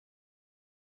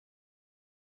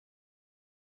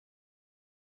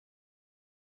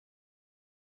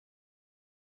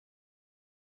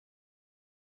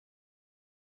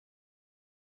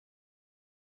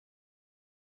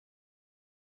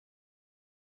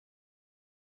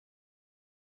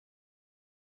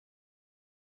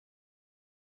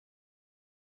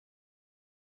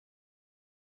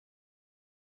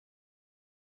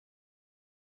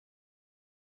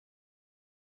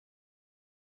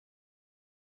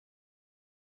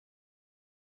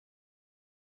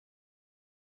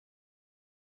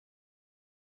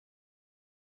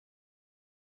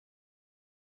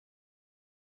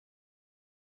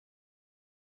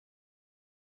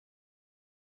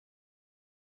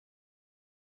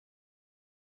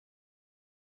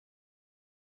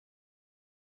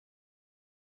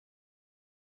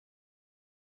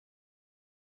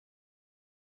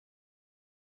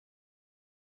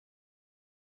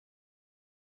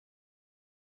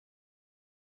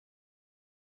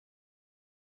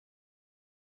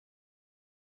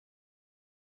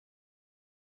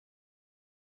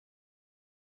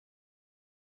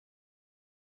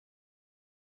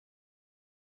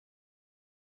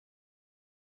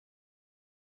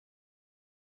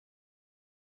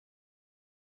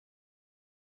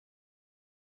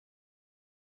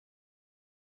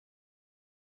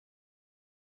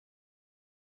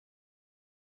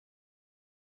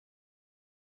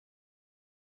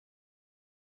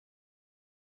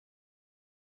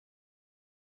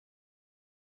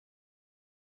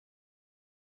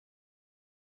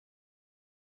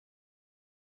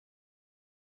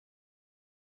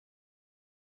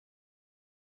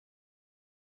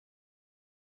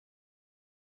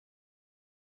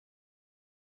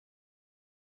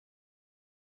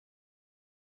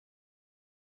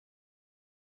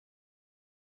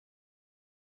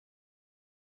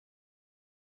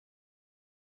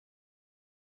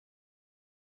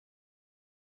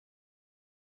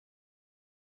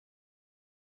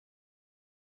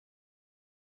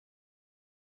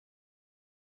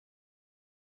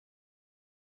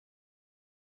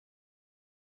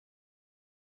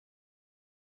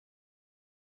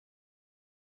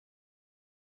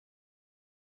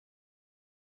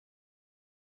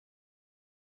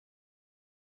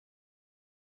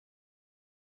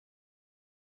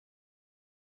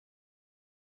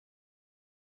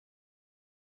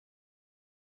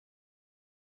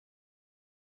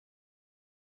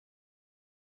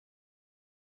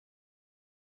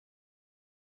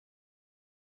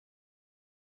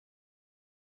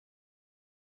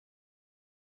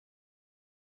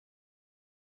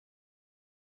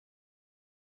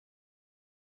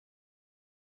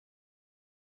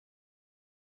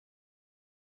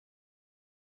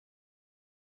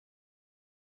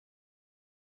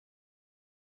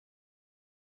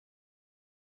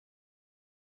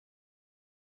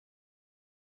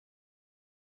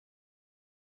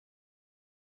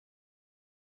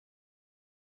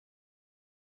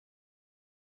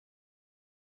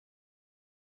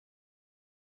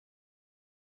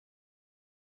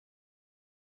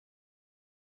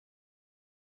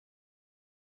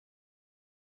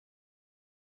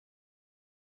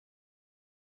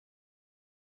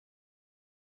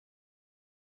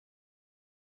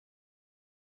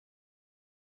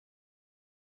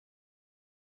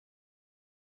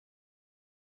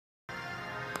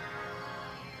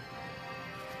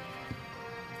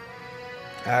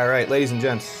All right, ladies and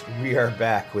gents, we are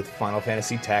back with Final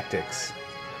Fantasy Tactics.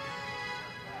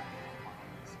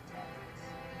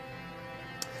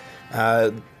 Uh,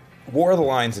 War of the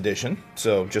Lions edition,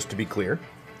 so just to be clear.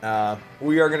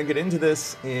 We are going to get into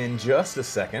this in just a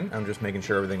second. I'm just making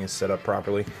sure everything is set up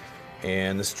properly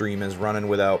and the stream is running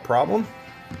without problem.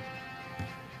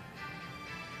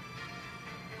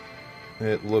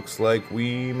 It looks like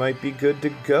we might be good to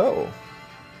go.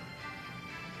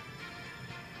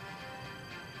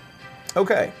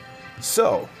 Okay,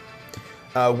 so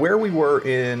where we were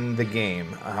in the game,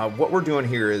 what we're doing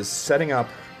here is setting up.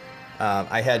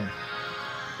 I had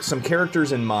some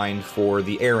characters in mind for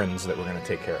the errands that we're going to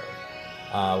take care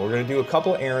of. We're going to do a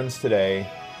couple errands today.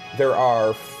 There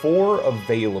are 4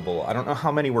 available. I don't know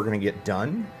how many we're going to get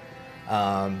done.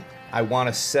 I want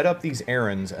to set up these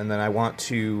errands, and then I want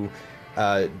to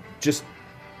just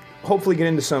hopefully get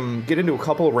into a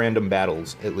couple of random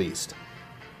battles at least,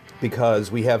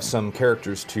 because we have some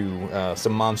characters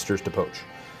some monsters to poach.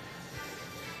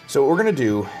 So what we're going to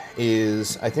do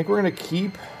is, I think we're going to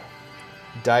keep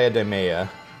Diademea,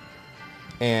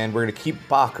 and we're going to keep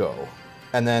Baco.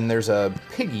 And then there's a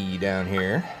piggy down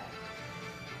here.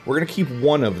 We're going to keep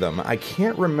one of them. I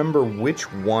can't remember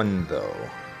which one, though.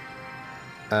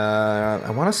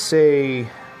 I want to say...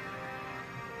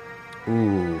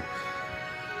 Ooh.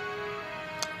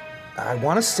 I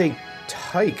want to say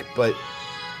Tyke, but...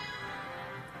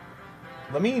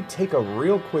 Let me take a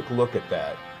real quick look at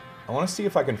that. I want to see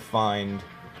if I can find...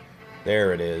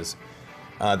 There it is.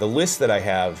 The list that I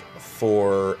have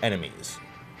for enemies.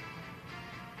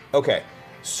 Okay,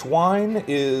 Swine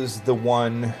is the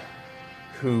one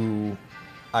who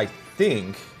I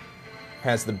think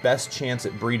has the best chance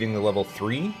at breeding the level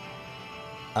 3,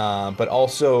 but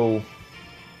also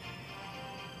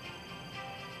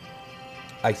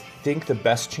I think the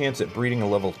best chance at breeding a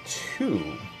level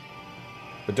 2,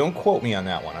 but don't quote me on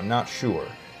that one, I'm not sure.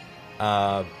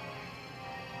 The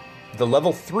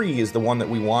level 3 is the one that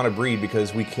we want to breed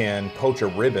because we can poach a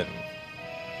ribbon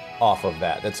off of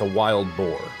that. That's a wild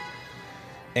boar.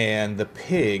 And the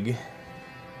pig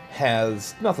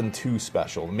has nothing too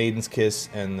special. The Maiden's Kiss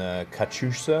and the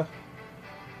Katusha,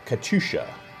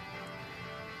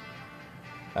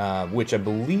 which I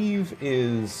believe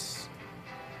is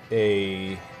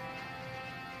an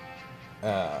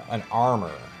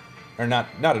armor. Or not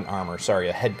an armor, sorry,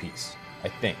 a headpiece, I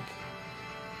think.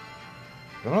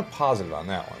 I'm not positive on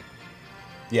that one.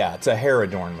 Yeah, it's a hair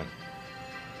adornment.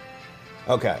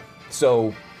 Okay,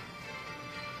 so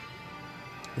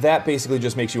that basically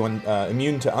just makes you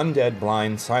immune to undead,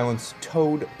 blind, silence,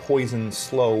 toad, poison,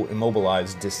 slow,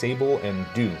 immobilize, disable, and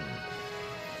doom.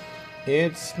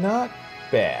 It's not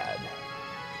bad.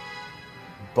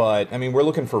 But, I mean, we're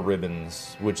looking for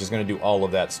ribbons, which is going to do all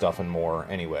of that stuff and more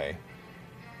anyway.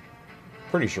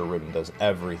 Pretty sure ribbon does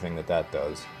everything that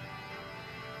does.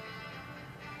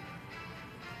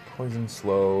 Poison,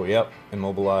 slow, yep.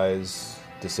 Immobilize,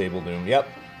 disable, doom, yep.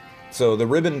 So the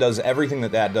ribbon does everything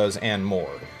that does and more.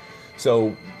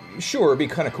 So, sure, it'd be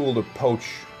kind of cool to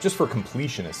poach, just for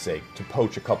completionist's sake, to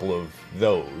poach a couple of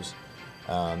those.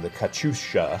 The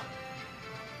Katusha.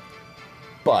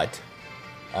 But,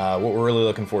 what we're really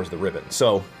looking for is the ribbon.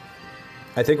 So,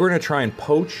 I think we're going to try and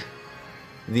poach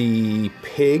the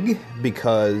pig,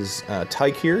 because,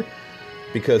 Tyke here,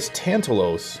 because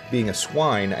Tantalos, being a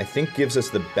swine, I think gives us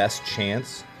the best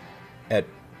chance at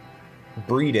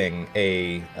breeding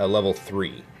a level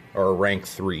 3, or a rank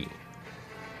 3.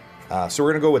 So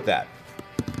we're going to go with that.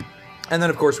 And then,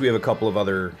 of course, we have a couple of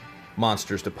other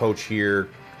monsters to poach here.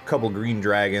 A couple green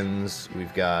dragons.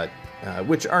 We've got,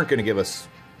 which aren't going to give us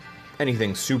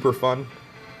anything super fun.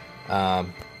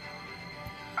 And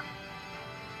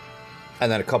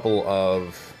then a couple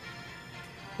of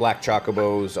black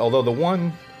chocobos. Although the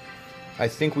one, I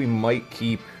think we might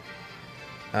keep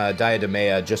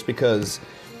Diademea, just because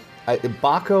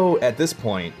Baco, at this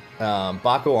point,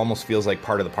 Baco almost feels like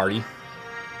part of the party.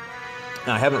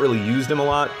 I haven't really used him a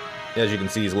lot. As you can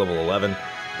see, he's level 11.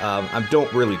 I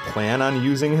don't really plan on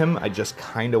using him. I just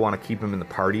kind of want to keep him in the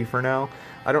party for now.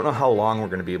 I don't know how long we're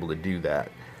going to be able to do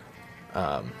that.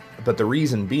 But the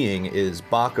reason being is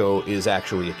Baco is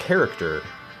actually a character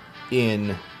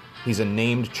he's a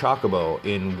named Chocobo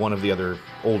in one of the other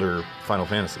older Final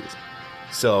Fantasies.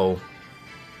 So,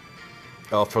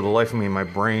 for the life of me, my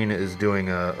brain is doing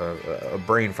a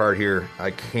brain fart here.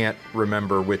 I can't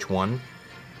remember which one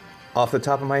off the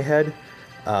top of my head.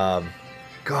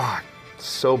 God,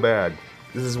 so bad.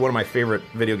 This is one of my favorite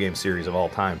video game series of all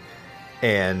time.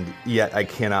 And yet I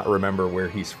cannot remember where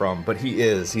he's from. But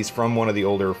he's from one of the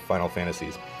older Final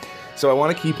Fantasies. So I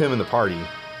want to keep him in the party.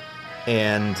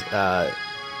 And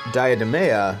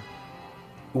Diademea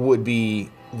would be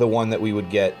the one that we would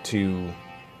get to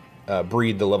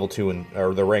breed the level 2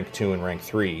 or the rank 2 and rank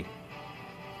 3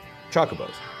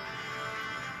 chocobos.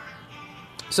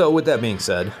 So with that being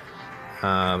said,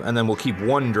 and then we'll keep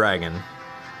one dragon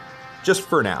just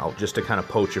for now, just to kind of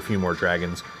poach a few more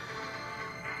dragons.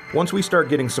 Once we start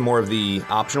getting some more of the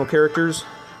optional characters,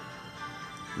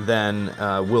 then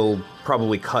we'll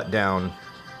probably cut down,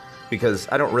 because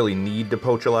I don't really need to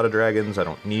poach a lot of dragons. I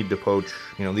don't need to poach,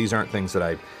 you know, these aren't things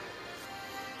that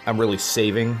I'm really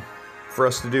saving for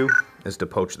us to do, is to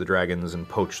poach the dragons and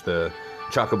poach the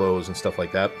chocobos and stuff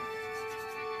like that.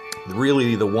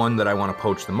 Really, the one that I want to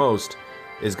poach the most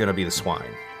is going to be the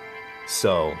swine.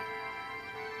 So,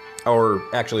 or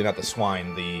actually not the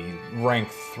swine, the rank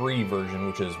 3 version,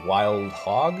 which is wild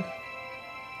hog?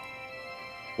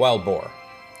 Wild boar.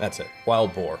 That's it.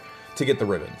 Wild boar. To get the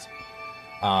ribbons.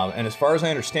 And as far as I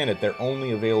understand it, they're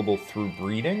only available through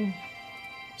breeding.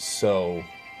 So,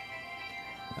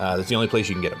 that's the only place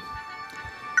you can get them.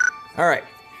 Alright.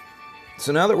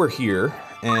 So now that we're here,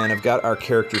 and I've got our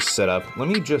characters set up, let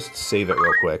me just save it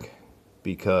real quick,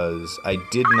 because I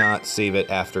did not save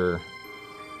it after...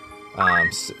 yeah,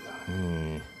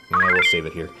 we'll save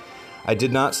it here. I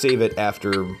did not save it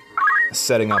after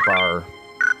setting up our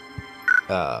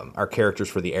characters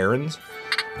for the errands,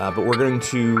 but we're going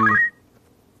to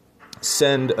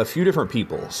send a few different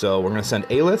people. So we're going to send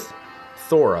Aelith,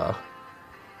 Thora,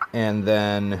 and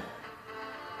then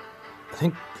I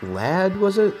think Lad,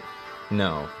 was it?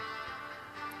 No.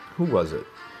 Who was it?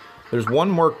 There's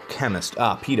one more chemist.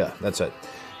 Ah, Peta, that's it.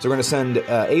 So we're going to send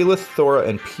Aelith, Thora,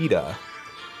 and Peta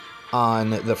on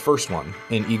the first one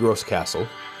in Egros Castle.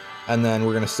 And then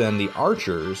we're going to send the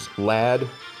archers, Lad,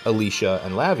 Alicia,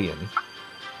 and Lavian,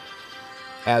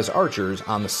 as archers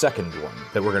on the second one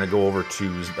that we're going to go over to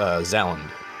Zaland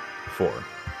for.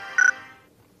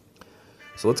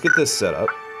 So let's get this set up.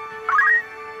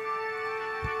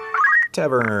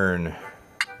 Tavern.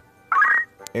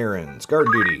 Errands. Guard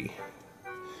duty.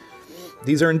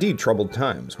 These are indeed troubled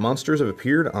times. Monsters have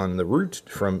appeared on the route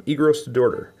from Egros to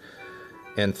Dorter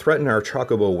and threaten our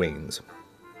chocobo wains.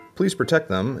 Please protect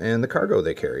them and the cargo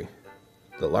they carry.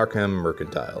 The Larkham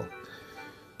Mercantile.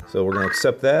 So we're going to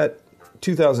accept that.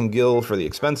 2,000 gil for the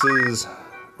expenses.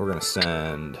 We're going to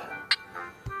send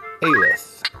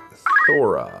Aelith,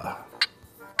 Thora,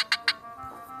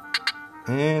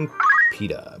 and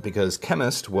Peta, because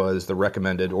Chemist was the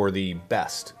recommended or the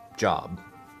best job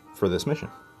for this mission.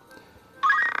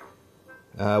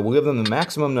 We'll give them the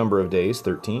maximum number of days,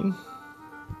 13.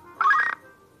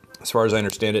 As far as I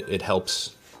understand it, it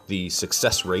helps the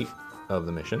success rate of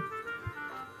the mission.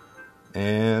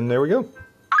 And there we go.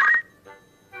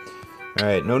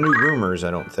 Alright, no new rumors,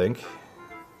 I don't think.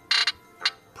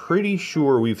 Pretty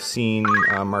sure we've seen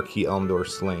Marquis Elmdor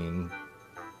slain.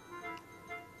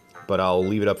 But I'll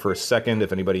leave it up for a second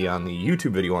if anybody on the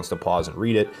YouTube video wants to pause and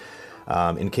read it,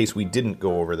 in case we didn't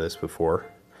go over this before.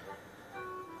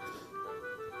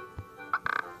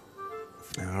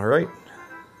 Alright.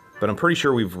 But I'm pretty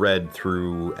sure we've read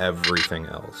through everything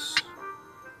else.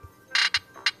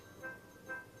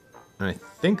 And I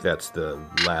think that's the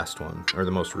last one, or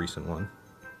the most recent one.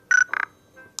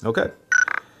 Okay.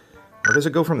 Or does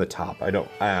it go from the top? I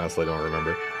honestly don't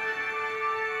remember.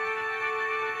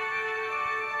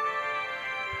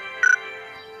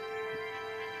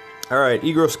 Alright,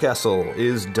 Egros Castle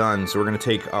is done, so we're going to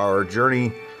take our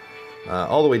journey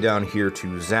all the way down here to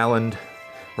Zaland.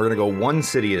 We're going to go one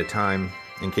city at a time,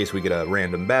 in case we get a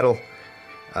random battle.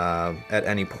 At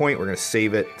any point, we're going to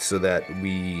save it so that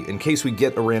in case we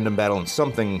get a random battle and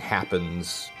something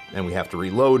happens and we have to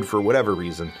reload for whatever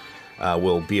reason,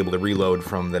 we'll be able to reload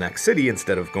from the next city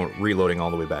instead of reloading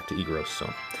all the way back to Egros.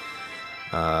 So,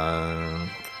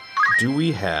 do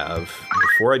we have,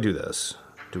 before I do this,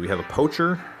 do we have a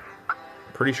poacher?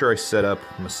 I'm pretty sure I set up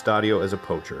Mustadio as a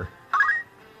poacher.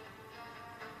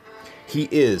 He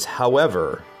is,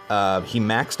 however, he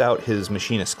maxed out his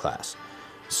machinist class.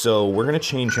 So we're going to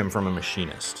change him from a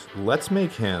machinist. Let's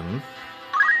make him...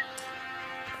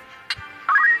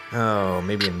 oh,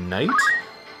 maybe a knight?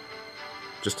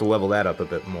 Just to level that up a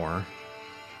bit more.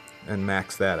 And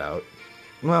max that out.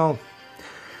 Well,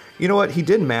 you know what? He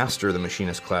did master the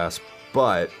machinist class,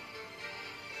 but...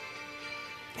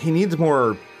 he needs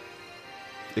more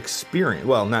experience.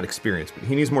 Well, not experience, but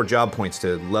he needs more job points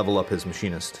to level up his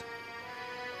machinist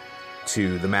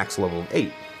to the max level of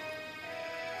 8.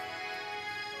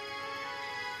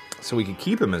 So we could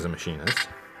keep him as a machinist.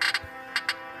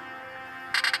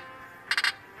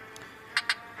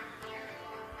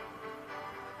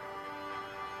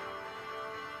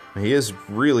 He is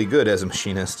really good as a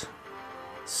machinist.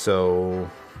 So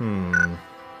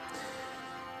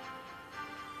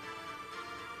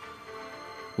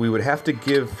We would have to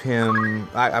give him...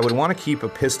 I would want to keep a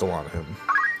pistol on him.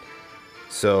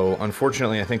 So,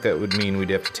 unfortunately, I think that would mean we'd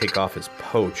have to take off his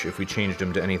poach if we changed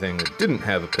him to anything that didn't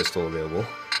have a pistol available.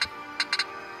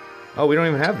 Oh, we don't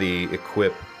even have the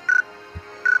equip.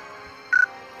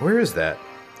 Where is that?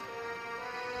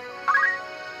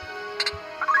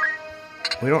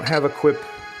 We don't have equip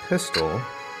pistol.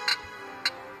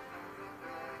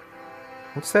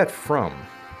 What's that from?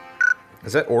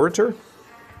 Is that Orator?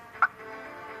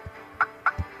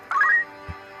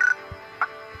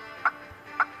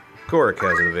 Gorik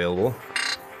has it available.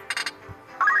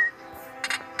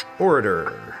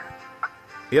 Orator.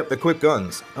 Yep, equip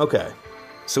guns. Okay.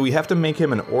 So we have to make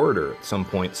him an orator at some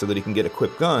point so that he can get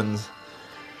equipped guns.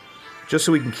 Just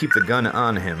so we can keep the gun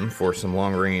on him for some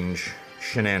long-range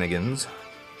shenanigans.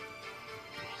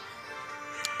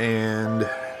 And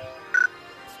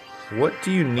what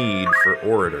do you need for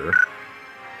orator?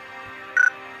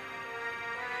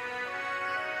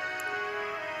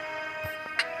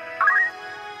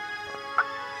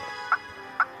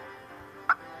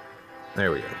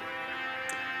 There we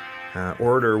go.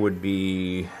 Orator would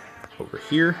be over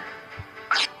here.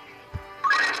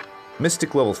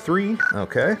 Mystic level 3,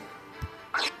 okay.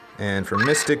 And for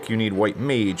Mystic, you need White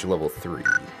Mage level 3.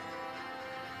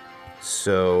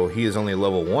 So he is only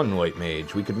level 1 White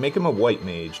Mage. We could make him a White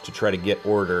Mage to try to get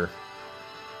Orator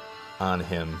on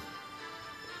him.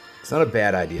 It's not a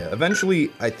bad idea.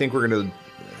 Eventually, I think we're going to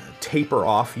taper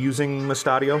off using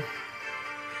Mustadio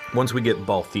once we get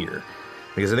Balthier.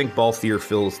 Because I think Balthier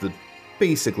fills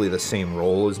basically the same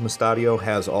role as Mustadio,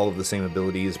 has all of the same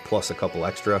abilities, plus a couple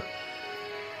extra.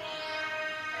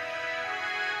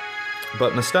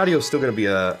 But Mustadio's still going to be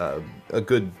a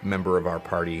good member of our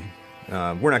party.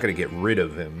 We're not going to get rid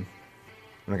of him.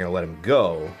 I'm not going to let him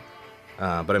go.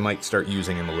 But I might start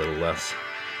using him a little less.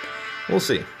 We'll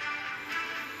see.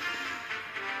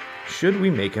 Should we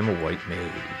make him a White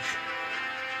Mage?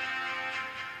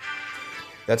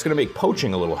 That's going to make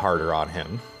poaching a little harder on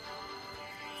him.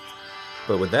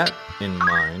 But with that in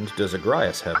mind, does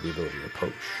Agrias have the ability to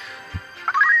poach?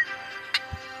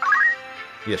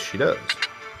 Yes, she does.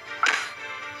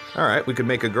 Alright, we could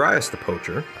make Agrias the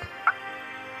poacher.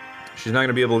 She's not going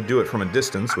to be able to do it from a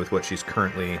distance with what she's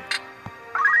currently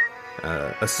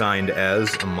assigned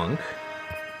as a monk.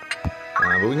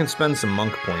 But we can spend some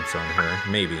monk points on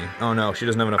her, maybe. Oh no, she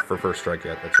doesn't have enough for first strike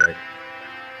yet, that's right.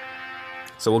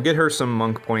 So we'll get her some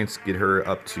monk points, get her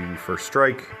up to first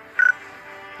strike,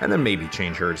 and then maybe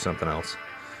change her to something else.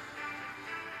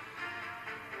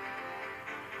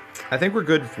 I think we're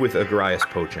good with Agrias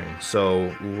poaching,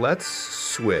 so let's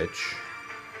switch.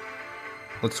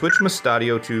 Let's switch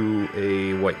Mustadio to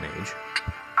a White Mage.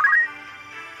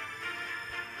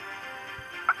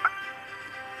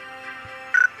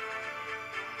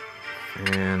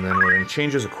 And then we're going to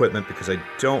change his equipment because I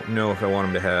don't know if I want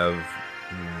him to have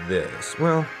this.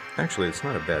 Well, actually, it's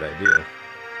not a bad idea.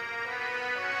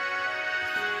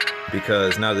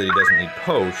 Because now that he doesn't need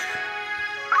Poach,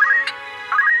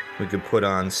 we could put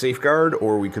on Safeguard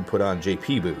or we could put on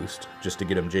JP Boost just to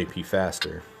get him JP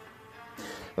faster.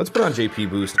 Let's put on JP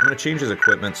Boost. I'm going to change his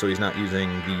equipment so he's not using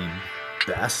the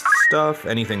best stuff.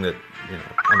 Anything that, you know,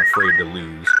 I'm afraid to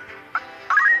lose.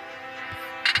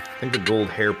 I think the gold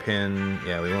hairpin,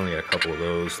 yeah, we only got a couple of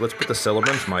those. Let's put the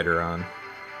Celebrant's Miter on.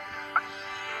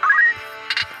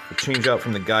 We'll change out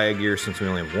from the Gaia gear since we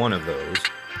only have one of those.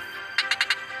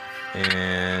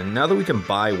 And now that we can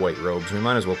buy white robes, we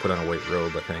might as well put on a white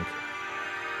robe, I think.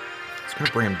 It's going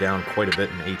to bring him down quite a bit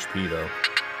in HP, though.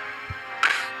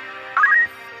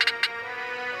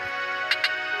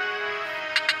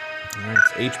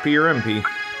 It's HP or MP.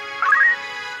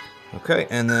 Okay,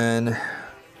 and then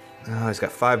he's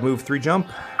got 5 move, 3 jump.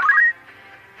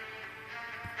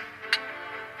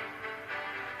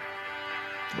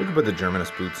 We can put the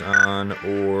Germanus boots on,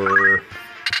 or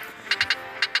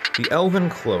the Elven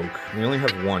Cloak. We only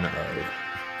have one of.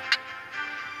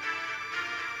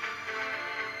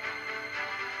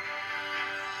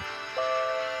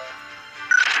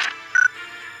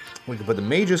 We can put the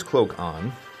Mage's Cloak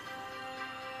on.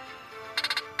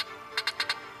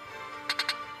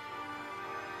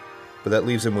 But that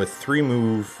leaves him with 3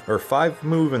 move, or 5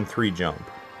 move and 3 jump,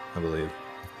 I believe.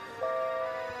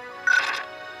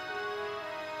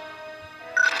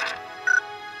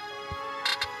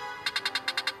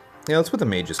 Yeah, let's put the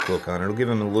Mage's Cloak on. It'll give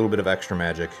him a little bit of extra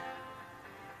magic.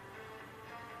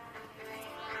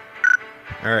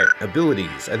 Alright,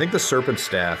 abilities. I think the Serpent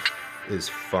Staff is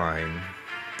fine.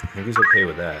 I think he's okay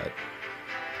with that.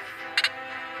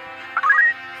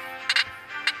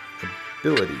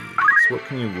 Abilities. what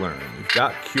can you learn? You've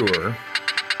got Cure.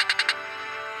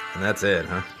 And that's it,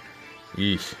 huh?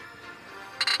 Yeesh.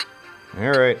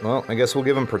 Alright, well, I guess we'll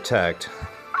give him Protect.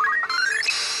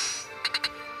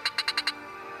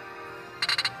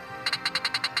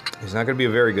 He's not going to be a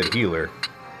very good healer.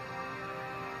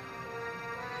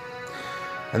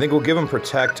 I think we'll give him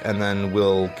Protect, and then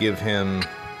we'll give him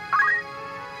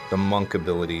the Monk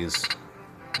abilities.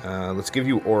 Let's give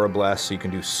you Aura Blast so you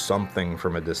can do something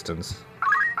from a distance.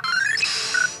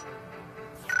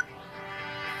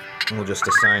 We'll just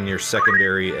assign your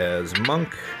secondary as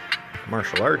Monk,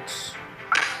 Martial Arts.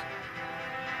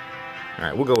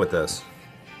 Alright, we'll go with this.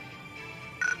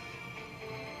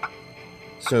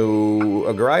 So,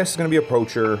 Agrarius is going to be a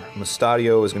Poacher.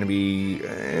 Mustadio is going to be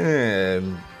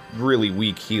really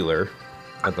weak healer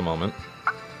at the moment.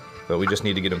 But we just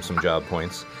need to get him some job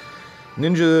points.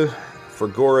 Ninja for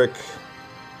Goric.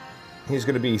 He's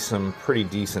going to be some pretty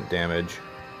decent damage.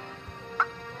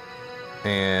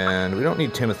 And we don't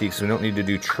need Timothy, because we don't need to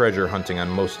do treasure hunting on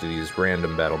most of these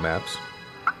random battle maps.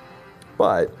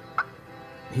 But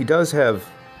he does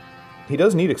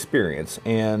need experience,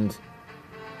 and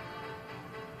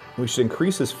we should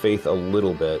increase his faith a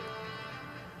little bit.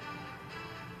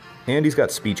 And he's got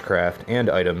Speechcraft and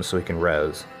items so he can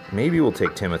res. Maybe we'll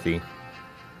take Timothy.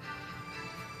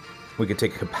 We could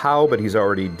take Kapow, but he's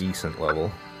already decent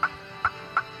level.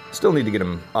 Still need to get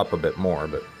him up a bit more,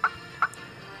 but...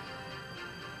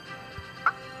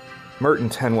 Mert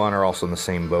and Tenwan are also in the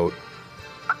same boat.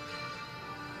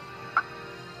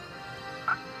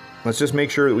 Let's just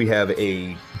make sure that we have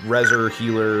a Reser,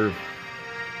 healer,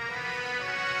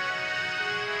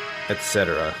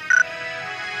 etc.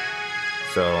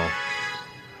 So,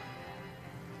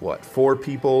 what, 4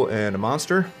 people and a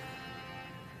monster?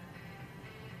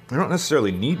 I don't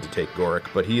necessarily need to take Goric,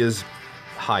 but he is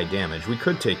high damage. We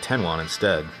could take Tenwan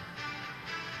instead.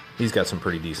 He's got some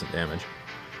pretty decent damage.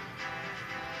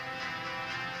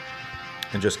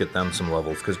 And just get them some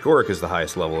levels, because Goric is the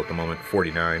highest level at the moment,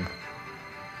 49.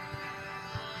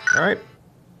 Alright.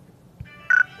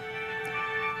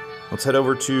 Let's head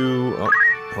over to... Oh,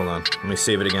 hold on. Let me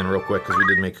save it again real quick, because we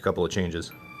did make a couple of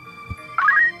changes.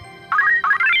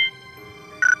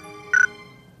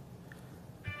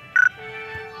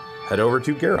 Head over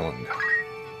to Garland.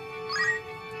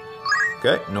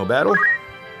 Okay, no battle.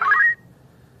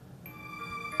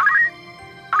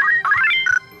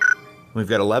 We've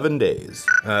got 11 days.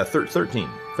 13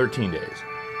 days,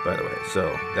 by the way.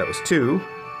 So, that was 2.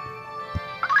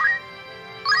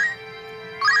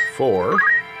 4.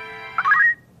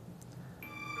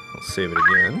 Let's save it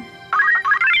again.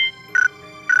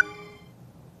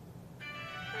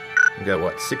 We got,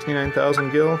 what,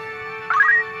 69,000 gil? Is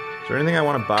there anything I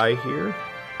want to buy here?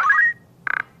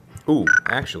 Ooh,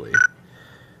 actually.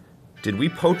 Did we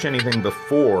poach anything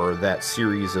before that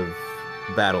series of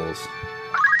battles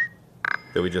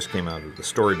that we just came out of, the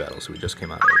story battles we just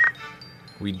came out of?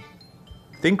 We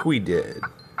think we did.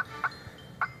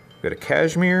 We got a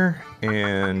Cashmere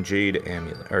and Jade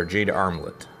Amulet, or Jade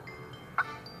Armlet.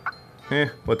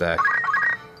 What the heck?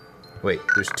 Wait,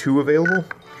 there's 2 available?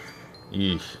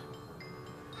 Yeesh.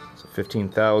 So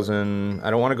 15,000. I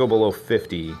don't want to go below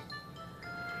 50.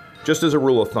 Just as a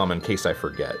rule of thumb, in case I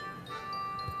forget.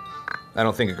 I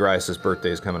don't think Agrarius'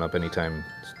 birthday is coming up anytime,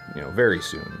 very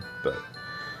soon, but...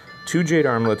 2 Jade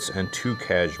Armlets and 2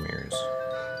 Cashmeres.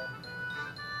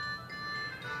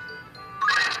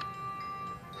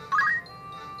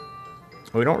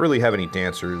 We don't really have any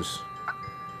dancers.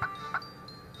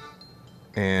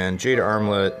 And Jade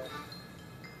Armlet...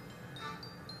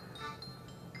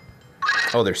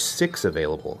 Oh, there's 6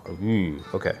 available. Ooh,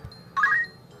 okay.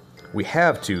 We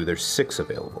have 2, there's 6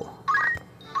 available.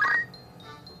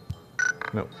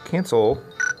 No, cancel.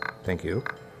 Thank you.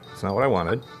 That's not what I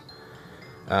wanted.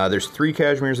 There's 3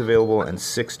 Cashmeres available and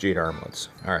 6 Jade Armlets.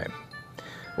 Alright.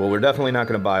 Well, we're definitely not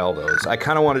going to buy all those. I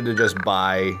kind of wanted to just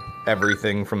buy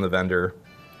everything from the vendor,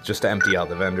 just to empty out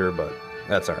the vendor, but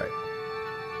that's alright.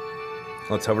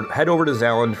 Let's head over to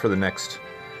Zaland for the next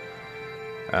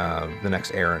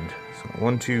errand. So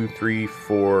 1, 2, 3,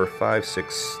 4, 5,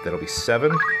 6, that'll be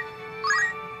 7.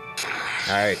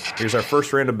 Alright, here's our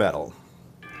first random battle.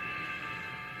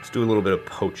 Let's do a little bit of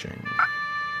poaching.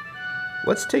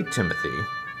 Let's take Timothy,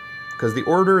 because the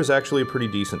Order is actually a pretty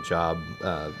decent job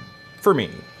for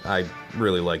me. I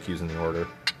really like using the Order.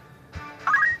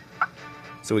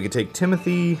 So we could take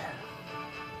Timothy,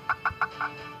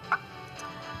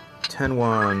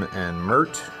 Tenwan, and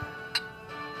Mert.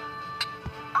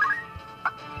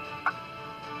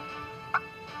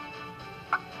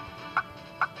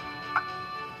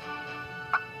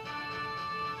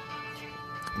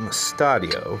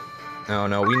 Mustadio. Oh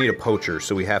no, we need a poacher,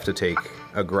 so we have to take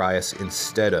Agrias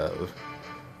instead of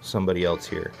somebody else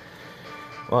here.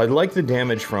 Well, I'd like the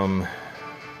damage from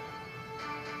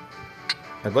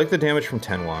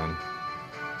Tenwan.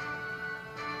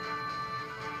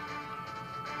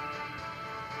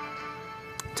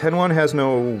 Tenwan has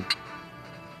no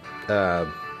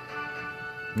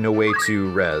way to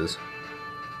res.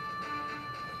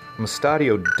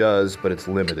 Mustadio does, but it's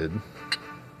limited.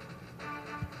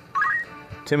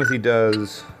 Timothy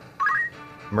does.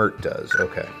 Mert does.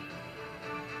 Okay.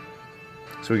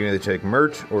 So we can either take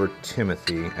Mert or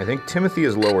Timothy. I think Timothy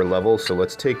is lower level, so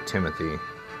let's take Timothy.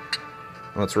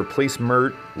 Let's replace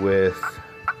Mert with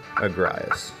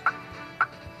Agrias.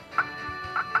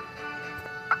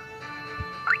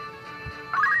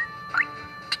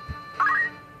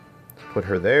 Put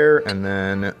her there, and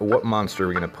then what monster are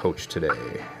we going to poach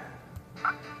today?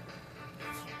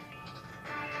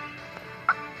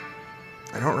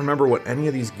 I don't remember what any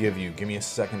of these give you. Give me a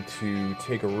second to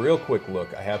take a real quick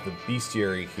look. I have the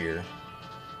bestiary here,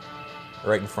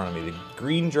 right in front of me. The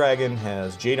green dragon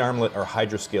has Jade Armlet or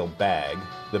Hydra Scale Bag.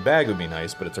 The bag would be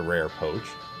nice, but it's a rare poach.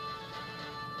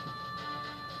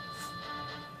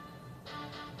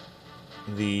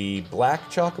 The black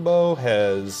Chocobo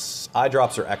has eye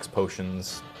drops or X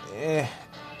potions. I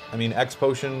mean, X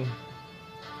potion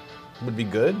would be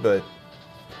good, but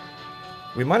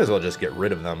we might as well just get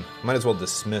rid of them. Might as well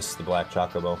dismiss the black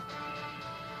Chocobo.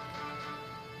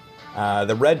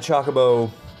 The red Chocobo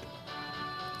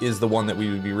is the one that we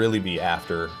would really be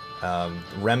after.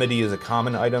 Remedy is a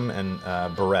common item, and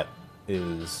Beret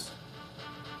is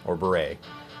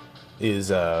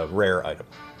a rare item.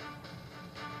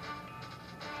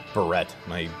 Beret,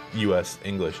 my U.S.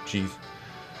 English, jeez.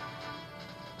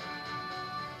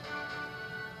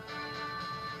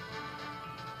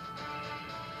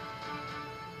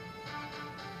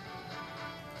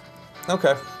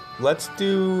 Okay, let's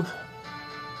do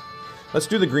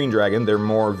the green dragon. They're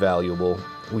more valuable.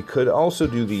 We could also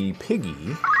do the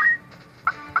piggy,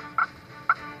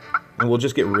 and we'll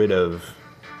just get rid of.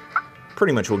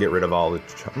 Pretty much, we'll get rid of all the.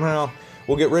 Well,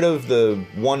 we'll get rid of the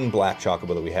one black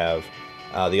Chocobo that we have.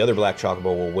 The other black Chocobo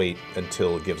will wait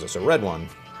until it gives us a red one.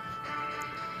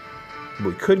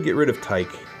 We could get rid of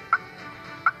Tyke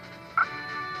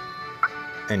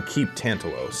and keep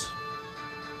Tantalos.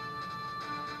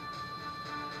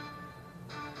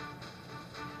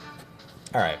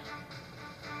 Alright.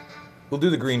 We'll do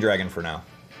the green dragon for now.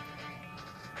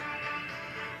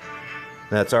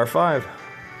 That's our 5.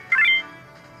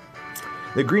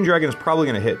 The green dragon is probably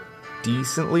going to hit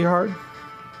decently hard.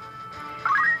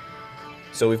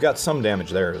 So we've got some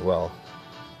damage there as well.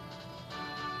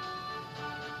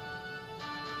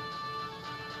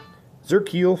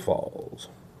 Zerkiel Falls.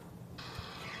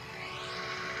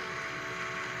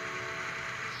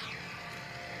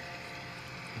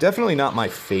 Definitely not my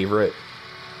favorite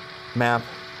map,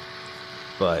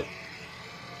 but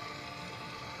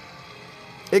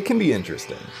it can be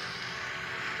interesting.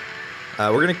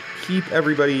 We're going to keep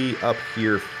everybody up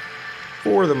here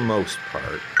for the most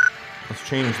part. Let's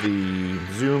change the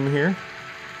zoom here.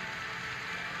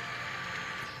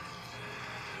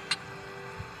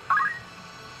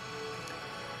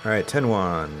 Alright,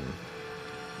 Tenwan.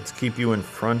 Let's keep you in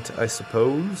front, I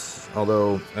suppose.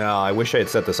 Although, I wish I had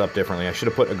set this up differently. I should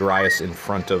have put Agrias in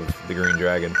front of the green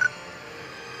dragon.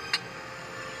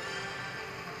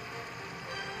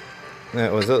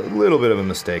 That was a little bit of a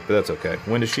mistake, but that's okay.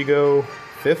 When does she go?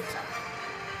 5th?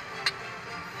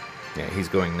 Yeah, he's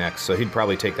going next, so he'd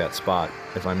probably take that spot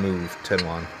if I move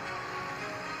Tenwan.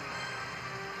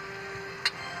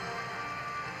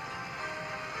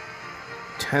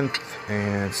 Tenth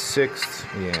and 6th,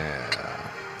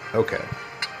 yeah. Okay.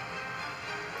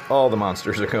 All the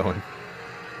monsters are going.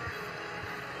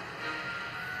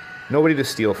 Nobody to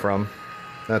steal from.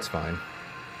 That's fine.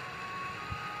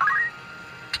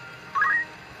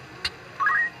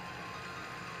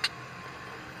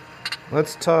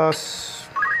 Let's toss...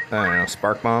 I don't know,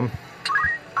 Spark Bomb.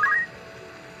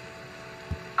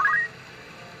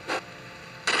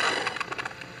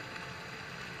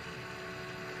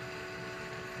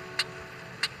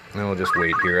 And we'll just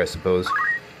wait here, I suppose.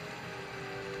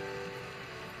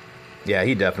 Yeah,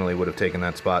 he definitely would have taken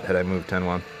that spot had I moved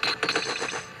Tenwan.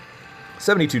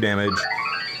 72 damage.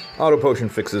 Auto Potion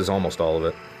fixes almost all of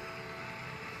it.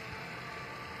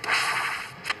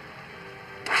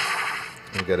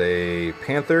 We've got a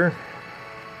Panther.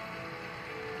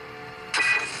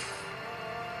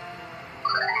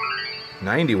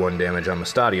 $91 damage on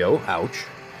Mustadio. Ouch.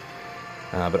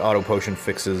 But Auto Potion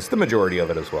fixes the majority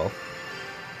of it as well.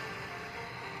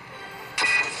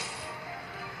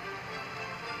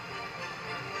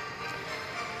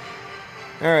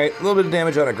 Alright, a little bit of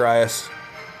damage on Agrias.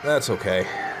 That's okay.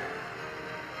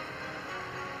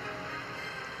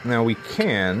 Now we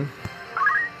can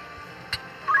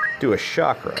do a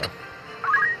chakra.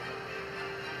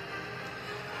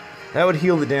 That would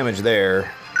heal the damage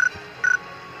there.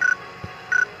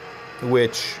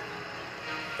 Which,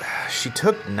 she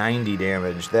took 90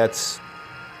 damage. That's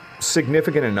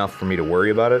significant enough for me to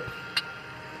worry about it.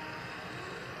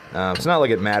 It's not like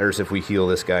it matters if we heal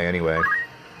this guy anyway.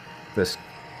 This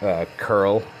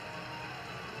curl.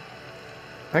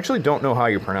 I actually don't know how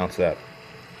you pronounce that.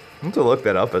 I'll have to look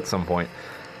that up at some point.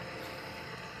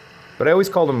 But I always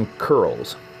called them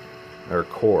curls. Or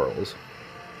corals.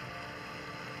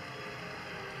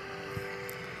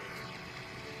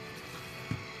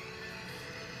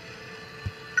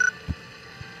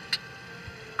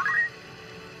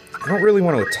 I don't really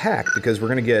want to attack because we're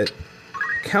going to get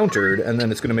countered and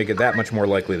then it's going to make it that much more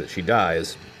likely that she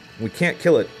dies. We can't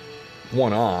kill it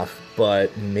one off,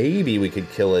 but maybe we could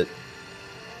kill it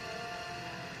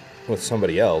with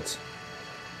somebody else.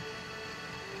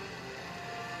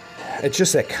 It's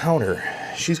just that counter.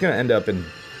 She's going to end up in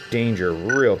danger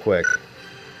real quick.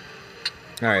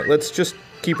 Alright, let's just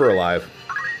keep her alive.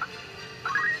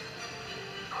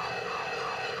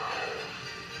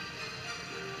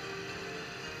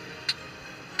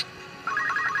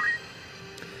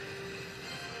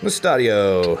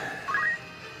 Mustadio.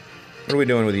 What are we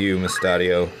doing with you,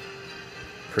 Mustadio?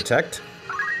 Protect?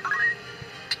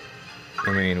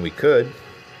 I mean, we could.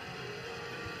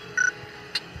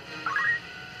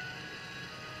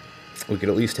 We could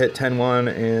at least hit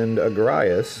 10-1 and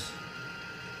Agrias.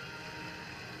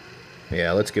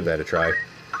 Yeah, let's give that a try.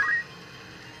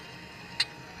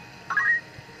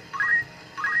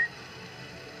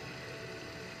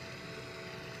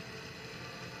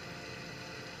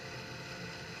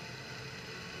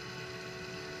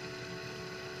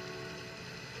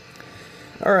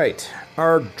 Alright,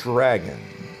 our dragon.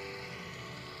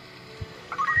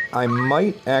 I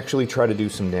might actually try to do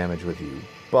some damage with you,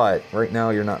 but right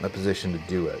now you're not in a position to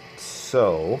do it.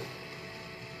 So,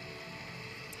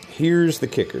 here's the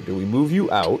kicker. Do we move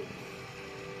you out?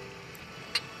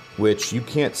 Which you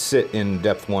can't sit in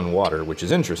depth 1 water, which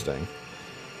is interesting.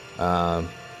 Do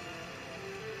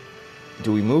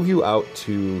we move you out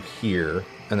to here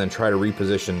and then try to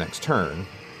reposition next turn?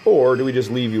 Or do we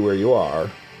just leave you where you are?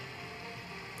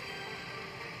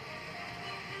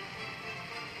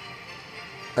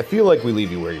 I feel like we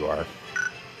leave you where you are.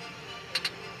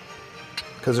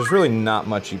 Because there's really not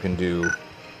much you can do.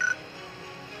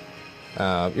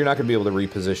 You're not going to be able to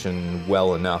reposition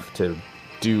well enough to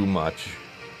do much.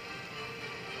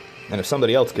 And if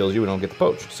somebody else kills you, we don't get the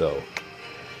poach. So,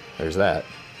 there's that.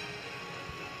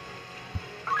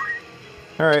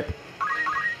 Alright.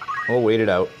 We'll wait it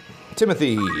out.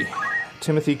 Timothy.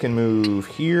 Timothy can move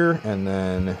here, and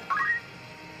then...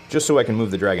 just so I can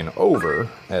move the dragon over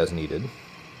as needed.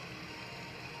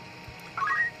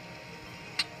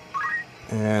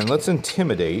 And let's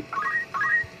intimidate.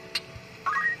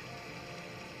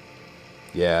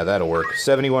 Yeah, that'll work.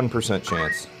 71%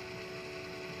 chance.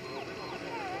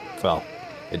 Well,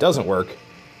 it doesn't work,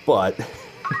 but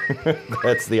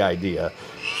that's the idea.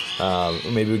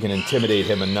 Maybe we can intimidate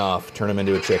him enough, turn him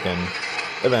into a chicken,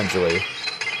 eventually.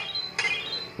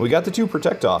 We got the 2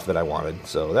 protect off that I wanted,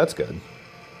 so that's good.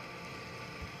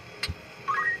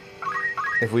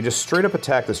 If we just straight up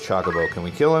attack this Chocobo, can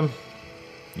we kill him?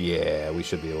 Yeah, we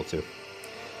should be able to.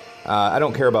 I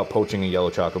don't care about poaching a yellow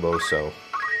Chocobo, so...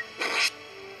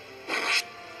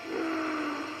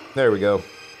 there we go.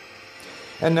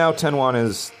 And now Tenwan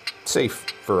is safe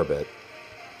for a bit.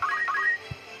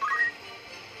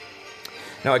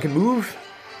 Now I can move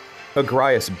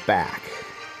Agrias back.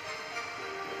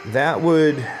 That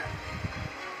would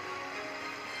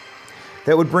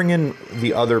bring in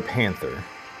the other Panther.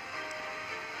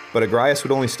 But Agrias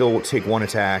would only still take 1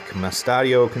 attack.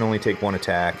 Mustadio can only take 1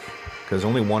 attack, because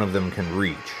only one of them can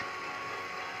reach.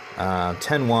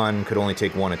 Tenwan could only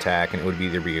take 1 attack, and it would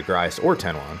either be Agrias or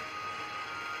Tenwan.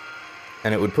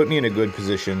 And it would put me in a good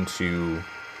position to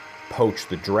poach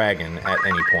the dragon at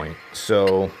any point.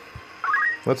 So,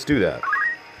 let's do that.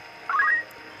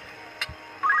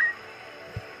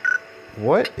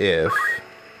 What if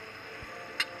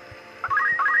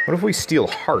we steal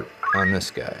heart on this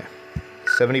guy?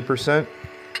 70%?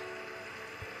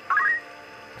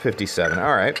 57,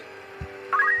 alright.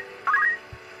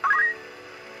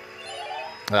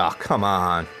 Oh, come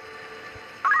on.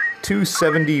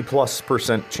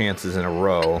 270+% chances in a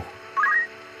row.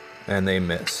 And they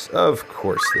miss. Of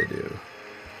course they do.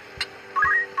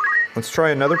 Let's try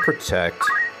another protect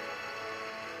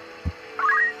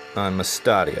on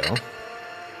Mustadio.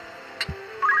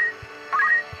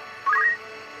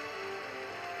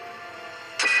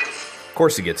 Of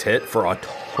course he gets hit for a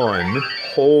ton.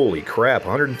 Holy crap,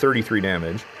 133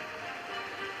 damage.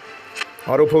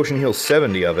 Auto Potion heals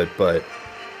 70 of it, but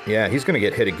yeah, he's going to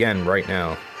get hit again right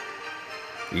now.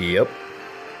 Yep.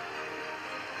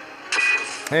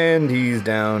 And he's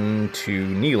down to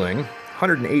kneeling.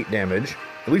 108 damage.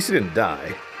 At least he didn't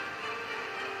die.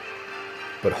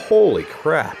 But holy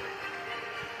crap.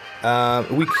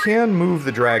 We can move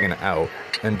the dragon out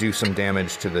and do some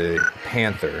damage to the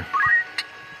panther.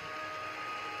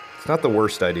 It's not the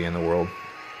worst idea in the world.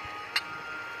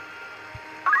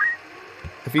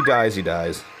 If he dies, he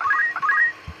dies.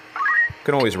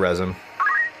 Can always res him.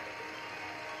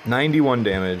 91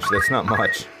 damage, that's not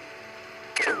much.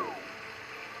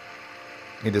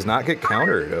 He does not get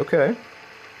countered, okay.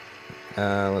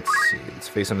 Let's see, let's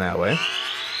face him that way.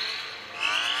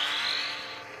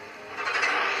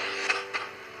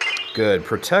 Good,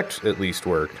 protect at least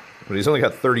worked, but he's only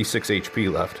got 36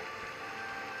 HP left.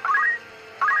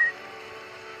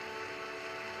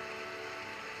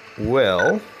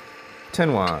 Well,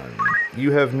 Tenwan,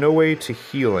 you have no way to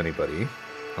heal anybody.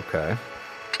 Okay.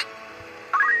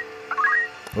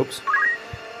 Oops.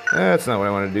 That's not what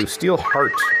I want to do. Steel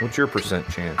Heart, what's your percent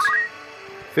chance?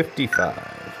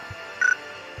 55.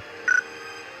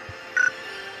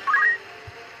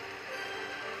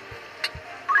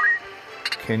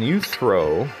 Can you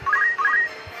throw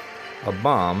a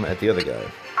bomb at the other guy?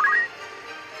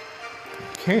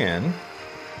 Can.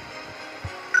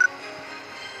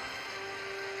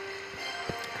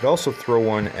 Could also throw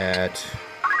one at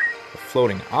a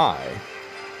floating eye.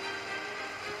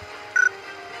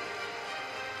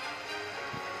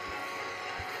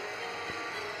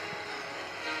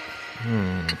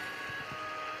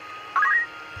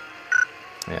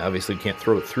 Yeah, obviously can't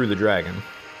throw it through the dragon.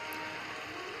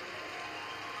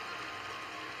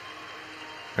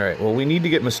 Alright, well, we need to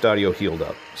get Mustadio healed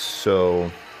up,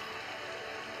 so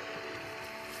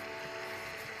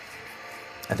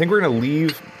I think we're going to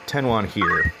leave Tenwan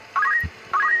here.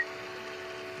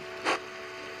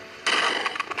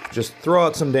 Just throw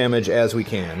out some damage as we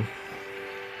can.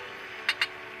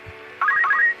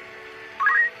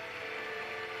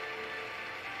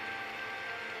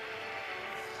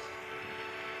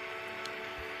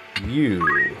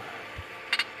 You.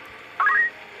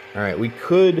 Alright, we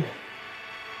could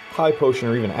High Potion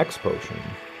or even X Potion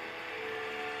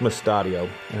Mustadio,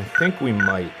 and I think we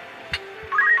might.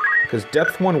 Because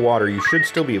Depth 1 Water, you should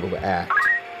still be able to act.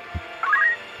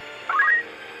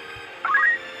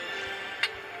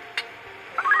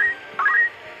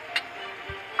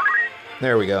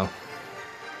 There we go.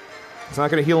 It's not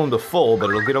going to heal him to full, but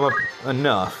it'll get him up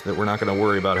enough that we're not going to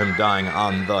worry about him dying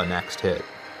on the next hit.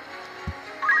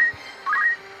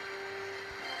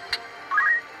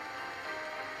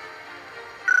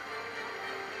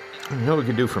 You know what we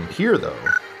could do from here, though?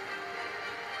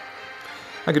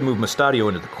 I could move Mustadio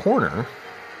into the corner.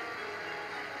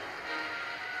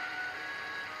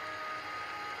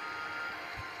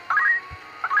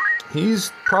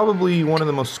 He's probably one of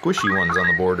the most squishy ones on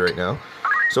the board right now.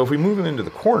 So if we move him into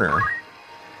the corner,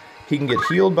 he can get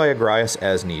healed by Agrias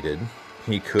as needed.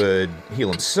 He could heal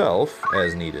himself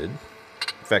as needed.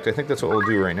 In fact, I think that's what we'll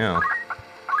do right now.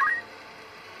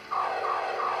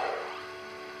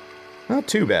 Not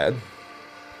too bad.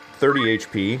 30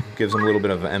 HP, gives him a little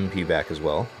bit of MP back as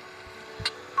well.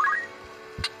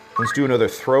 Let's do another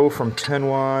throw from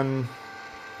Tenwan.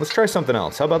 Let's try something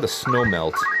else. How about the Snow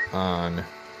Melt on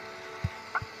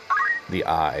the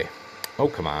eye? Oh,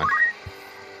 come on.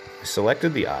 I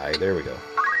selected the eye. There we go.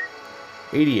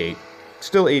 88.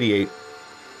 Still 88.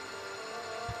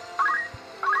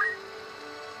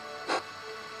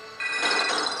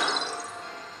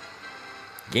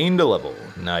 Gained a level.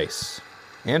 Nice.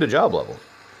 And a job level.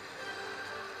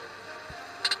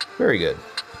 Very good.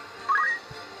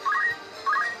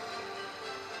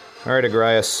 Alright,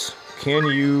 Agrias. Can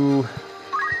you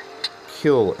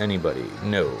kill anybody?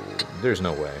 No. There's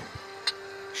no way.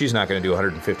 She's not going to do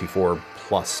 154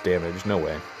 plus damage. No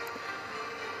way.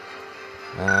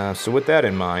 So with that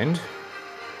in mind,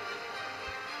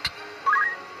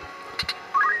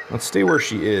 let's stay where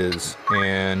she is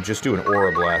and just do an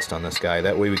Aura Blast on this guy.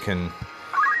 That way we can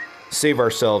save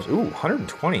ourselves. Ooh,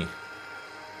 120.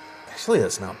 Actually,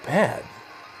 that's not bad.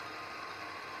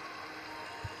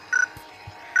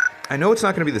 I know it's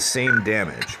not going to be the same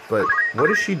damage, but what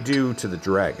does she do to the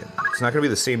dragon? It's not going to be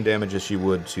the same damage as she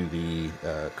would to the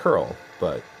curl,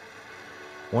 but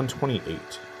 128.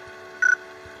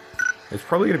 It's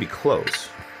probably going to be close.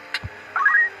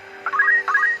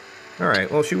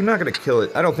 Alright, well, she's not going to kill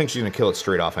it. I don't think she's going to kill it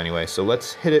straight off anyway, so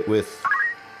let's hit it with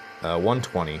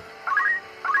 120.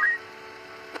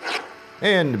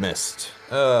 And missed.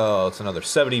 Oh, it's another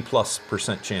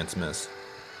 70+% chance miss.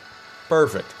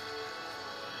 Perfect.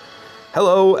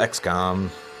 Hello, XCOM.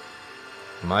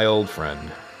 My old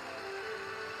friend.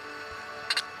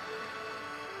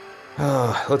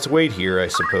 Let's wait here, I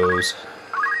suppose.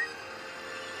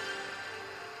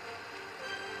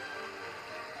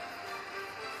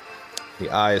 The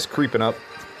eye is creeping up.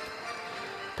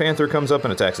 Panther comes up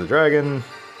and attacks the dragon.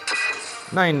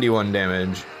 91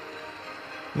 damage.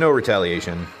 No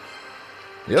retaliation.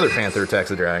 The other Panther attacks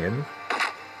the dragon.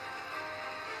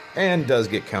 And does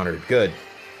get countered. Good.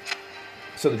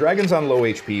 So the dragon's on low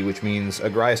HP, which means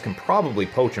Agrias can probably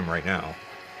poach him right now.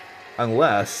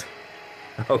 Unless...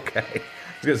 Okay. I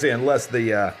was going to say, unless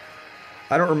the...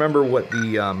 I don't remember what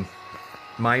the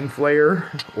Mind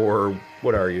Flayer, or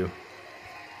what are you?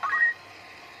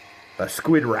 A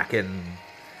Squid Racken.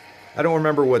 I don't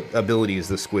remember what abilities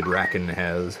the Squid Racken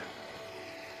has.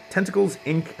 Tentacles,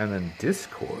 Ink, and then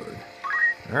Discord.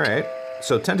 Alright.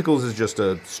 So Tentacles is just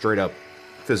a straight up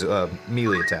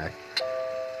melee attack.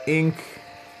 Ink.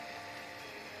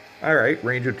 Alright,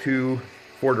 range of 2,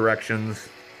 4 directions.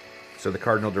 So the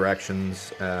cardinal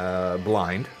directions,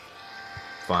 blind.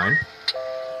 Fine.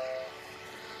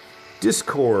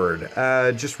 Discord,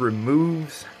 just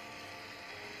removes...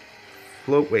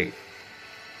 wait.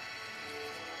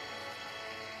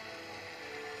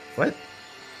 What?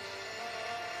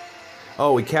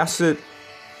 Oh, he casts it...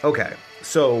 Okay,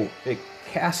 so it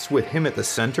casts with him at the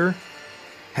center,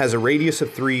 has a radius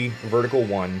of 3, vertical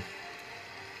 1,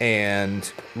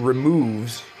 and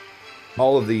removes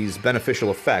all of these beneficial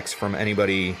effects from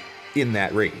anybody in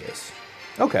that radius.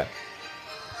 Okay.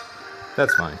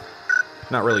 That's fine.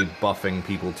 Not really buffing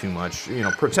people too much. You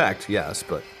know, protect, yes,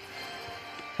 but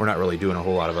we're not really doing a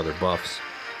whole lot of other buffs.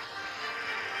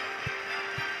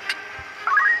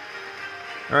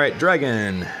 Alright,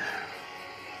 dragon.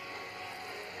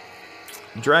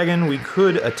 Dragon, we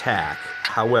could attack.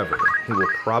 However, he will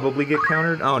probably get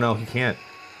countered. Oh no, he can't.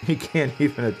 He can't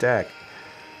even attack.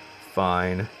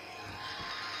 Fine.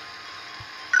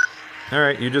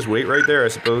 Alright, you just wait right there, I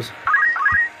suppose.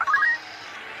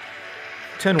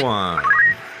 10-1.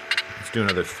 Let's do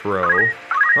another throw.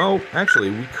 Oh, actually,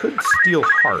 we could steal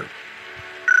heart.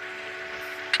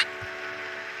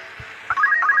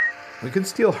 We could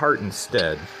steal heart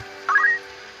instead.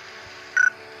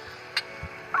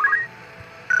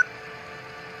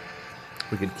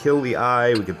 We could kill the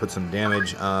eye, we could put some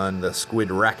damage on the Squid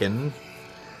Racken.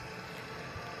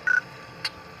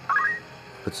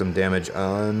 Put some damage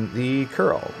on the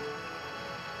curl.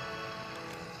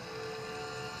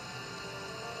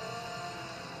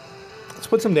 Let's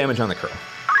put some damage on the curl.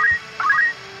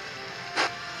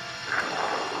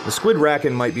 The Squid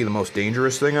Racken might be the most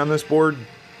dangerous thing on this board.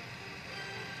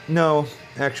 No,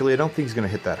 actually, I don't think he's going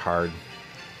to hit that hard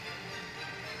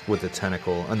with the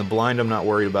tentacle. And the blind I'm not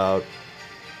worried about.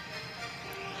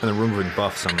 And the removing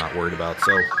buffs I'm not worried about,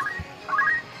 so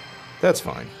that's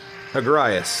fine.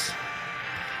 Agrias.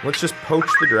 Let's just poach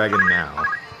the dragon now.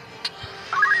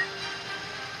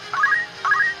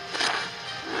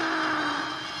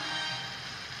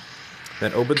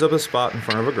 That opens up a spot in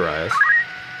front of Agrias.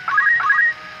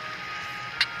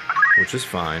 Which is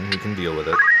fine, we can deal with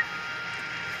it.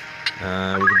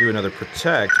 We can do another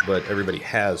protect, but everybody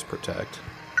has protect.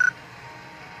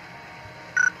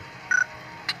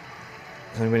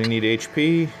 Does anybody need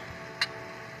HP?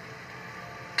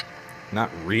 Not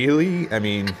really. I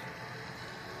mean,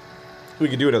 we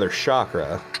could do another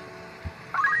chakra.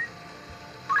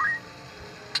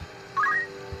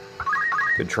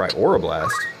 Could try Aura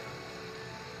Blast.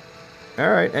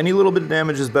 Alright, any little bit of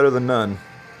damage is better than none.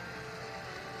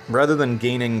 Rather than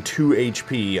gaining 2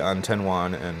 HP on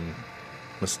Tenwan and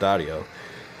Mustadio,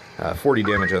 40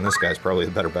 damage on this guy is probably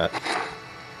the better bet.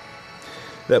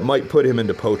 That might put him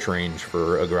into poach range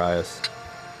for Agrias.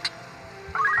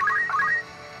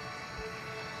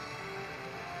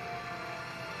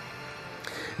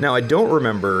 Now, I don't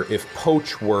remember if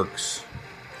poach works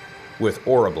with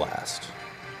Aura Blast.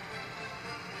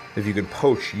 If you could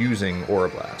poach using Aura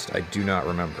Blast. I do not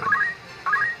remember.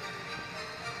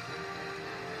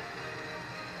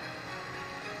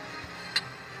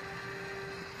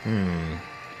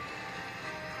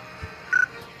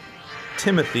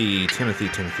 Timothy.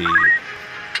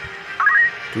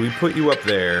 Do we put you up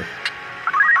there?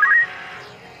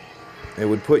 It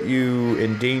would put you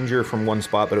in danger from one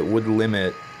spot, but it would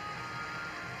limit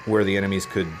where the enemies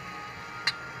could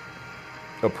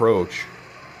approach.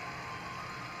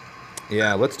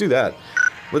 Yeah, let's do that.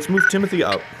 Let's move Timothy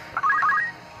up.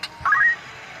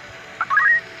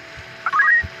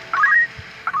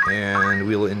 And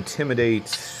we'll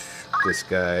intimidate this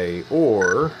guy,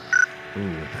 or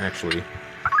Ooh, actually,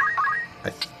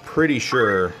 I'm pretty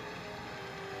sure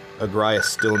Agrias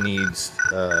still needs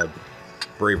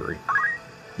bravery.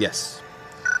 Yes.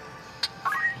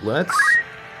 Let's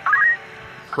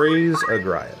praise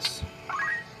Agrias.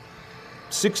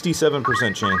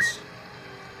 67% chance.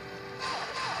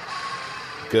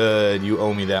 Good, you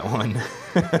owe me that one.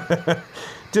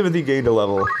 Timothy gained a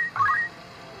level.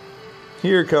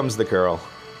 Here comes the curl.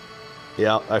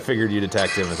 Yeah, I figured you'd attack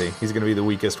Timothy. He's going to be the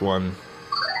weakest one.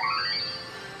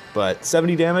 But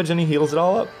 70 damage and he heals it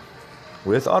all up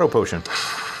with auto potion.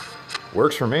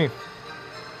 Works for me.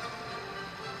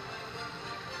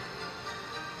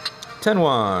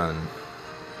 10-1.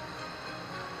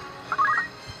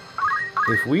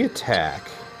 If we attack,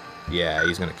 yeah,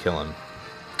 he's going to kill him.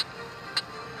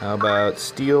 How about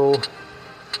Steel?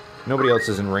 Nobody else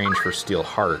is in range for Steel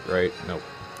Heart, right? Nope.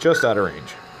 Just out of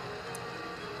range.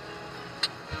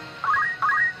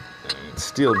 And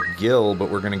Steel Gill, but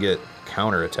we're going to get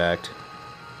counter-attacked.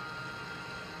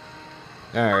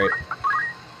 Alright.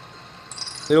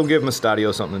 It'll give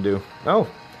Mustadio something to do. Oh,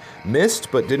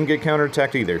 missed, but didn't get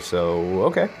counter-attacked either, so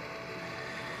okay.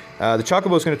 The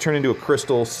Chocobo's going to turn into a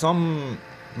crystal. Some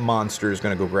monster is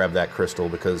going to go grab that crystal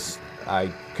because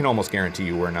I can almost guarantee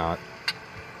you we're not.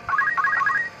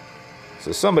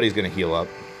 So somebody's going to heal up.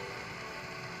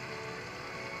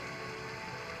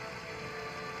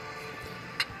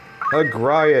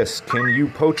 Agrias, can you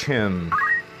poach him?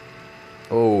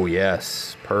 Oh,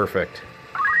 yes. Perfect.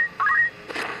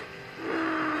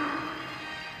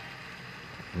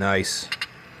 Nice.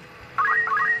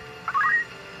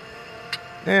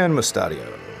 And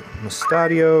Mustadio.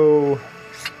 Mustadio...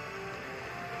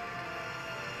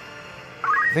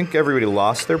 I think everybody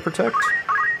lost their Protect.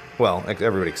 Well,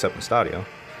 everybody except Mustadio.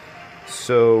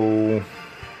 So...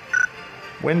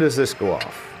 when does this go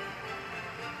off?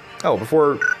 Oh,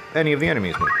 before any of the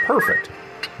enemies move. Perfect.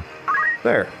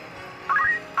 There.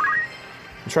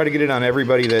 Try to get it on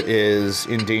everybody that is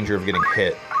in danger of getting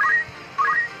hit.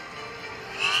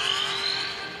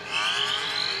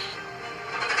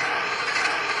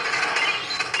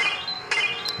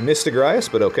 Missed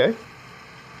Agrias, but okay.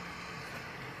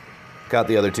 Got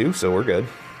the other two, so we're good.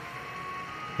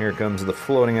 Here comes the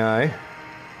Floating Eye.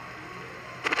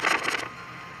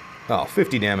 Oh,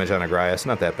 50 damage on Agrias,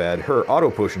 not that bad. Her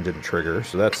auto potion didn't trigger,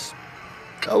 so that's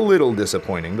a little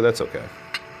disappointing, but that's okay.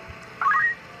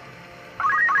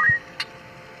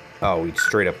 Oh, we'd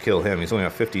straight up kill him. He's only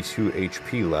got 52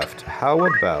 HP left. How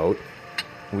about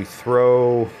we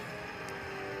throw...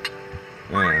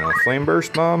 I don't know, Flame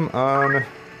Burst Bomb on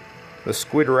the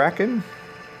Squid Racken?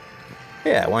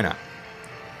 Yeah, why not?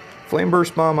 Flame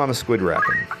Burst Bomb on the Squid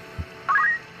Racken.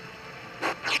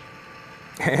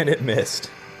 And it missed.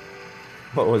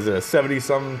 What was it, a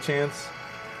 70-some chance?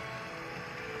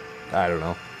 I don't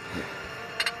know.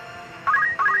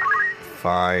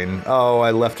 Fine. Oh,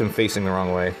 I left him facing the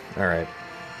wrong way. Alright.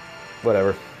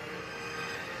 Whatever.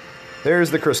 There's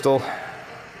the crystal.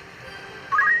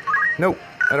 Nope.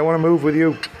 I don't want to move with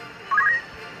you.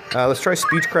 Let's try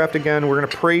Speechcraft again. We're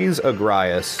going to praise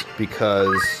Agrias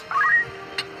because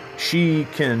she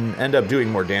can end up doing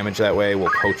more damage that way.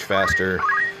 We'll poach faster.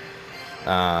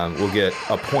 We'll get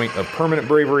a point of permanent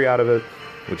bravery out of it,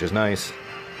 which is nice.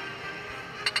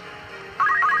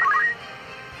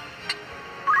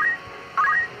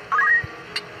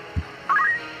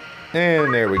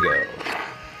 And there we go.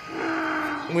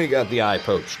 We got the eye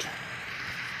poached.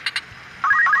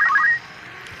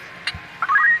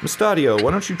 Mustadio,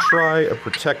 why don't you try a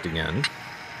Protect again?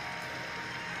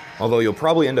 Although you'll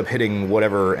probably end up hitting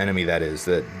whatever enemy that is.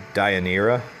 That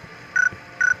Dionira?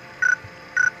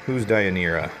 Who's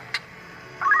Dionira?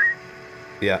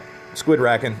 Yeah, Squid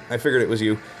Racken. I figured it was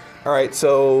you. Alright,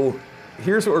 so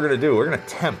here's what we're going to do. We're going to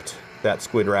tempt that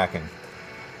Squid Racken.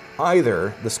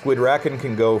 Either the Squid Racken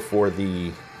can go for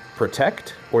the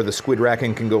Protect, or the Squid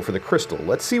Racken can go for the Crystal.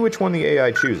 Let's see which one the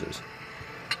AI chooses.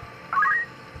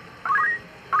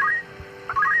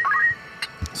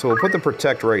 So we'll put the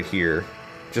Protect right here,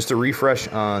 just to refresh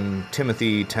on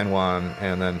Timothy, Tenwan,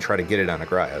 and then try to get it on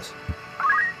Agrias.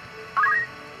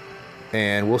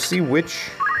 And we'll see which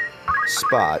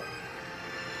spot...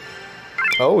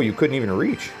 Oh, you couldn't even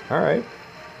reach. Alright.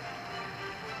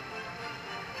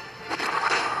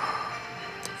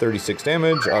 36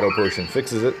 damage, auto potion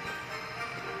fixes it.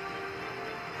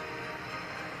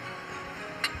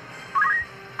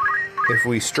 If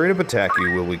we straight up attack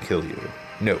you, will we kill you?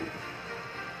 No.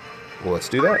 Well, let's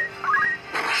do that.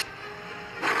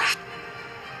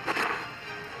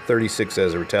 36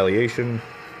 as a retaliation.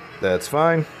 That's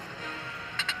fine.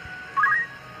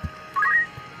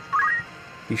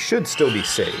 He should still be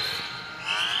safe.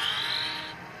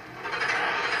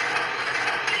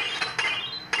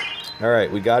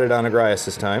 Alright, we got it on Agrias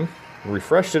this time.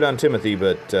 Refreshed it on Timothy,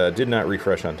 but did not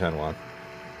refresh on Tenwan.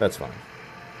 That's fine.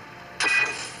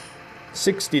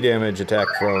 60 damage attack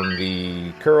from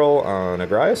the Curl on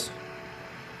Agrias.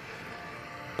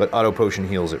 But Auto Potion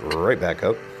heals it right back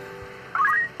up.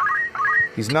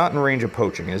 He's not in range of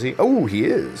poaching, is he? Oh, he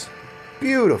is.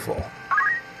 Beautiful.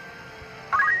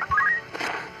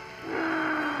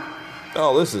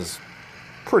 Oh, this is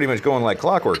pretty much going like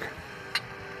clockwork.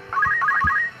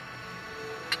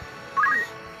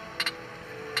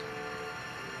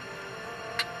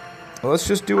 Well, let's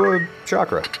just do a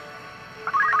chakra.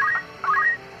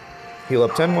 Heal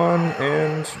up 10-1,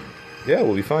 and yeah,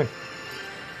 we'll be fine.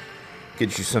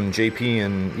 Get you some JP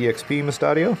and EXP,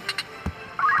 Mustadio.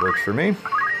 Works for me.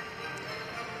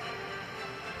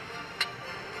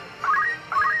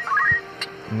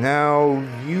 Now,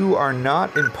 you are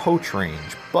not in poach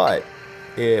range, but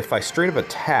if I straight up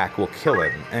attack, we'll kill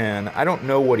him. And I don't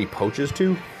know what he poaches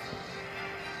to.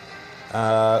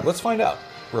 Let's find out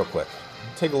real quick.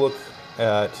 Take a look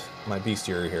at my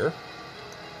bestiary here.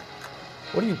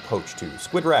 What do you poach to?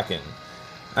 Squid Rackin.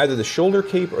 Either the shoulder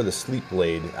cape or the sleep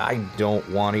blade. I don't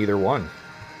want either one.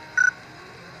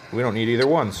 We don't need either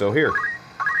one, so here.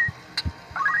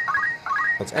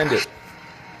 Let's end it.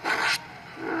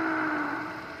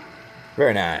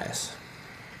 Very nice.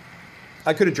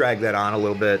 I could have dragged that on a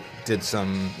little bit, did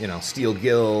some, you know, steel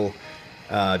gill,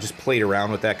 just played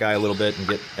around with that guy a little bit and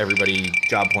get everybody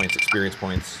job points, experience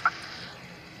points.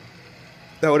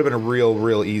 That would have been a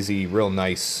real easy, real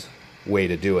nice way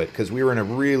to do it, because we were in a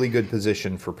really good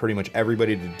position for pretty much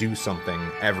everybody to do something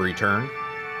every turn.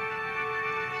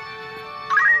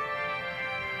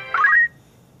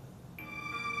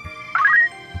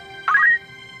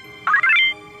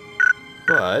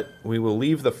 But we will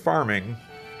leave the farming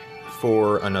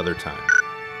for another time.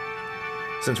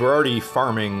 Since we're already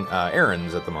farming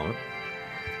errands at the moment,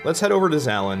 let's head over to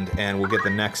Zaland and we'll get the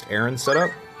next errand set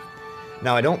up.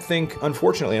 Now, I don't think,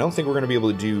 unfortunately, I don't think we're going to be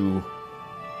able to do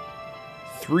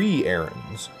 3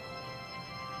 errands.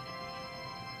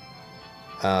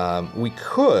 We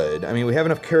could. I mean, we have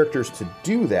enough characters to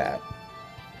do that.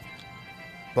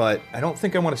 But I don't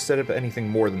think I want to set up anything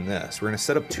more than this. We're going to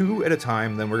set up 2 at a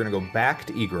time, then we're going to go back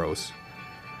to Egros,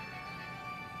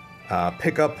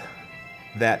 pick up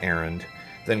that errand,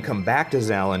 then come back to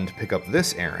Zaland, pick up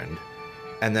this errand,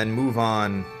 and then move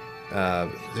on.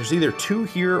 There's either 2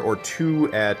 here or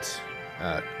 2 at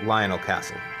Lionel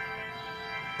Castle.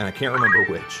 And I can't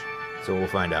remember which, so we'll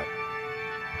find out.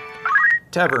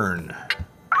 Tavern.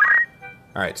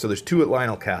 Alright, so there's 2 at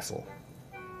Lionel Castle.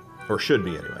 Or should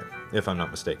be, anyway, if I'm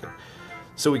not mistaken.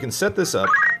 So we can set this up.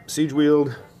 Siege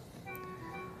Weald.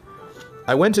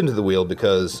 I went into the Weald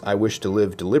because I wished to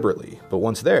live deliberately, but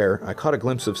once there, I caught a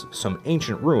glimpse of some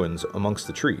ancient ruins amongst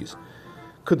the trees.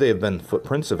 Could they have been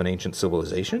footprints of an ancient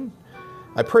civilization?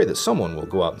 I pray that someone will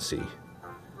go out and see.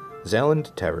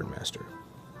 Zaland Tavern Master.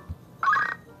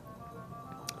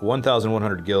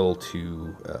 1,100 gil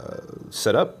to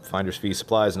set up, finder's fee,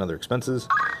 supplies, and other expenses.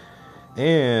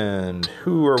 And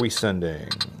who are we sending?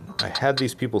 I had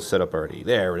these people set up already.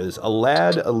 There it is.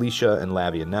 Alad, Alicia, and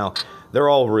Lavian. Now, they're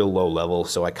all real low level,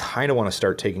 so I kind of want to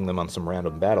start taking them on some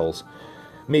random battles.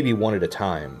 Maybe 1 at a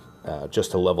time,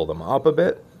 just to level them up a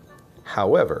bit.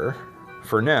 However,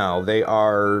 for now, they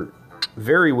are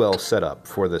very well set up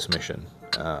for this mission.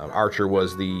 Archer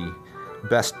was the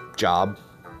best job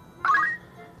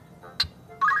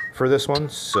for this one,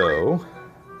 so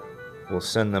we'll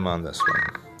send them on this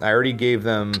one. I already gave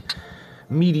them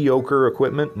mediocre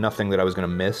equipment, nothing that I was going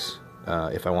to miss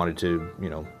if I wanted to, you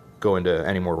know, go into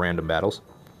any more random battles.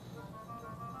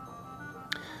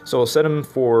 So I'll set them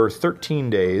for 13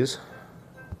 days,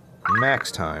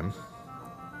 max time,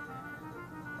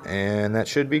 and that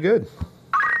should be good.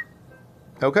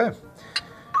 Okay.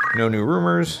 No new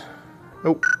rumors.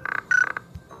 Oh.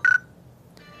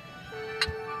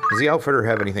 Does the outfitter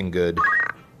have anything good?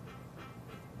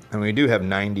 And we do have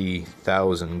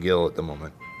 90,000 gil at the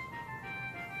moment.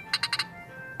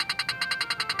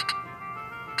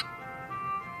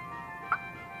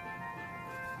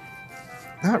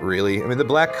 Not really. I mean, the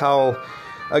Black Cowl,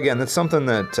 again, that's something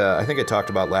that I think I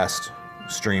talked about last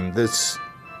stream. This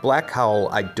Black Cowl,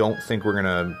 I don't think we're going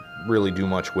to really do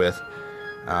much with.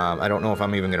 I don't know if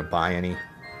I'm even going to buy any.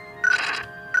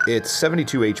 It's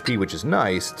 72 HP, which is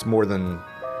nice. It's more than,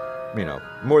 you know,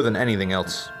 more than anything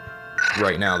else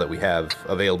right now that we have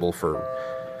available for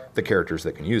the characters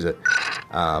that can use it.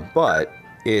 But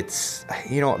it's,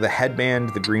 you know, the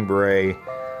headband, the Green Beret.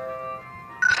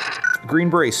 Green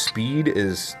Beret speed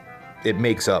is, it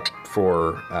makes up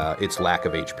for its lack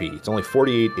of HP. It's only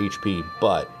 48 HP,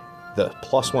 but the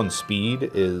 +1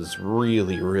 speed is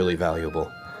really, really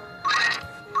valuable.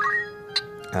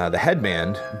 The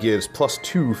headband gives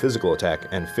 +2 physical attack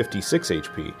and 56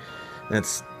 HP.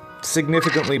 That's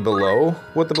significantly below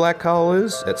what the black cowl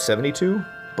is at 72,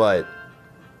 but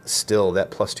still,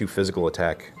 that +2 physical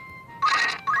attack,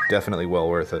 definitely well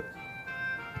worth it.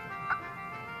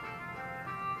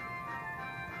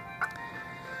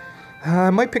 I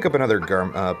might pick up another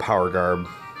power garb.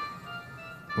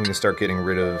 We can start getting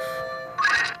rid of,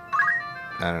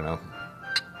 I don't know,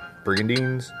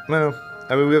 brigandines? No.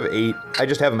 I mean, we have 8. I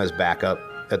just have them as backup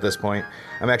at this point.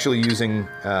 I'm actually using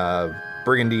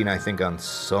brigandine, I think, on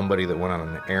somebody that went on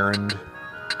an errand.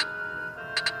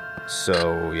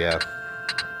 So, yeah.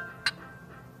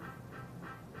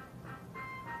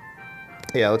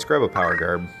 Yeah, let's grab a power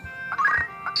garb.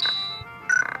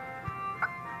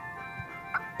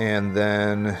 And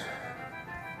then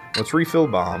let's refill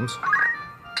bombs.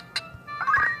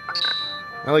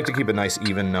 I like to keep a nice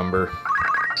even number.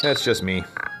 That's just me.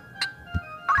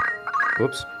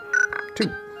 Whoops.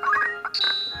 2.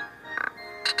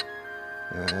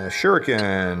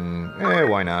 Shuriken.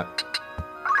 Why not?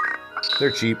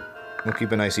 They're cheap. We'll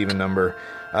keep a nice even number.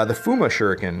 The Fuma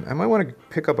Shuriken. I might want to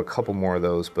pick up a couple more of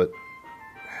those, but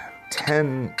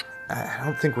 10... I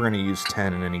don't think we're going to use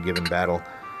 10 in any given battle.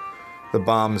 The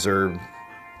bombs are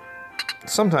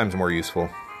sometimes more useful.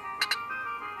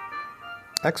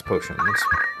 X Potion. Let's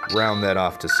round that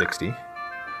off to 60.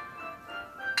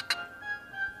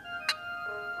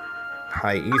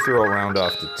 High Ether, I'll round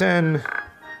off to 10.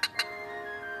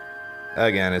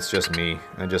 Again, it's just me.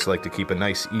 I just like to keep a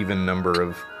nice even number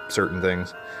of certain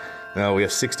things. No, we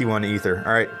have 61 Ether.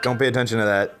 Alright, don't pay attention to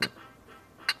that.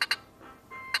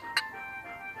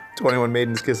 21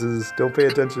 Maiden's Kisses, don't pay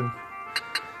attention.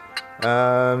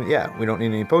 Yeah, we don't need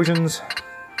any potions.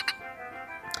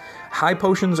 High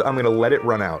potions, I'm going to let it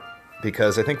run out.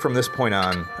 Because I think from this point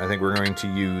on, I think we're going to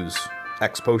use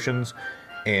X potions.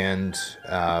 And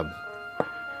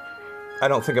I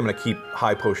don't think I'm going to keep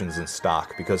high potions in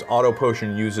stock. Because auto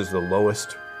potion uses the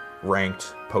lowest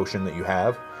ranked potion that you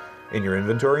have in your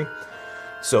inventory.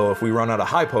 So if we run out of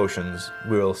high potions,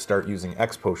 we'll start using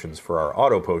X potions for our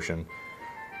auto potion.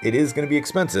 It is going to be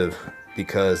expensive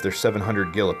because they're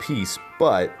 700 gil a piece,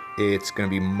 but it's going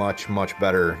to be much, much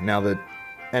better now that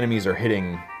enemies are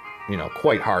hitting, you know,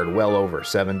 quite hard, well over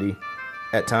 70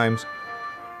 at times.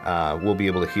 We'll be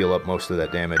able to heal up most of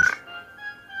that damage.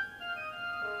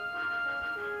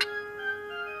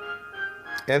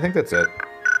 Yeah, I think that's it.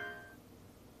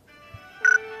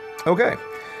 Okay.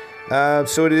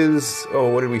 So it is... Oh,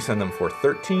 what did we send them for?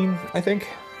 13, I think?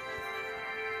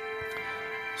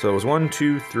 So it was 1,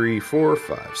 2, 3, 4,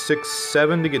 5, 6,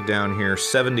 7 to get down here,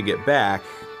 7 to get back.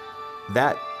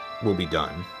 That will be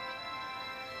done.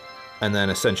 And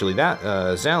then essentially that,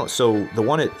 so the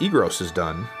one at Egros is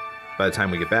done by the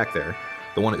time we get back there.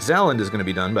 The one at Zaland is going to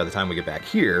be done by the time we get back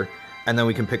here. And then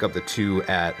we can pick up the 2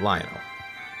 at Lionel.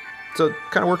 So it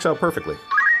kind of works out perfectly.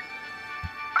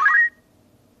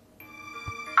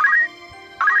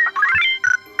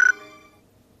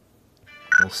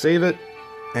 We'll save it.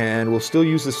 And we'll still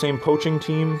use the same poaching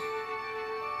team.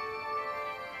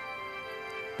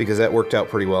 Because that worked out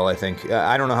pretty well, I think.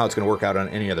 I don't know how it's going to work out on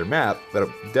any other map, but it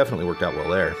definitely worked out well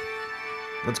there.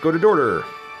 Let's go to Dorter.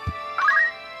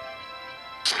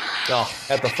 Oh,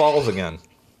 at the falls again.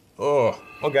 Oh,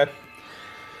 okay.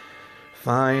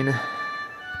 Fine.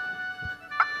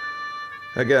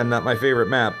 Again, not my favorite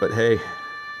map, but hey.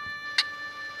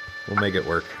 We'll make it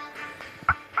work.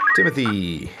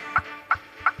 Timothy.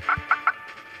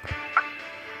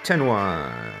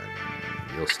 10-1.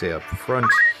 You'll stay up front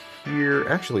here.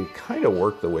 Actually, kind of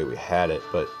worked the way we had it,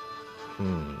 but...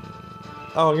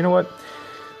 Oh, you know what?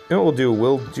 You know what we'll do?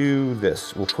 We'll do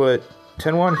this. We'll put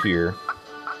 10-1 here.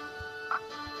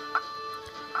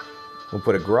 We'll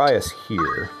put a Grias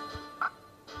here.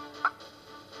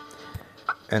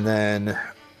 And then...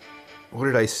 What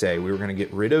did I say? We were going to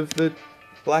get rid of the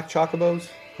black chocobos?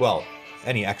 Well,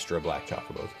 any extra black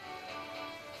chocobos.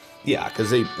 Yeah, because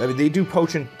they do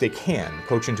poach in, they can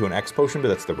poach into an X potion, but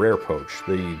that's the rare poach.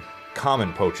 The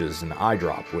common poach is an eye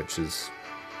drop, which is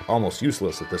almost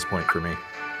useless at this point for me.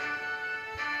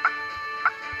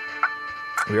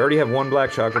 We already have 1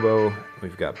 black chocobo.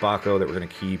 We've got Bako that we're going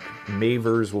to keep.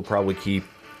 Mavers we'll probably keep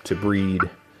to breed.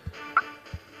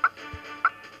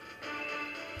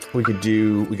 We could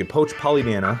poach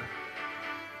Polydamna.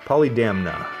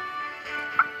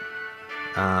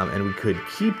 And we could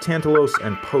keep Tantalos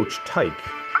and poach Tyke.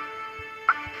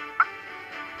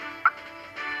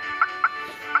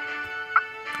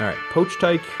 Alright, poach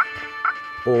Tyke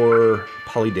or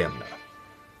Polydamna.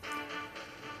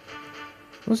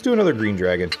 Let's do another green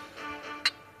dragon.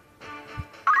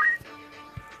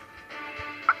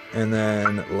 And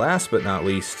then, last but not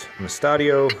least,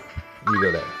 Mustadio, you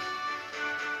go there.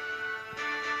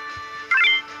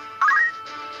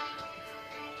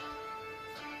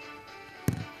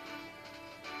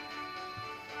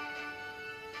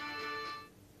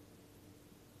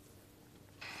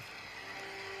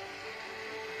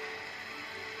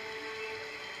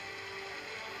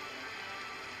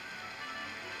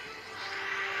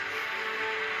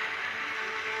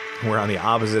 We're on the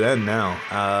opposite end now.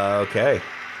 Okay.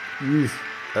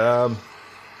 I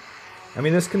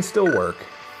mean, this can still work,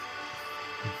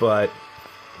 but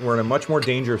we're in a much more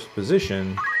dangerous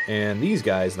position, and these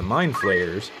guys, the Mind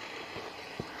Flayers,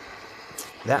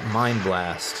 that Mind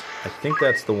Blast, I think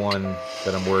that's the one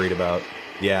that I'm worried about.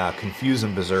 Yeah, Confuse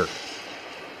and Berserk.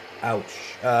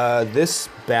 Ouch. This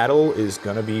battle is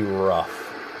gonna be rough.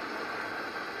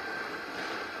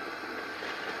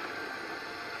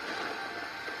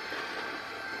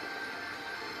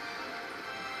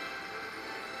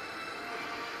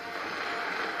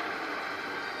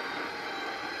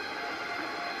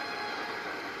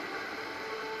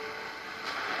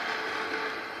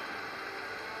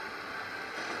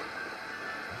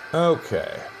 Okay.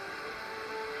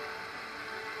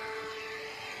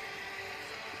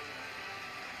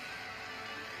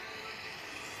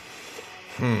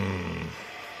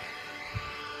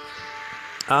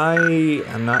 I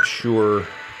am not sure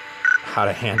how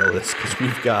to handle this because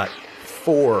we've got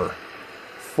four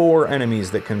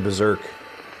enemies that can berserk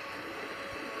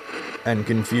and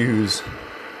confuse.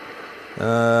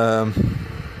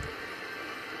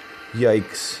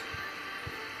 Yikes.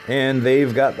 And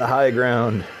they've got the high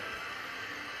ground.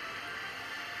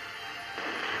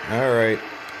 Alright.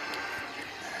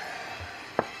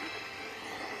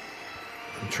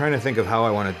 I'm trying to think of how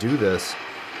I want to do this.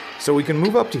 So we can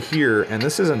move up to here, and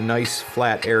this is a nice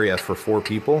flat area for 4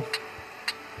 people.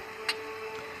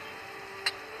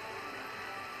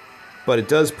 But it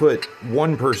does put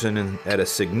one person at a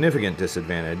significant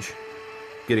disadvantage,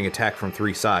 getting attacked from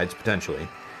 3 sides, potentially.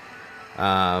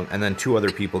 And then 2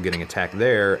 other people getting attacked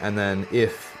there, and then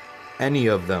if any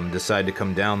of them decide to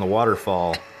come down the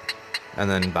waterfall and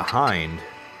then behind,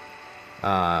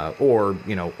 or,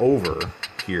 you know, over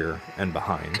here and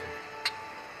behind,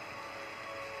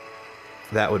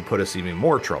 that would put us even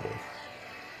more trouble.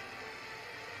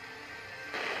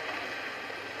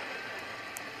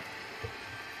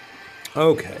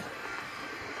 Okay.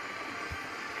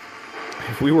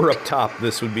 If we were up top,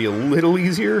 this would be a little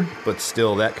easier, but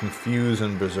still, that Confuse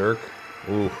and Berserk.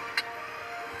 Ooh.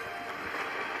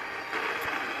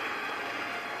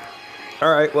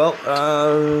 Alright, well,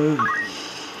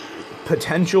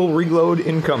 potential reload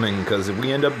incoming, because if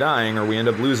we end up dying or we end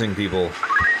up losing people,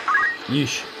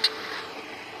 yeesh.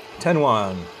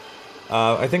 10-1.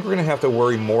 I think we're going to have to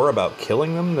worry more about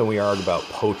killing them than we are about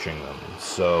poaching them,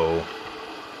 so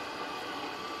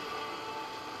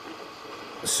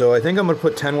I think I'm going to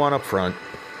put 10-1 up front.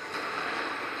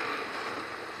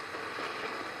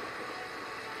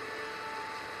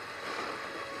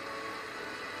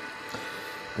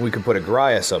 We could put a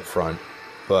Grias up front,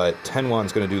 but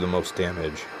 10-1's going to do the most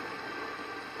damage.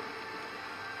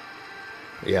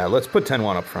 Yeah, let's put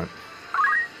 10-1 up front.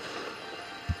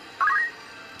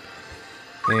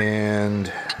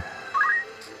 And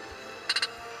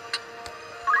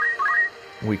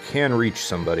we can reach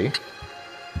somebody.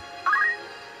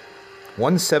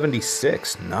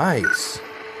 176, nice.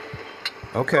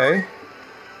 Okay.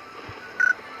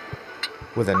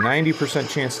 With a 90%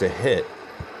 chance to hit.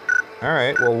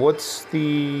 Alright, well what's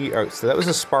the... Alright, so that was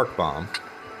a Spark Bomb.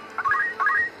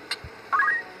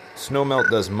 Snow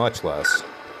Melt does much less.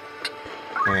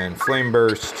 And Flame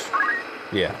Burst,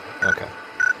 yeah, okay.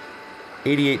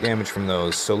 88 damage from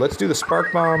those. So let's do the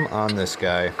Spark Bomb on this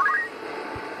guy.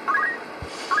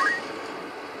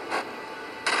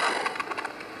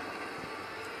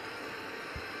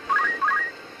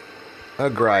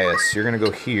 Agrias, you're gonna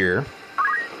go here.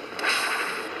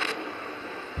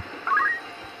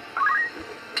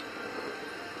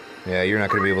 Yeah, you're not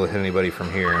gonna be able to hit anybody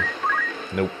from here.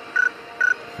 Nope.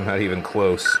 Not even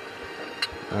close.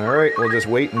 Alright, we'll just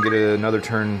wait and get another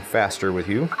turn faster with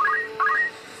you.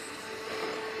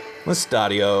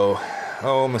 Mustadio.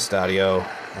 Oh, Mustadio.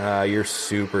 You're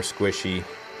super squishy.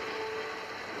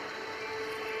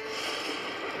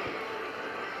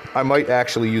 I might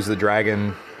actually use the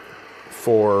dragon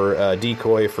for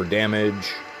decoy for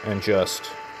damage, and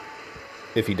just,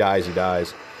 if he dies, he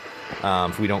dies.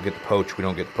 If we don't get the poach, we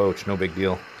don't get the poach. No big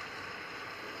deal.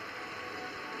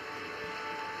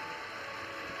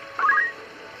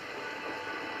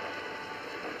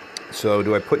 So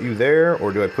do I put you there,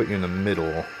 or do I put you in the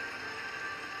middle?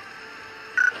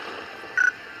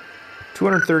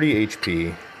 230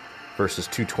 HP versus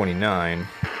 229.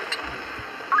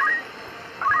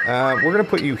 We're going to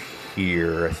put you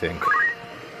here, I think.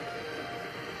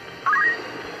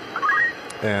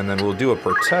 And then we'll do a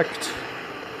protect.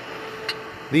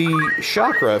 The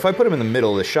chakra, if I put him in the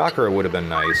middle, the chakra would have been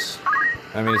nice.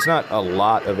 I mean, it's not a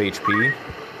lot of HP,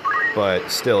 but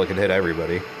still, it could hit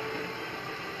everybody.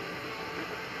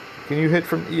 Can you hit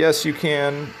from... Yes, you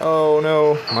can. Oh,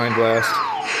 no. Mind Blast.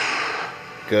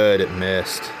 Good, it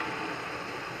missed.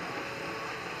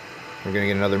 We're gonna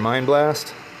get another Mind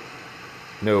Blast?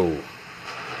 No.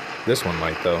 This one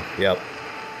might, though. Yep.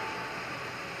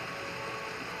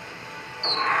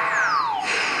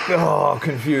 Oh,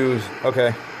 confused.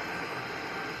 Okay.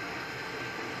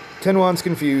 10-1's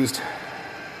confused.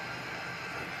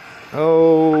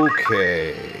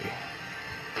 Okay.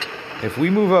 If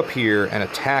we move up here and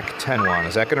attack 10-1,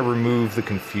 is that going to remove the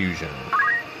confusion?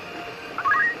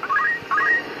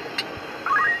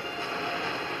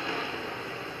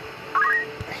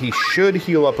 He should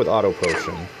heal up with Auto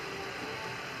Potion.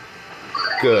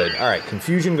 Good. Alright,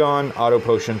 confusion gone, Auto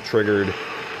Potion triggered,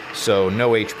 so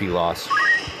no HP loss.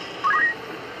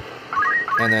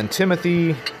 And then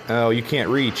Timothy... Oh, you can't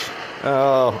reach.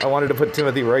 Oh, I wanted to put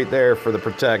Timothy right there for the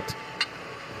protect.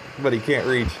 But he can't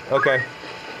reach. Okay.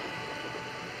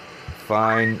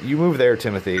 Fine. You move there,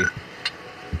 Timothy.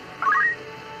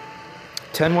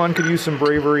 10-1 could use some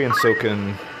bravery, and so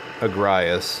can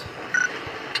Agrias.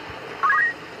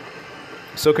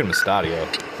 So can Mustadio.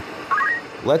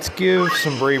 Let's give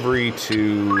some bravery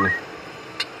to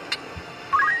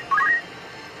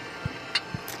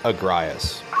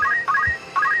Agrias.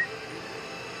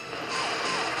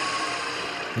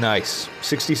 Nice.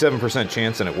 67%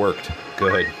 chance, and it worked.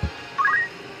 Good.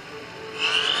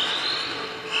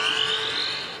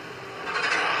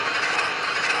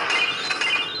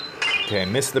 Okay,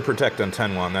 missed the protect on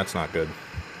 10-1. That's not good.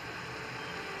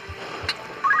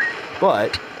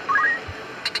 But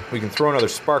we can throw another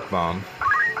Spark Bomb.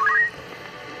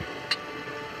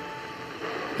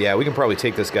 Yeah, we can probably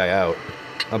take this guy out.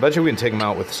 I bet you we can take him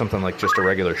out with something like just a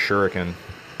regular Shuriken.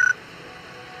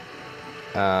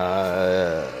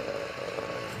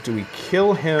 Do we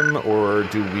kill him, or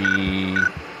do we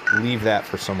leave that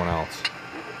for someone else?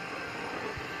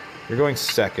 You're going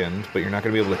second, but you're not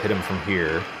going to be able to hit him from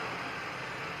here.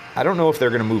 I don't know if they're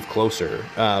going to move closer.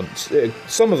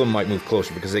 Some of them might move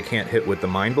closer because they can't hit with the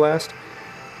Mind Blast.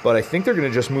 But I think they're going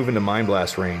to just move into Mind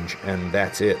Blast range, and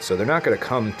that's it. So they're not going to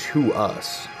come to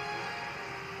us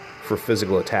for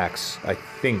physical attacks, I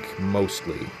think,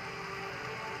 mostly.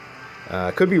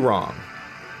 Could be wrong.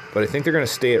 But I think they're going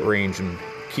to stay at range and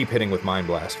keep hitting with Mind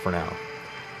Blast for now.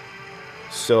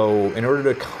 So in order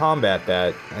to combat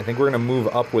that, I think we're going to move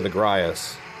up with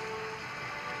Agrias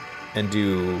and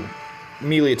do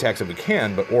melee attacks if we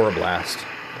can, but Aura Blast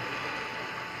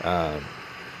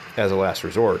as a last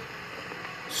resort.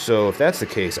 So if that's the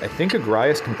case, I think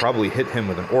Agrias can probably hit him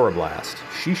with an Aura Blast.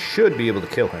 She should be able to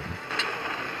kill him.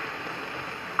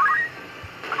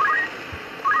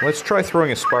 Let's try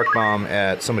throwing a Spark Bomb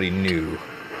at somebody new.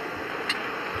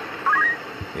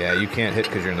 Yeah, you can't hit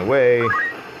because you're in the way.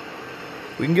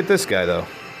 We can get this guy, though.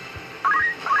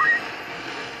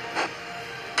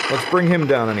 Let's bring him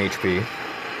down on HP.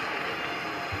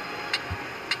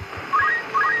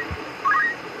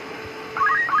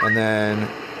 And then...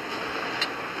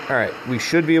 Alright, we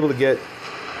should be able to get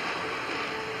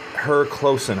her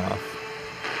close enough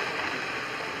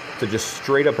to just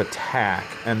straight up attack.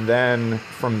 And then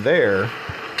from there...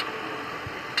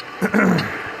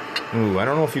 Ooh, I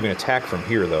don't know if you can attack from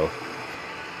here, though.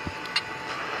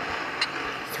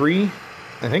 3?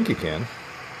 I think you can.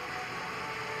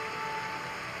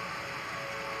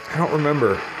 I don't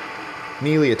remember.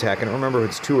 Melee attack, I don't remember if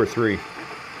it's 2 or 3.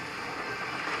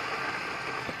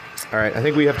 Alright, I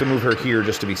think we have to move her here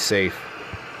just to be safe.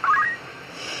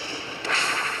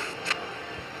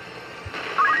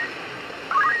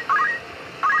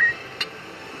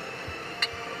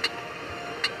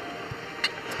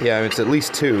 Yeah, it's at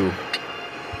least 2.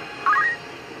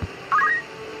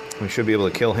 We should be able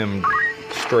to kill him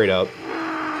straight up.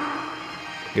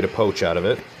 Get a poach out of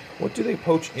it. What do they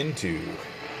poach into?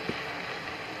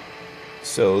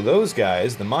 So those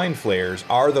guys, the Mind Flayers,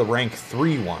 are the rank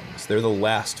 3 ones. They're the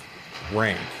last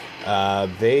rank.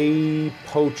 They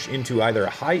poach into either a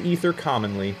High Ether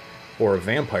commonly or a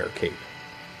Vampire Cape.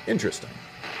 Interesting.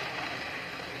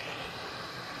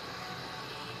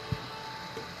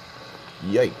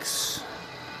 Yikes.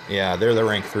 Yeah, they're the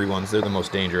rank 3 ones. They're the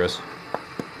most dangerous.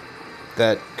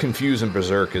 That Confuse and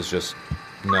Berserk is just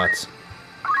nuts.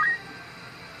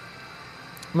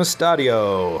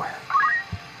 Mustadio.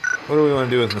 What do we want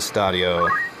to do with Mustadio?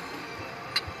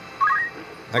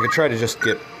 I could try to just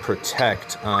get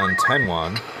Protect on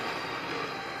Tenwan.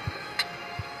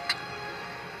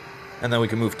 And then we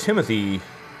can move Timothy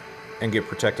and get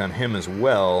Protect on him as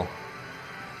well.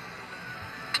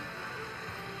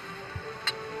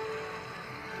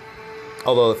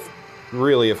 Although,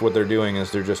 really, if what they're doing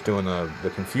is they're just doing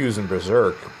the Confuse and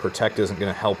Berserk, Protect isn't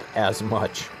going to help as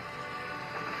much.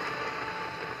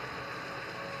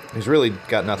 He's really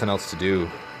got nothing else to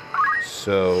do.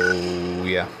 So,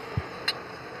 yeah.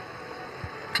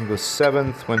 He goes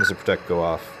 7th. When does the Protect go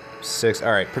off? 6th.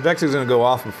 Alright, Protect is going to go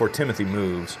off before Timothy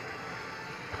moves.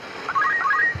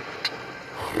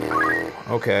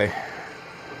 Okay.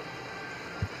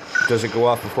 Does it go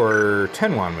off before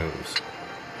Tenwan moves?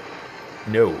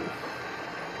 No.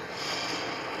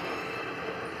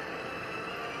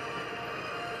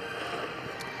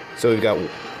 So we've got a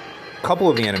couple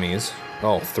of the enemies.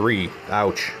 Oh, 3.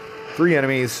 Ouch. 3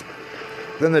 enemies.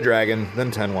 Then the dragon.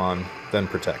 Then Tenwan. Then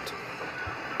Protect.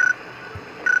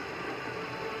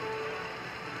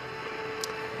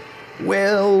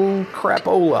 Well,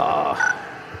 crapola.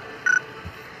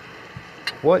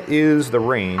 What is the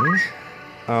range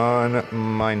on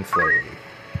Mind Flay?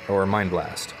 Or Mind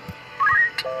Blast?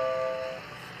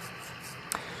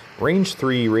 Range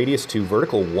 3, radius 2,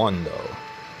 vertical 1, though.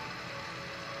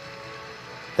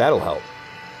 That'll help.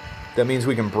 That means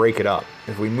we can break it up.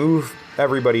 If we move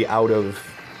everybody out of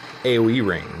AoE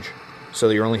range, so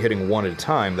that you're only hitting one at a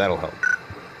time, that'll help.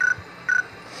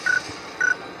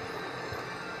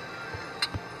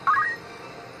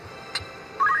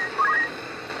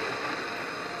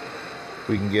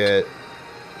 We can get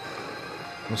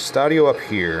Mustadio up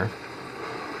here.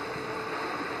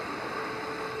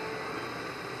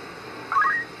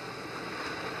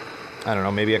 I don't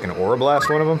know, maybe I can Aura Blast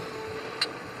one of them?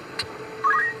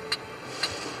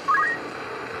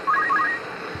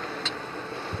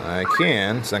 I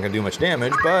can. It's not going to do much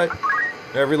damage, but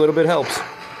every little bit helps.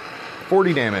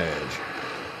 40 damage.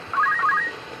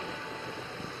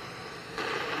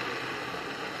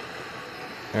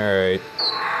 Alright.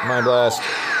 Mind Blast.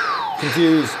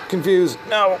 Confuse. Confuse.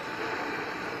 No!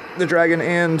 The dragon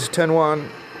and Tenwan.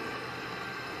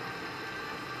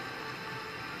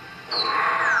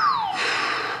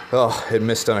 Oh, it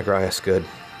missed on Agrias. Good.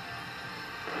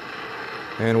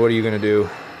 And what are you going to do?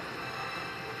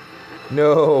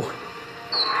 No.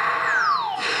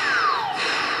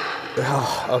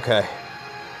 Oh, okay.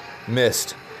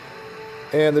 Missed.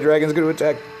 And the dragon's going to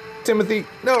attack Timothy.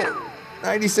 No.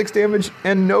 96 damage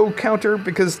and no counter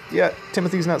because, yeah,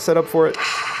 Timothy's not set up for it.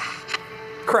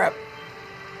 Crap.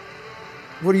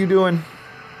 What are you doing?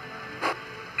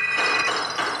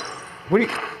 What are you...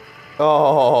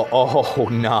 Oh,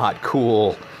 not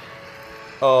cool.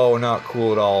 Oh, not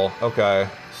cool at all. Okay,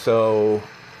 so...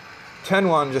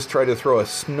 Tenwan just tried to throw a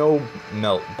snow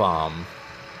melt bomb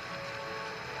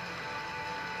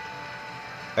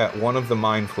at one of the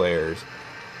Mind Flayers,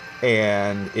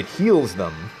 and it heals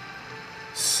them.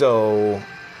 So,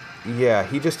 yeah,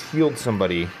 he just healed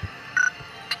somebody.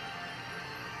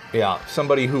 Yeah,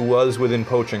 somebody who was within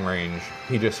poaching range.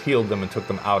 He just healed them and took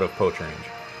them out of poach range.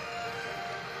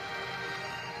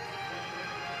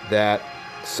 That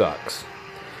sucks.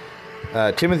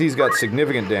 Timothy's got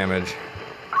significant damage.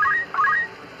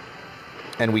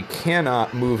 And we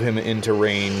cannot move him into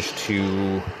range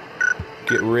to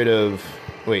get rid of...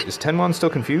 Wait, is Tenwan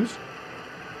still confused?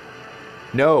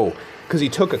 No, because he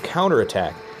took a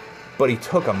counterattack. But he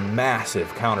took a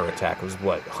massive counterattack. It was,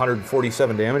 what,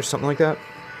 147 damage? Something like that?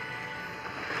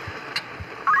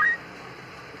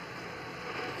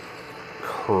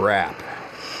 Crap.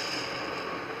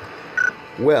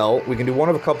 Well, we can do one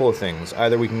of a couple of things.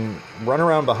 Either we can run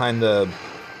around behind the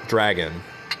dragon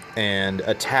and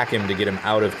attack him to get him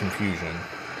out of confusion.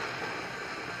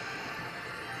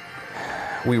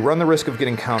 We run the risk of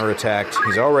getting counterattacked.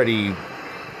 He's already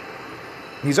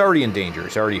in danger.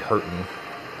 He's already hurting.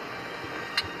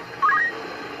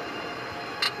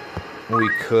 We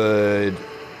could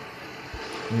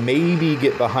maybe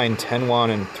get behind Tenwan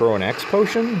and throw an X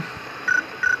potion?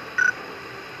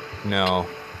 No.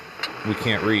 We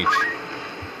can't reach.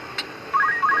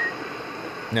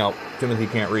 No, Timothy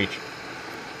can't reach.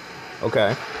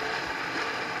 Okay.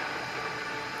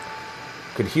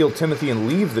 Could heal Timothy and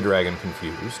leave the dragon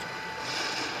confused.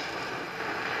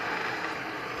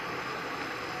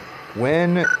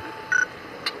 When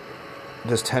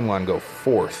does Tenwan go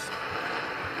fourth?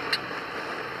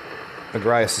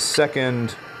 Agrias is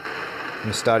second.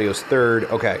 Mustadio's third.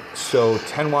 Okay, so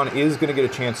Tenwan is going to get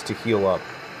a chance to heal up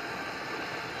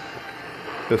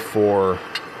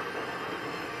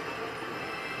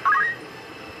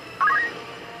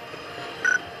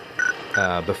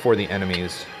before the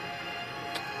enemies.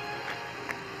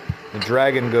 The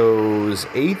dragon goes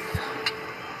 8th.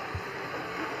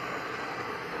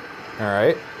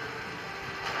 Alright.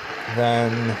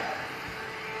 Then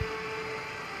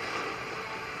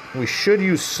we should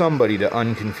use somebody to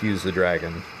unconfuse the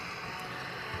dragon.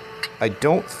 I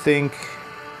don't think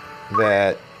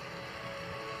that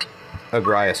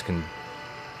Agrias can...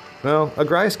 Well,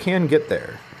 Agrias can get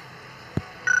there.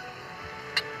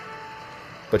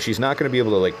 But she's not going to be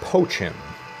able to, like, poach him.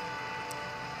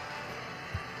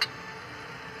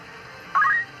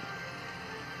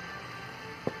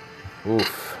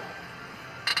 Oof.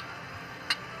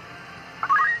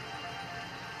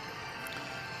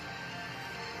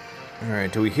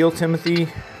 Alright, do we heal Timothy?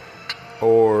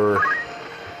 Or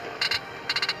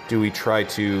do we try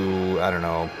to, I don't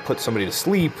know, put somebody to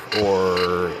sleep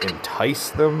or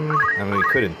entice them? I mean, we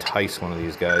could entice one of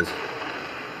these guys.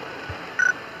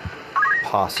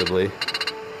 Possibly.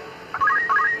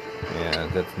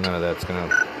 Yeah, none of that's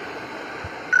gonna...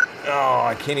 Oh,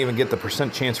 I can't even get the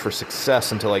percent chance for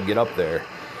success until I get up there.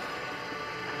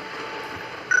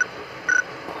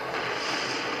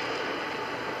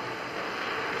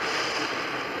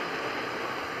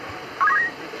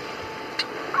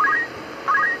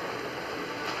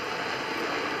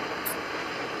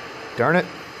 Darn it.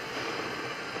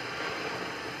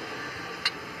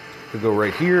 We'll go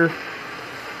right here.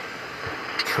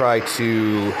 Try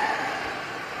to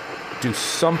do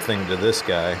something to this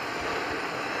guy.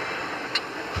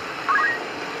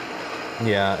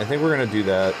 Yeah, I think we're going to do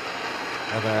that.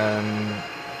 And then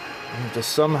we have to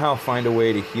somehow find a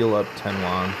way to heal up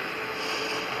Tenwan.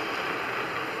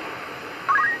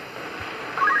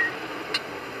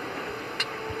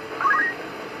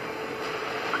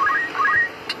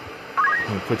 I'm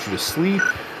going to put you to sleep.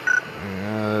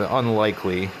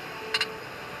 Unlikely.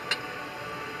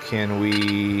 Can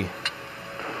we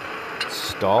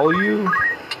stall you?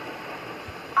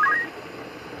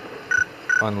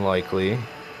 Unlikely.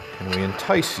 Can we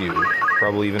entice you?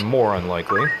 Probably even more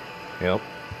unlikely. Yep.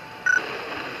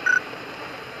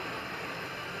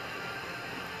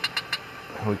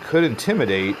 We could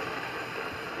intimidate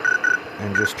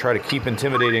and just try to keep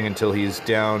intimidating until he's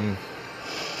down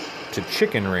to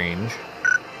chicken range.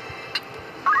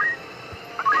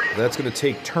 That's going to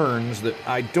take turns that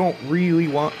I don't really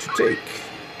want to take.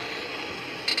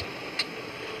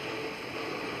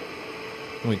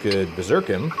 We could berserk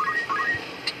him.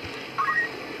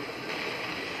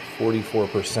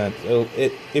 44%.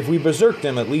 If we berserked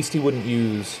him, at least he wouldn't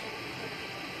use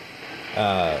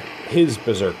his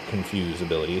berserk confuse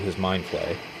ability, his mind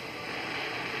flay.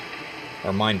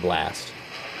 Or mind blast.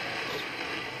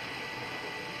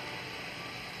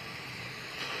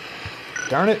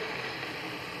 Darn it.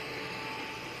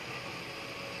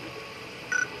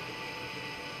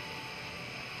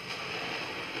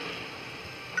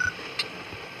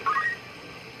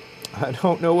 I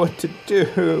don't know what to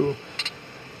do.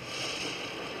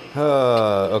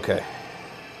 Okay.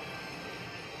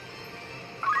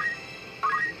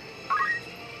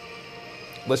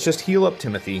 Let's just heal up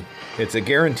Timothy. It's a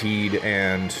guaranteed,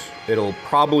 and it'll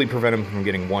probably prevent him from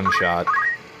getting one shot.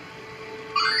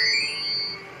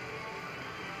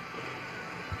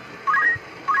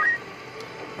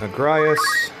 Agrias.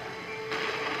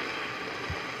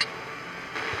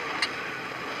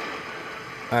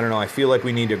 I don't know, I feel like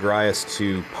we need Agrias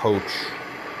to poach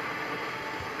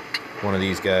one of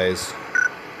these guys.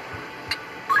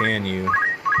 Can you?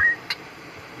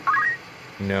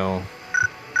 No.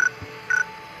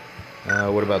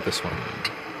 What about this one?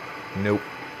 Nope.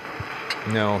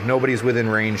 No, nobody's within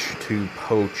range to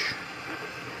poach.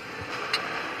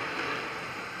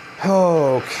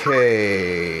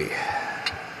 Okay.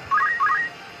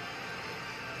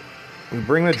 We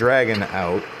bring the dragon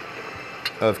out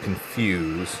of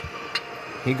Confuse.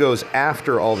 He goes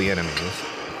after all the enemies.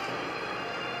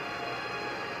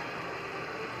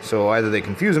 So either they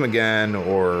confuse him again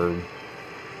or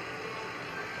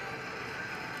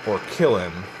kill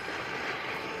him.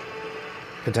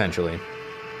 Potentially.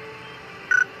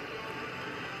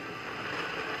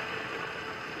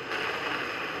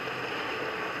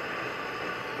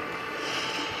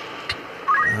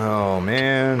 Oh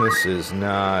man, this is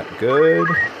not good.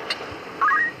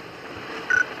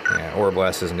 Yeah, Aura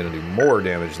Blast isn't going to do more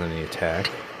damage than the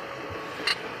attack.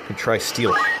 Could try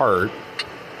Steel Heart.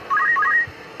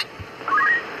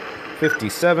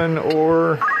 57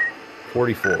 or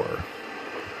 44.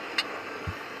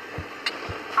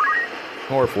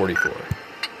 Or 44.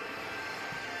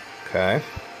 Okay.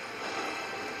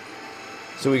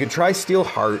 So we could try Steel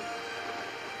Heart.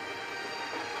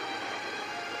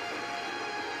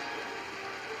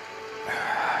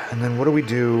 And then what do we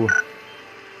do?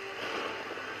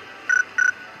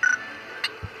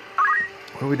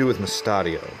 What do we do with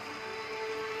Mustadio?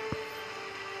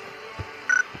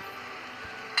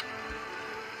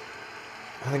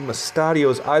 I think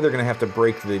Mustadio's either going to have to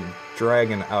break the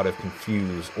dragon out of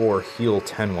Confuse or heal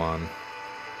Tenwan.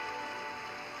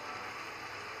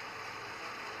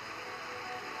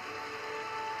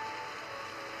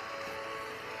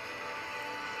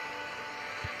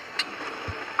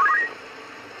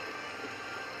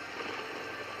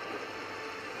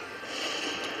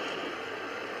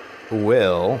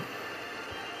 Will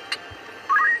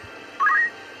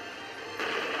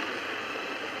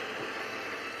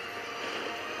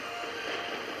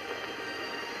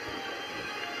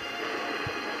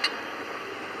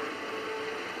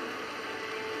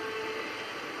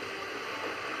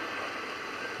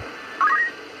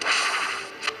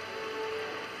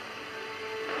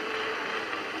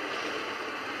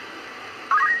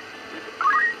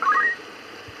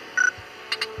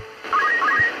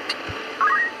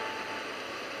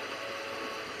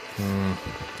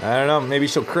I don't know, maybe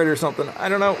she'll crit or something. I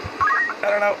don't know.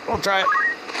 We'll try it.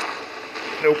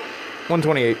 Nope.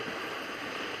 128.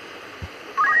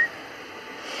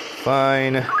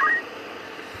 Fine.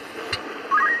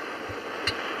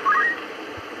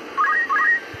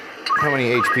 How many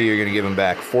HP are you going to give him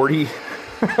back? 40?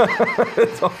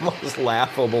 It's almost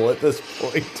laughable at this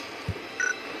point.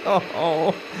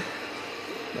 Oh,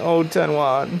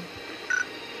 Tenwan.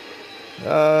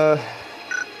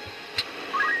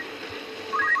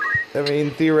 I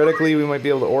mean, theoretically, we might be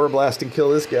able to Aura Blast and kill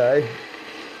this guy.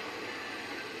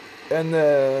 And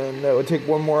then that would take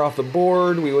one more off the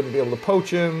board. We wouldn't be able to poach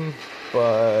him,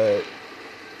 but...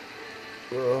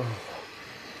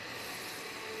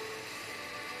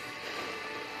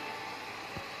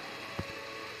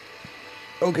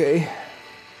 Okay.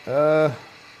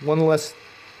 One less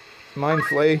Mind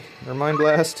Flay, or Mind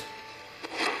Blast.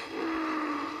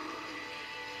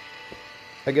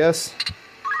 I guess.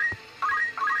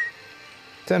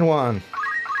 Tenwan.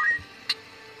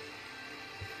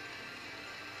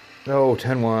 No,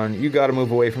 Tenwan, you gotta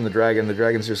move away from the dragon. The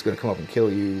dragon's just gonna come up and kill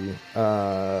you.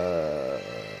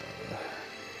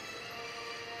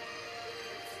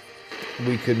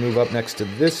 We could move up next to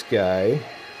this guy.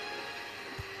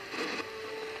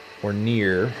 Or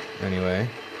near, anyway.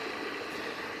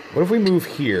 What if we move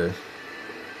here?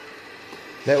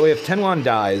 That way, if Tenwan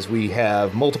dies, we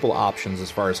have multiple options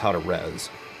as far as how to res.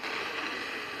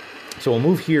 So we'll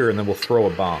move here, and then we'll throw a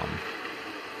bomb.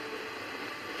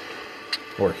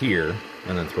 Or here,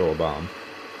 and then throw a bomb.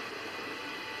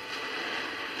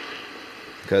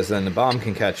 Because then the bomb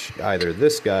can catch either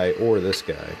this guy or this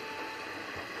guy.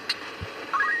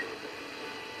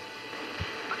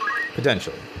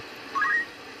 Potentially.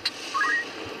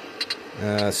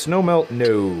 Snowmelt,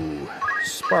 no.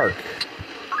 Spark.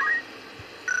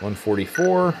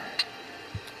 144.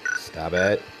 Stop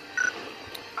it.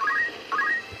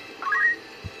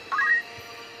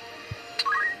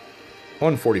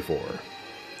 $144.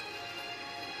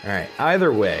 Alright,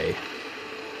 either way,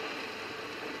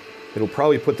 it'll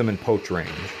probably put them in poach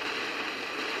range.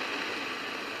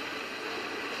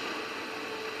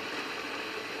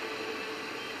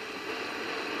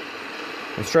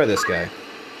 Let's try this guy.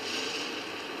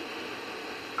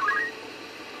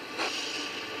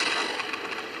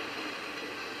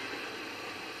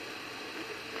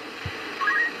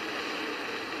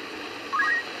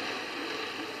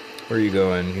 Where are you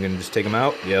going? You gonna just take him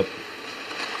out? Yep.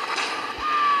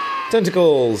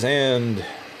 Tentacles, and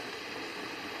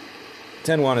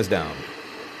Tenwan is down.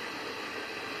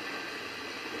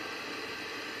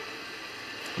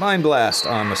 Mind Blast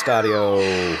on Mustadio,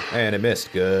 and it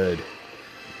missed. Good.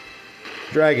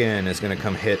 Dragon is gonna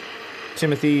come hit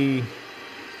Timothy.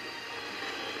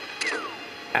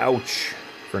 Ouch.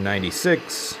 For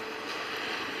 96.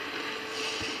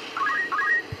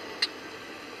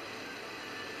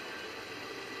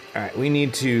 Alright, we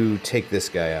need to take this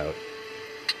guy out.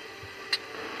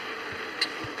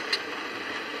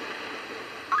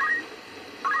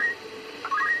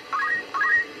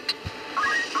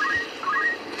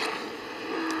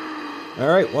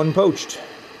 Alright, one poached.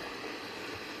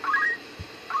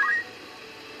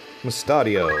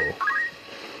 Mustadio.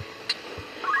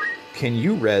 Can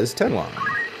you res Tenwan?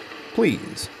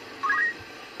 Please.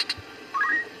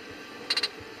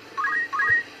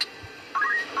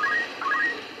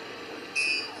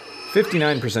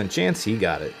 59% chance he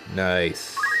got it.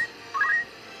 Nice.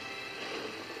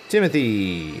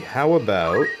 Timothy, how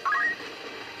about...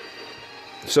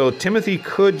 So Timothy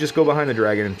could just go behind the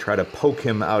dragon and try to poke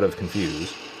him out of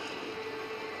Confuse.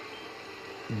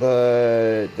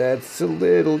 But that's a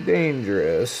little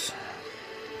dangerous.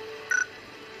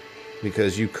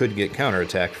 Because you could get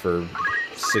counterattacked for a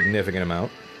significant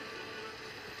amount.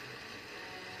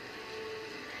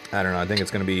 I don't know, I think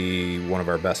it's going to be one of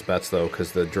our best bets, though,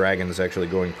 because the dragon is actually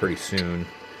going pretty soon.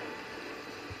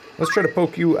 Let's try to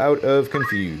poke you out of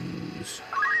Confuse.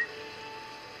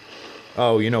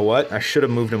 Oh, you know what? I should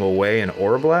have moved him away in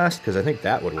Aura Blast, because I think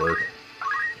that would work.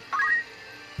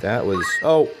 That was...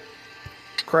 Oh!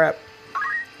 Crap.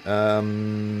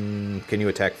 Can you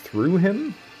attack through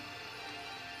him?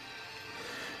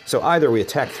 So either we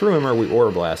attack through him or we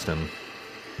Aura Blast him.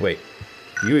 Wait.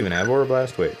 Do you even have Aura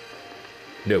Blast? Wait.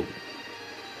 No.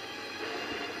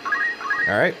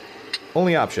 Alright.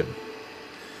 Only option.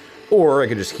 Or I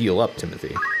could just heal up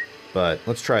Timothy. But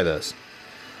let's try this.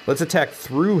 Let's attack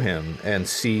through him and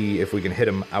see if we can hit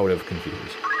him out of Confuse.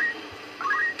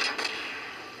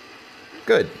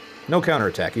 Good. No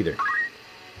counterattack either.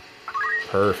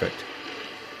 Perfect.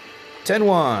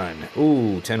 10-1.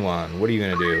 Ooh, 10-1. What are you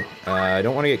going to do? I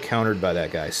don't want to get countered by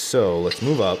that guy. So let's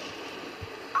move up.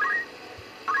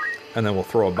 And then we'll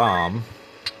throw a bomb.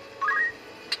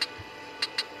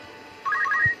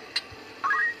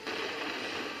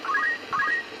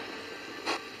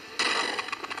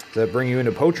 Does that bring you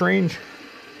into poach range?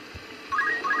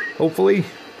 Hopefully.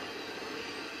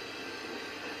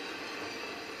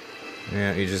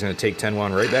 Yeah, you're just going to take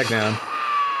 10-1 right back down.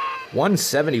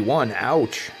 171.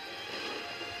 Ouch.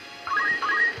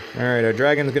 Alright, our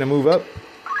dragon's going to move up.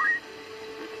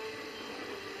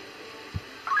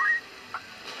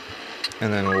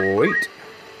 And then we'll wait.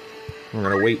 We're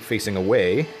going to wait facing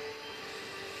away.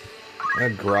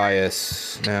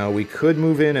 Agrias. Now, we could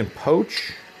move in and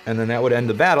poach, and then that would end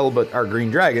the battle, but our green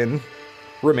dragon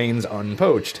remains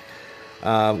unpoached.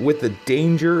 With the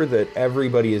danger that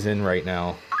everybody is in right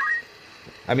now.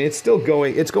 I mean, it's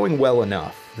going well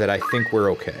enough that I think we're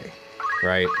okay.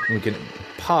 Right? We can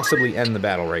possibly end the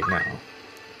battle right now.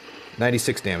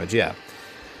 96 damage, yeah.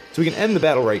 So we can end the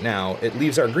battle right now. It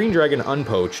leaves our green dragon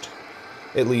unpoached.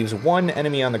 It leaves one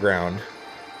enemy on the ground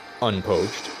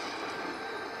unpoached.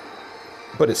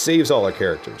 But it saves all our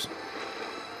characters.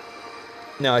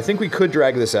 Now, I think we could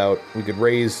drag this out. We could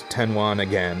raise 10-1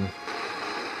 again.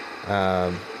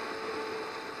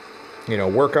 You know,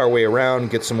 work our way around,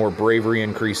 get some more bravery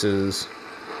increases.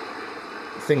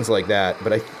 Things like that.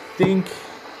 But I think...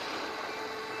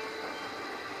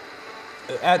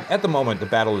 At the moment, the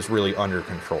battle is really under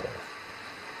control.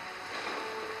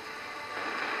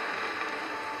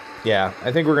 Yeah,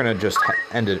 I think we're going to just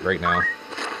end it right now.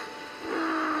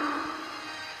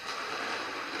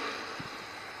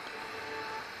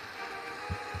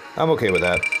 I'm okay with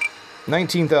that.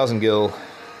 19,000 gil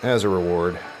as a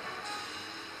reward.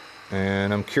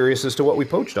 And I'm curious as to what we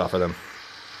poached off of them.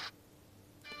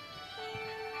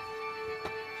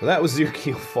 So that was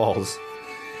Zirkeel Falls.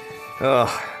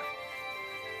 Ugh.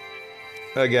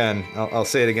 Again, I'll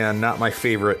say it again, not my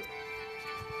favorite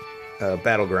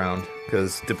battleground,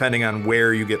 because depending on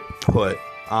where you get put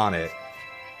on it,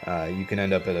 you can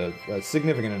end up at a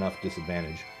significant enough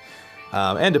disadvantage.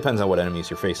 And depends on what enemies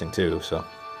you're facing too, so.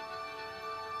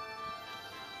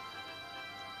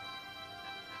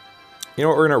 You know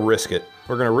what, we're going to risk it.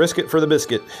 We're going to risk it for the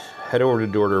biscuit. Head over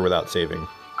to Dorder without saving.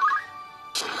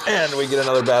 And we get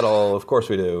another battle, of course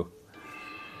we do.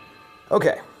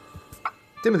 Okay.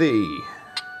 Timothy.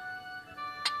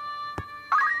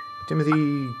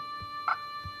 Timothy.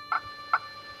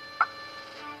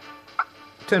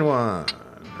 10-1.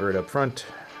 Right up front.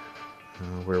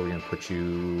 Where are we going to put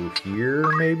you?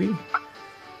 Here, maybe?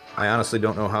 I honestly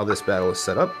don't know how this battle is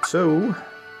set up, so...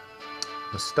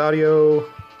 Estadio.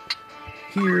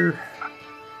 Here.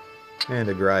 And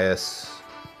Agrias.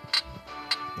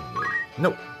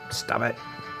 Nope. Stop it.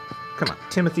 Come on.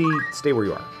 Timothy, stay where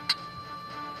you are.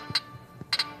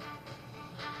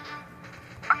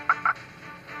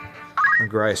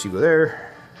 Agrias, you go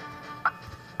there.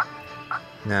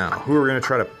 Now, who are we going to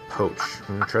try to poach?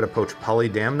 We're going to try to poach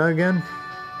Polydamna again?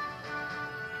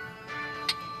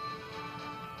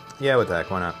 Yeah, with that,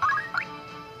 why not?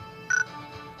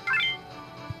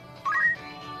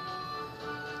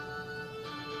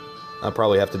 I'll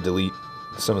probably have to delete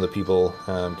some of the people,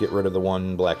 get rid of the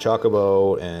one Black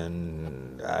Chocobo,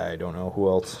 and I don't know who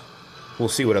else. We'll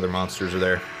see what other monsters are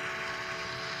there.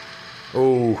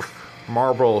 Oh,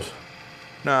 marbles.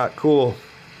 Not cool.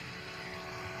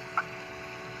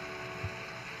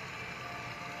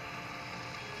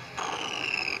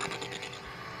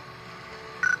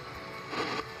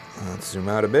 Let's zoom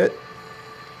out a bit.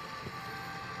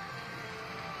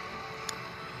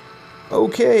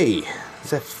 Okay. Is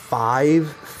that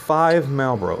five? 5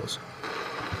 Malbros.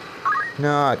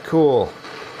 Not cool.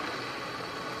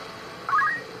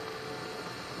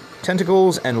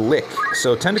 Tentacles and lick.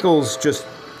 So tentacles just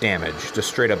damage, just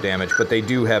straight up damage, but they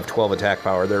do have 12 attack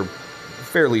power. They're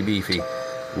fairly beefy.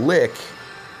 Lick.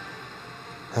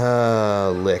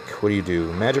 Lick. What do you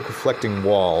do? Magic reflecting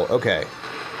wall. Okay.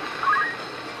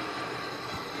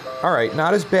 Alright,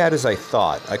 not as bad as I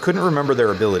thought. I couldn't remember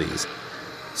their abilities.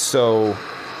 So,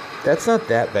 that's not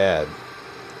that bad.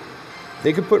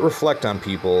 They could put reflect on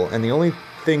people, and the only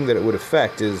thing that it would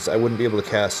affect is I wouldn't be able to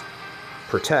cast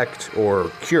protect or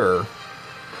cure,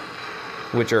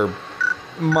 which are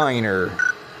minor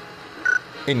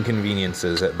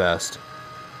inconveniences at best.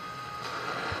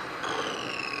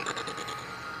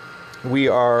 We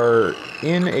are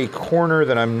in a corner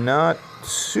that I'm not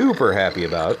super happy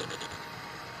about,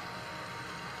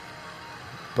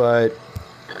 but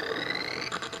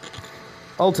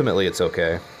ultimately it's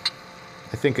okay.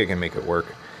 I think I can make it work.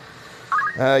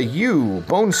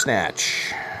 Bone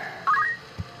Snatch.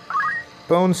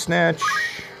 Bone Snatch.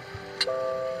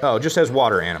 Oh, it just has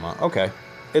water anima. Okay.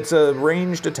 It's a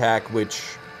ranged attack,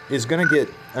 which is going to get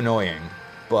annoying,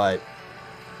 but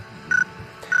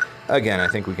again, I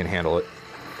think we can handle it.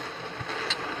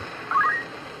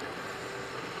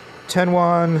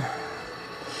 Tenwan.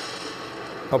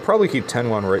 I'll probably keep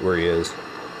Tenwan right where he is.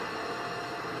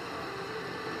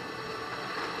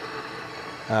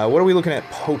 What are we looking at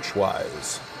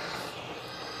poach-wise?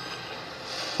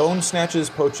 Bone Snatches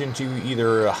poach into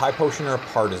either a High Potion or a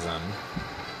Partisan,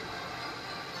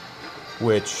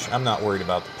 which I'm not worried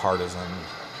about the Partisan.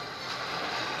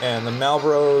 And the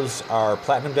Malbros are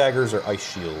Platinum Daggers or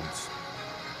Ice Shields.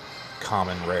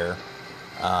 Common, rare,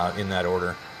 in that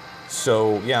order.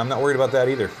 So, yeah, I'm not worried about that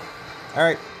either.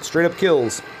 Alright, straight up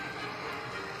kills.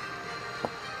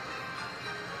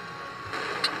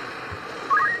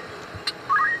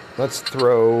 Let's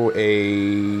throw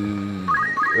a...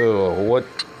 Oh,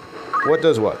 what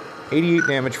does what? 88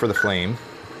 damage for the flame.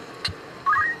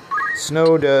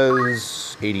 Snow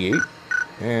does 88.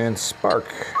 And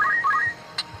Spark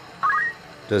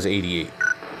does 88.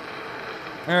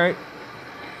 Alright.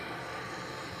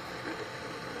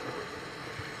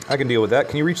 I can deal with that.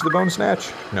 Can you reach the Bone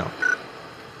Snatch? No.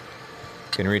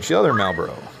 Can you reach the other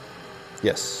Malbro?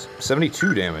 Yes.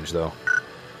 72 damage, though.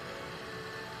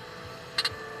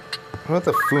 What about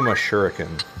the Fuma Shuriken?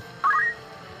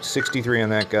 63 on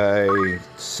that guy,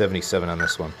 77 on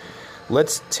this one.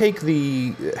 Let's take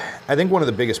the... I think one of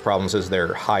the biggest problems is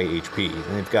their high HP.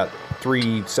 They've got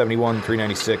 371,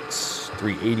 396,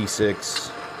 386,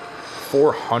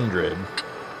 400,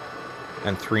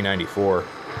 and 394.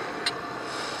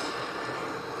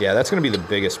 Yeah, that's going to be the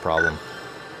biggest problem.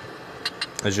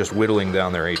 Is just whittling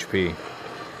down their HP.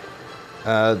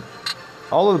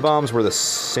 All of the bombs were the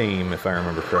same, if I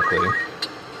remember correctly,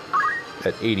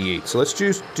 at 88. So let's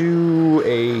just do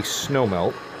a snow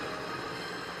melt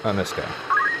on this guy.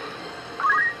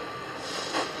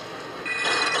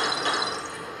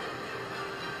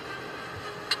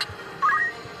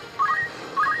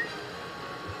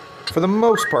 For the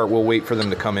most part, we'll wait for them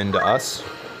to come into us.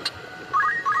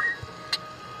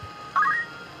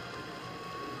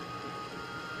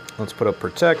 Let's put up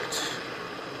Protect.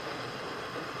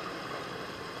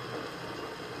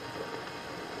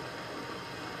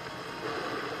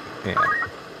 Yeah,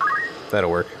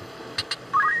 that'll work.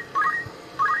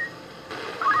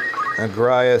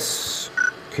 Agrias,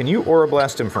 can you Aura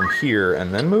Blast him from here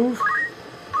and then move?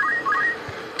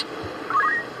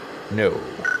 No.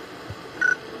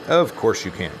 Of course you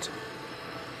can't.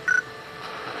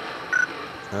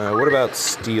 What about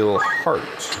Steel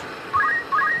Heart?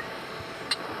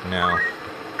 No.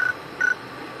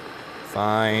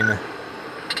 Fine.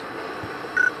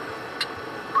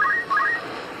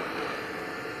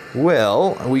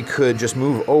 Well, we could just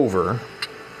move over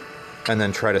and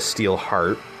then try to Steel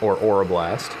Heart or Aura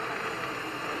Blast.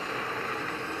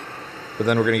 But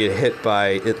then we're going to get hit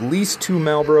by at least 2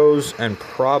 Malbros and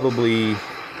probably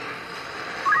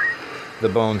the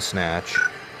Bone Snatch.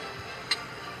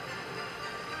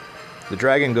 The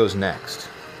dragon goes next.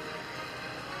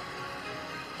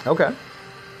 Okay.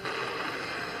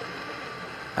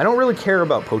 I don't really care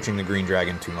about poaching the green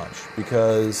dragon too much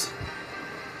because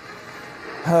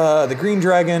the green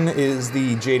dragon is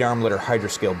the Jade Armlet or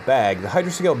Hydrascale bag. The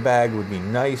Hydrascale bag would be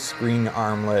nice green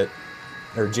armlet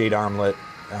or Jade Armlet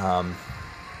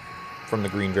from the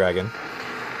green dragon.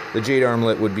 The Jade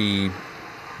Armlet would be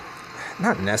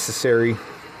not necessary.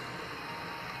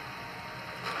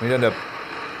 We'd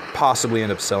possibly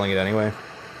end up selling it anyway.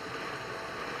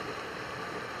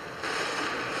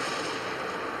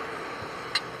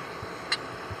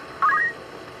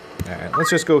 Alright, let's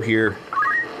just go here.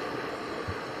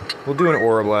 We'll do an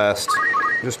Aura Blast.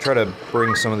 Just try to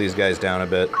bring some of these guys down a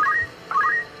bit.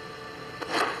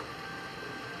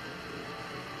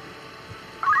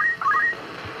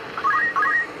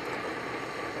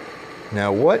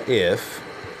 Now, what if,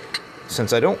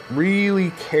 since I don't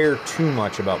really care too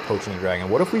much about poaching the dragon,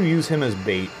 what if we use him as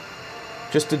bait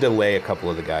just to delay a couple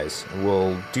of the guys?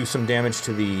 We'll do some damage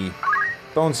to the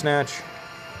Bone Snatch.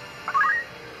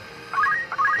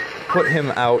 Put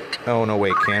him out. Oh, no,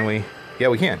 wait, can we? Yeah,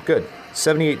 we can. Good.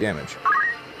 78 damage.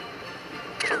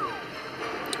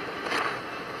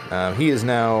 He is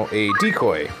now a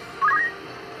decoy.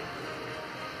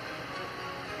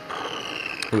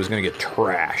 Who is going to get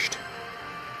trashed.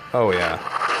 Oh, yeah.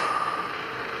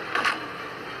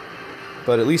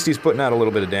 But at least he's putting out a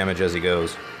little bit of damage as he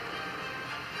goes.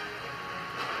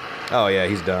 Oh, yeah,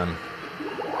 he's done.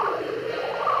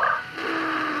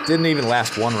 Didn't even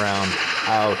last one round.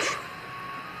 Ouch.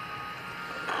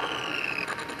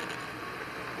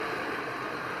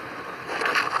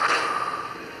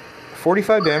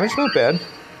 $45 damage, not bad.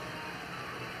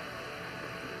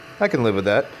 I can live with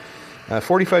that.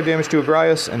 45 damage to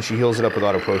Agrias, and she heals it up with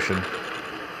Auto Potion.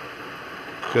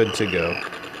 Good to go.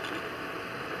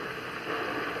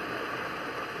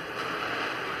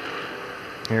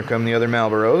 Here come the other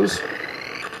Malboros.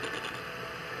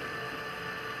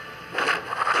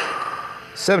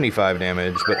 75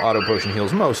 damage, but Auto Potion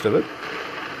heals most of it.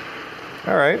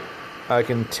 Alright, I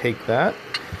can take that.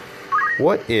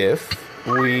 What if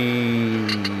we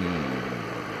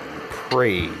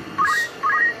praise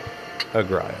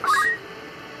Agrias?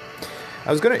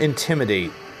 I was going to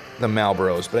intimidate the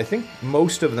Malboros, but I think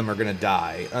most of them are going to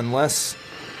die, unless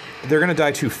they're going to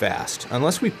die too fast.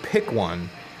 Unless we pick one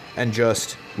and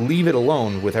just leave it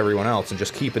alone with everyone else and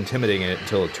just keep intimidating it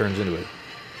until it turns into a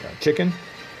chicken,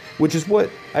 which is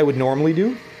what I would normally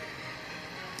do,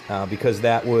 because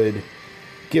that would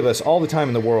give us all the time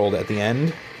in the world at the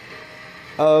end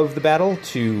of the battle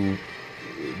to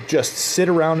just sit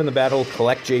around in the battle,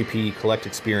 collect JP, collect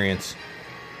experience,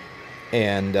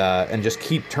 and just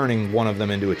keep turning one of them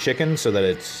into a chicken so that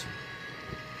it's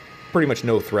pretty much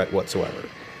no threat whatsoever.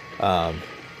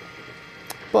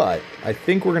 But I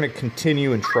think we're going to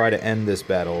continue and try to end this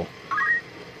battle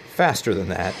faster than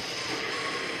that.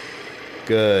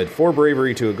 Good. 4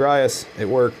 bravery to Agrias. It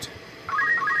worked.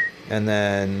 And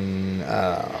then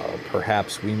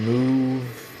perhaps we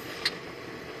move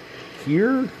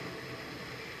here?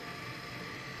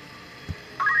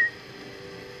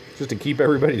 Just to keep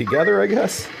everybody together, I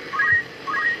guess.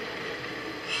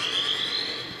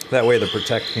 That way the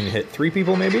Protect can hit 3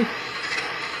 people, maybe?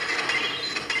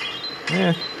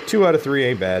 2 out of 3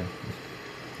 ain't bad.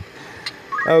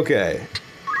 Okay.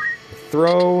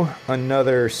 Throw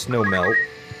another Snow Melt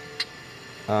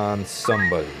on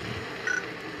somebody.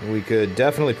 We could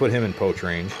definitely put him in poach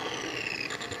range.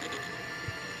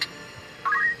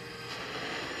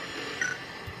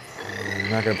 I'm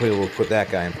not going to be able to put that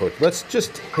guy in poach. Let's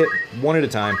just hit one at a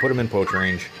time, put him in poach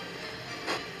range.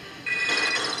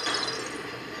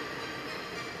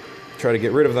 Try to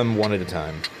get rid of them one at a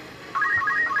time.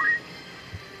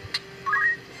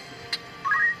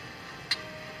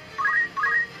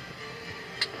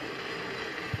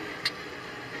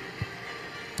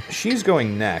 She's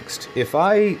going next. If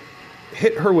I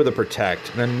hit her with a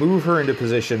Protect, then move her into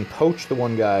position, poach the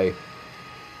one guy,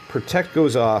 Protect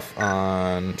goes off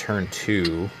on turn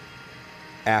 2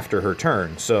 after her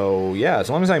turn. So, yeah, as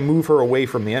long as I move her away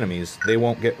from the enemies, they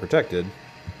won't get protected,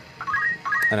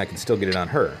 and I can still get it on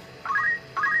her.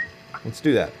 Let's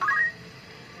do that.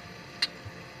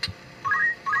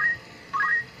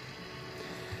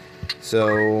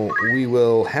 So, we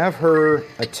will have her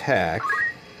attack.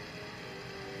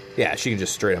 Yeah, she can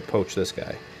just straight up poach this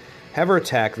guy. Have her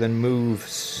attack, then move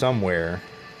somewhere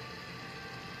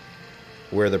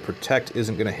where the Protect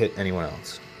isn't going to hit anyone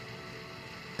else.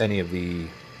 Any of the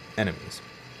enemies.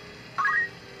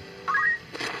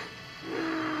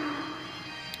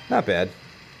 Not bad.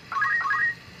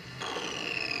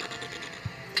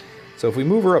 So if we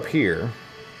move her up here...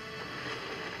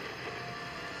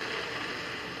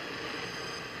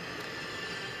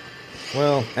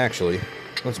 Well, actually,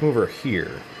 let's move her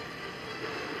here.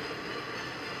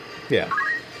 Yeah.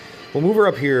 We'll move her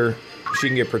up here. She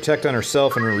can get Protect on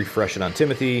herself and refresh it on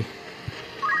Timothy.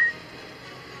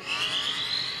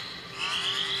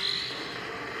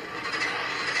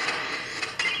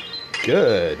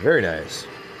 Good. Very nice.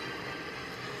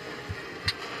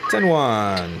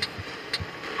 10-1.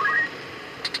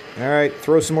 Alright,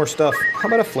 throw some more stuff. How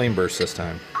about a Flame Burst this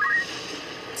time?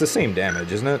 It's the same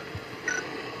damage, isn't it?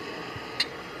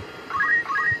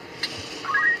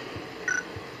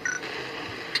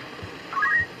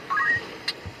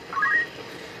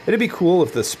 It'd be cool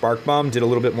if the Spark Bomb did a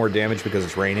little bit more damage because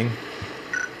it's raining.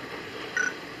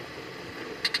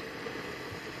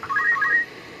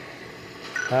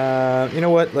 You know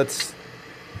what? Let's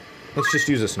just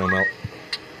use a Snow Melt.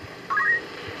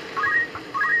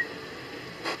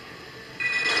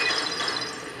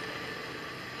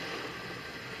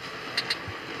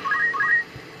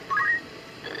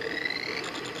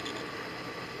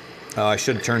 Oh, I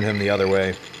should have turned him the other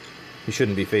way. He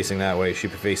shouldn't be facing that way. He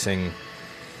should be facing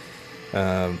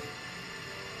to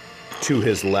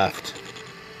his left.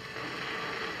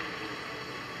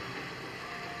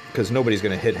 Because nobody's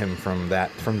going to hit him from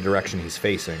the direction he's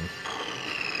facing.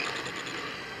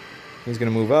 He's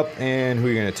going to move up, and who are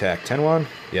you going to attack? Tenwan?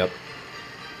 Yep.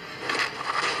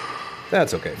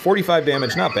 That's okay. 45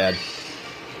 damage, not bad.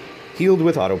 Healed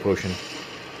with Auto Potion.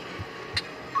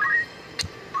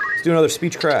 Let's do another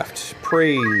Speechcraft.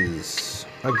 Praise.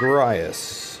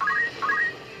 Agrias.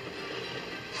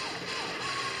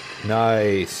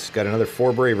 Nice. Got another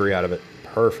 4 Bravery out of it.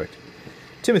 Perfect.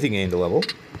 Timothy gained a level.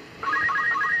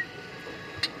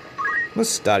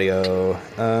 Mustadio.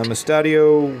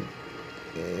 Mustadio...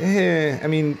 I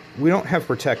mean, we don't have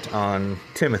Protect on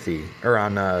Timothy, or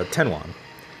on Tenwan.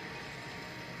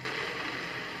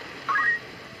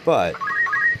 But...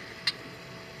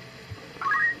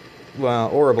 well,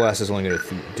 Aura Blast is only going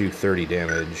to do 30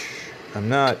 damage. I'm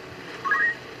not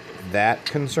that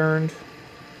concerned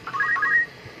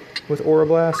with Aura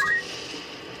Blast.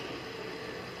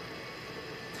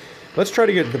 Let's try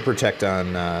to get the Protect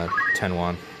on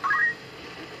Tenwan.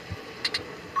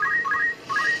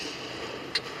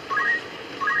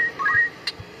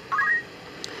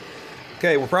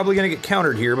 Okay, we're probably going to get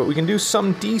countered here, but we can do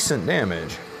some decent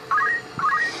damage.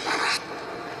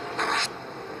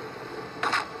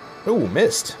 Oh,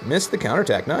 missed. Missed the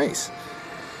counterattack. Nice.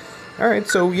 Alright,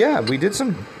 so yeah, we did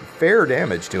some fair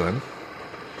damage to him.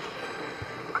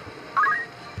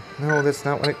 No, that's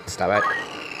not what I... stop it.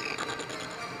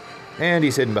 And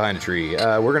he's hidden behind a tree.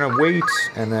 We're going to wait,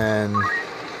 and then...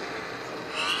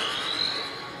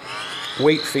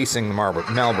 wait facing the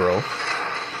Malboro.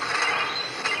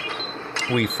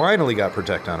 We finally got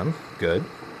Protect on him. Good.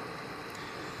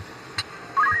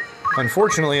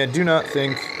 Unfortunately, I do not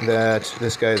think that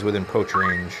this guy is within poach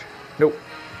range. Nope.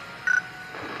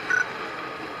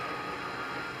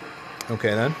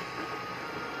 Okay, then.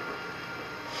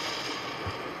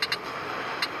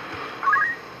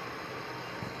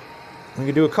 We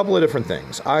could do a couple of different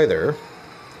things. Either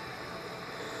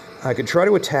I could try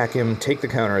to attack him, take the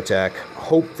counterattack,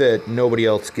 hope that nobody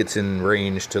else gets in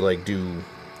range to, like, do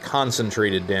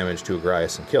concentrated damage to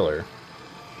Agrias and kill her.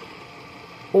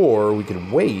 Or we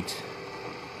could wait,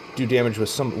 do damage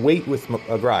with wait with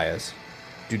Agrias,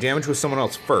 do damage with someone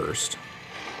else first,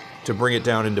 to bring it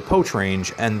down into poach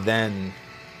range, and then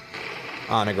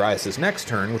on Agrias' next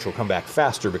turn, which will come back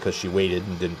faster because she waited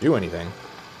and didn't do anything,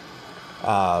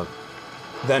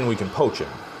 then we can poach him.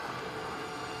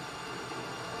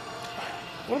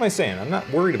 What am I saying? I'm not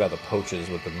worried about the poaches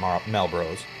with the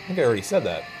Malboros. I think I already said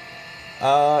that.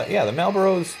 Yeah, the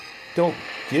Malboros don't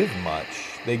give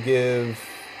much. They give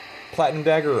Platinum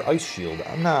Dagger or Ice Shield.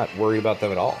 I'm not worried about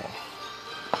them at all.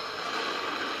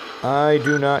 I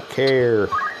do not care.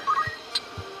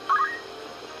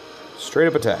 Straight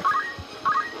up attack.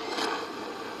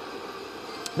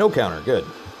 No counter, good.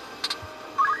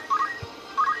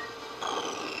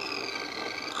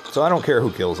 So I don't care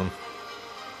who kills him.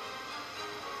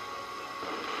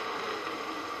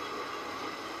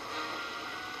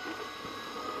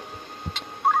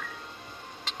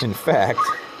 In fact,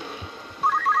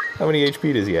 how many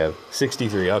HP does he have?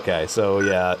 63. Okay, so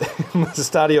yeah,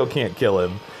 Mustadio can't kill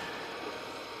him.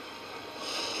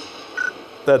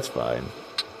 That's fine.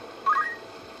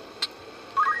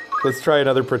 Let's try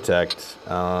another Protect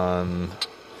on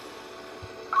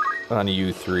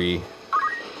you 3.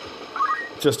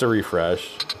 Just a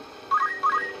refresh.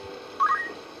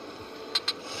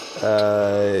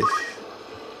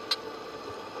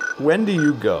 When do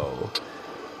you go?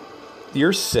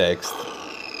 You're 6th.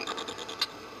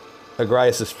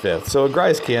 Agrias is 5th. So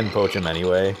Agrias can poach him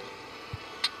anyway.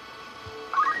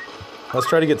 Let's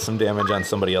try to get some damage on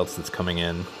somebody else that's coming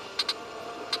in.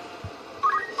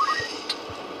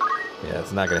 Yeah,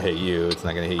 it's not going to hit you. It's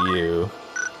not going to hit you.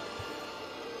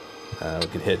 We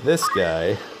could hit this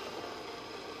guy.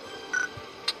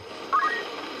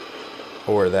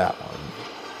 Or that one.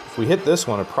 If we hit this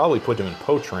one, it'd probably put him in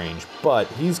poach range. But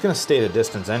he's going to stay at a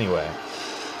distance anyway.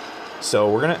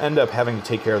 So we're going to end up having to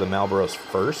take care of the Malboros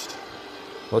first.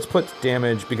 Let's put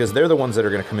damage, because they're the ones that are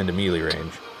going to come into melee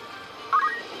range.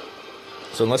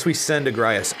 So unless we send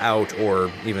Agrias out,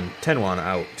 or even Tenwan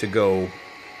out, to go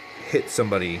hit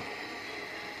somebody,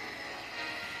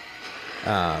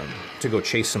 to go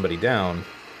chase somebody down.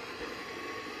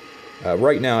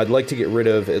 Right now, I'd like to get rid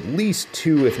of at least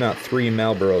 2, if not 3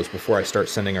 Malboros before I start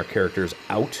sending our characters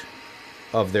out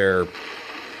of their,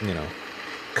 you know,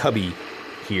 cubby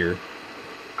here.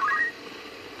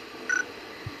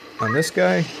 On this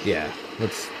guy? Yeah,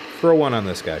 let's throw one on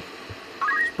this guy.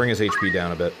 Let's bring his HP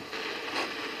down a bit.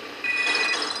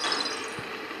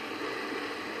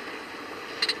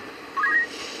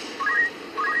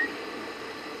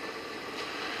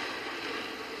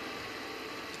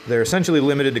 They're essentially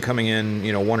limited to coming in,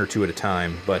 you know, 1 or 2 at a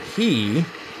time, but he's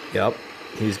going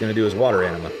to do his water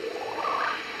anima.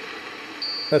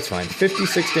 That's fine.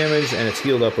 56 damage, and it's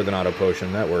healed up with an auto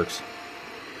potion. That works.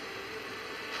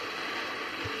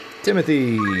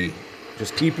 Timothy,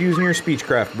 just keep using your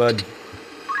speechcraft, bud.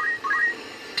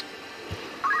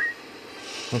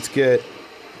 Let's get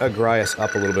Agrias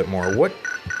up a little bit more.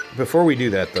 Before we do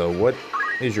that, though, what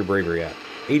is your bravery at?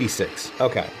 86.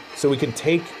 Okay, so we can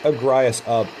take Agrias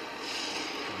up,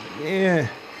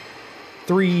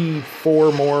 3,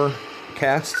 4 more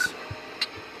casts.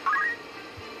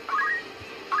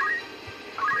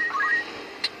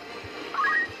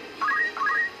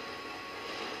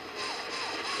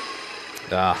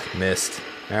 Ah, missed.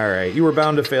 Alright, you were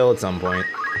bound to fail at some point.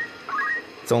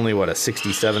 It's only, what, a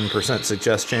 67%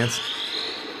 success chance?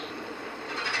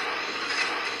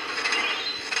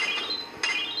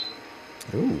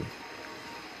 Ooh.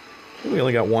 We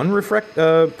only got 1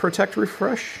 protect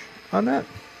refresh on that.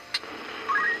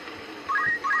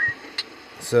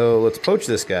 So let's poach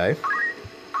this guy.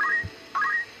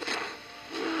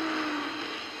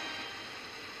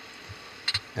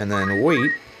 And then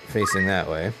wait, facing that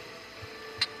way.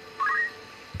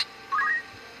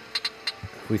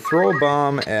 We throw a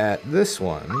bomb at this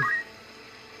one.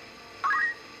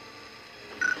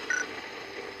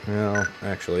 Well,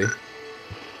 actually.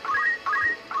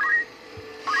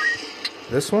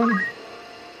 This one?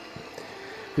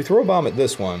 If we throw a bomb at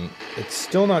this one, it's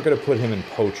still not going to put him in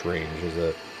poach range, is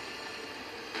it?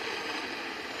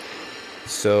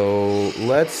 So,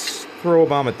 let's throw a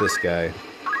bomb at this guy.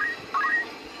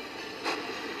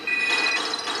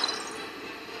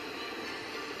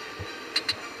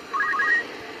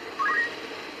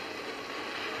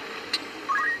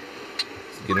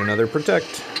 Get another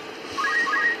protect.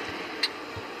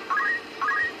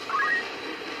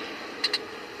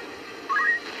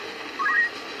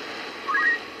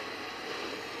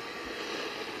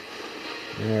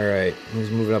 Alright, he's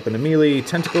moving up into melee.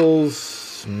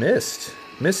 Tentacles, missed.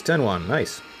 Missed 10-1,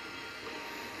 nice.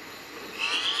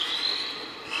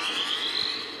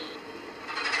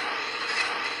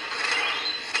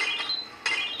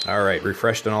 Alright,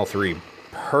 refreshed on all 3.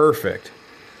 Perfect.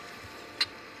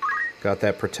 Got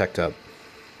that protect up.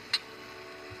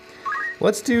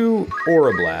 Let's do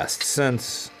Aura Blast,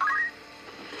 since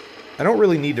I don't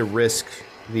really need to risk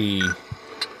the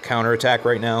counterattack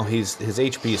right now. His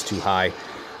HP is too high.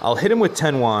 I'll hit him with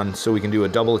 10-1 so we can do a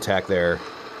double attack there.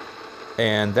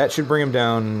 And that should bring him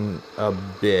down a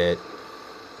bit.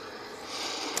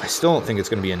 I still don't think it's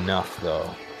going to be enough,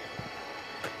 though.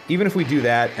 Even if we do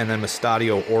that and then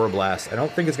Mustadio Aura Blast, I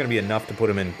don't think it's going to be enough to put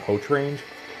him in poach range.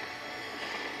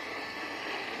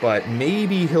 But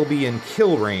maybe he'll be in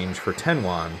kill range for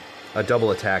 10-1, a double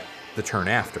attack the turn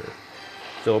after.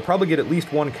 So we'll probably get at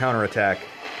least 1 counterattack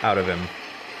out of him.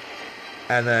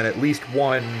 And then at least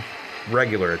 1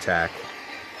 regular attack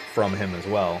from him as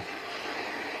well.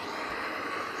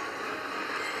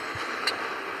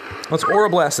 Let's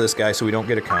Aura Blast this guy so we don't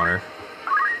get a counter.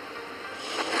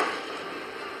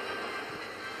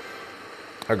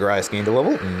 Agrias gained a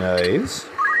level. Nice.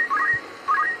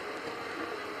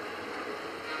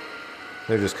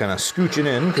 They're just kind of scooching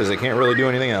in because they can't really do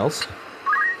anything else.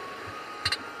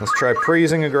 Let's try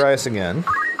praising Agrias again.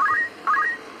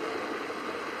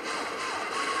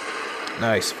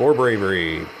 Nice, 4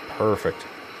 bravery. Perfect.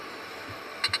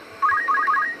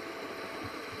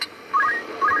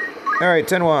 Alright,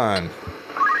 10-1.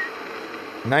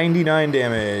 99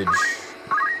 damage.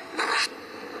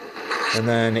 And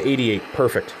then 88.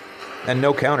 Perfect. And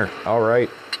no counter. Alright.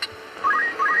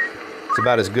 It's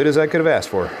about as good as I could have asked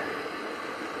for.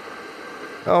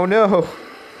 Oh no!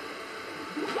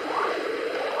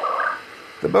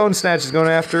 The Bone Snatch is going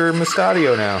after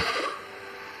Mustadio now.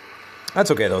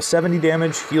 That's okay though. 70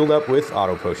 damage, healed up with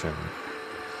Auto Potion.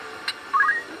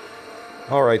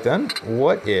 Alright then.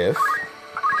 What if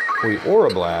we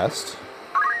Aura Blast?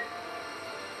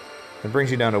 It brings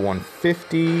you down to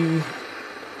 150.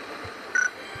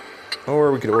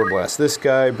 Or we could Aura Blast this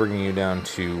guy, bringing you down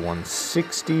to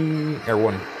 160, or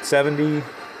 170.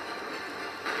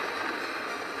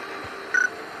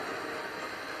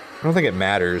 I don't think it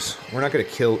matters. We're not going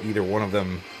to kill either one of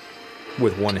them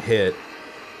with one hit.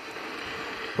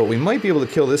 But we might be able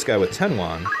to kill this guy with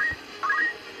Tenwan.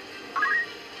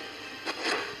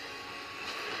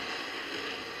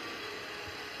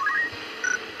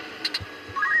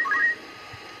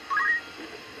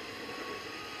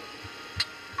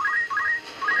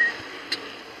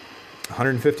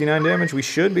 $159 damage. We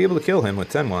should be able to kill him with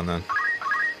Tenwan then.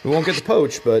 We won't get the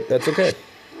poach, but that's okay.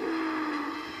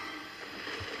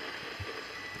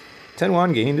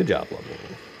 Tenwan gained a job level.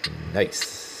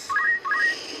 Nice.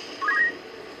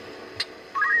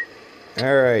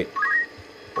 Alright.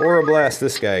 Aura Blast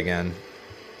this guy again.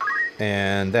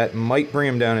 And that might bring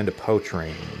him down into poach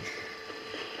range.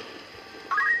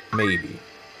 Maybe.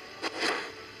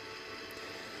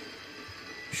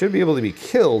 Should be able to be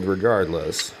killed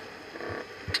regardless.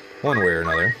 One way or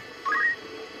another.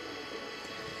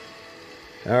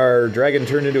 Our dragon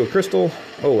turned into a crystal.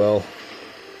 Oh well.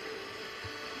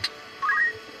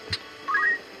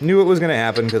 Knew it was going to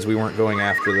happen because we weren't going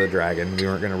after the dragon. We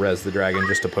weren't going to res the dragon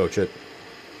just to poach it.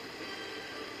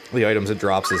 The items it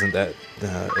drops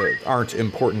aren't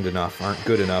important enough, aren't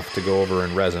good enough to go over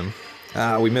and res him.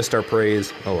 We missed our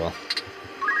praise. Oh well.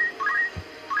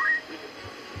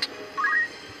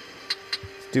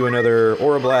 Let's do another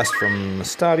Aura Blast from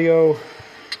Stadio.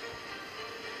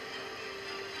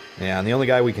 Yeah, and the only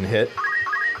guy we can hit,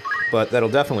 but that'll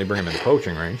definitely bring him in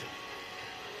poaching range.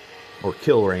 Or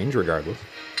kill range, regardless.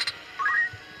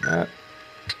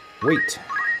 Wait.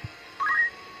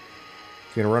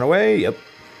 He's gonna run away? Yep.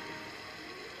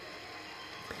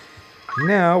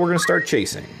 Now we're gonna start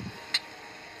chasing.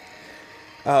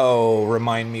 Oh,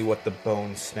 remind me what the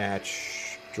Bone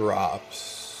Snatch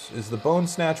drops. Is the Bone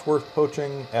Snatch worth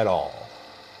poaching at all?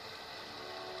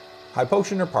 High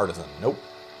Potion or Partisan? Nope.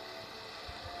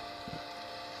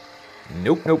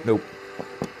 Nope, nope, nope.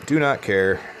 Do not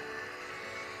care.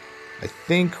 I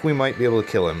think we might be able to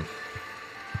kill him.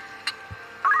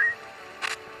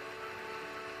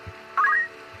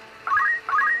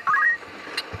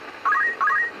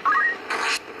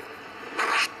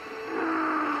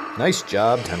 Nice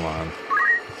job, Tenwan.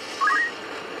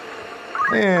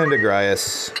 And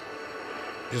Agrias.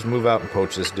 Just move out and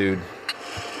poach this dude.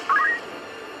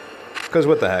 Because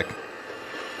what the heck?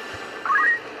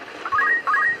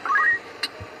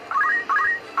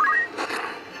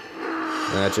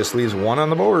 And that just leaves one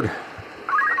on the board.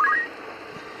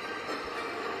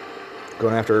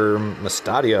 Going after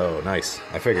Mustadio. Nice.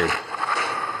 I figured.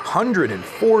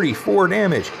 144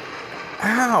 damage.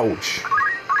 Ouch.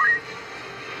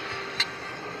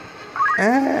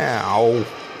 Ow.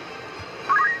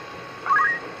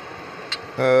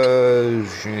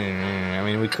 I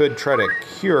mean, we could try to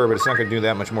cure, but it's not going to do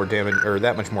that much more damage, or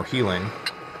that much more healing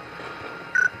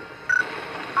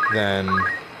than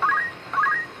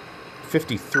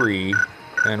 53.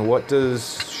 And what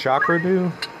does Chakra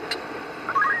do?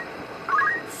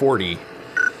 40.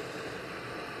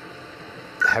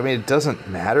 I mean, it doesn't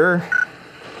matter.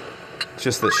 It's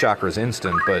just that Chakra's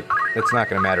instant, but it's not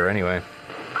going to matter anyway.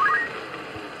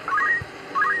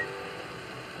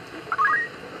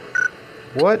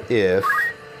 What if,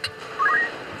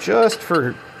 just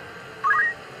for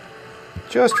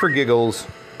giggles,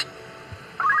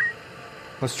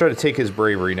 let's try to take his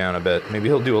bravery down a bit. Maybe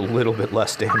he'll do a little bit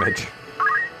less damage.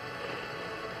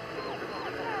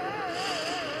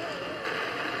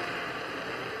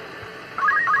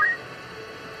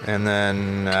 And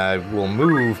then we'll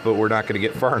move, but we're not going to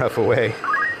get far enough away.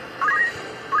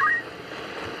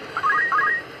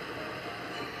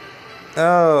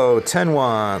 Oh,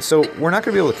 Tenwan. So we're not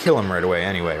going to be able to kill him right away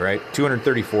anyway, right?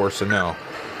 234, so no.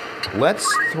 Let's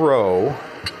throw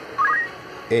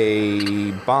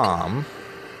a bomb.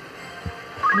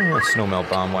 Snowmelt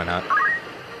bomb, why not?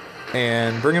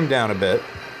 And bring him down a bit.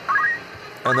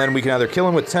 And then we can either kill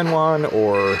him with Tenwan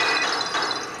or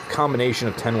a combination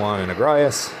of Tenwan and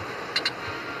Agrias.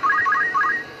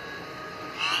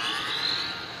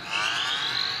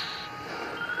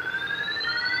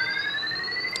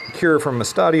 Cure from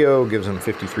Mustadio gives him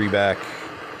 53 back.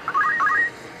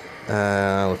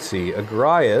 Let's see.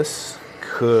 Agrias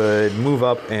could move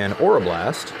up and Aura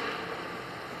Blast.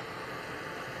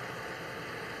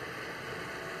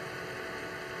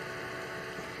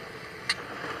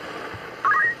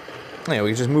 Yeah,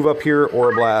 we can just move up here,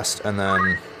 Aura Blast, and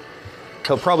then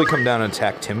he'll probably come down and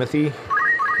attack Timothy.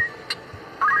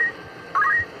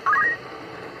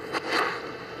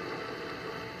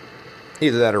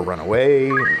 Either that or run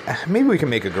away. Maybe we can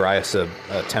make Agrias a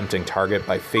tempting target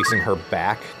by facing her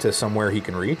back to somewhere he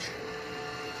can reach.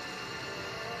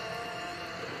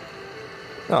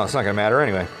 Oh, it's not going to matter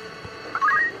anyway.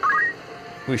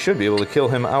 we should be able to kill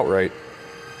him outright.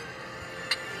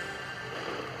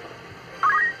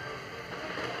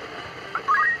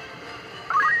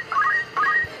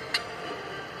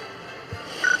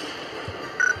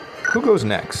 Who goes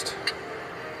next?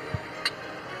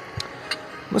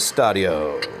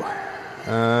 Mustadio.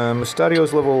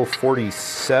 Mustadio's level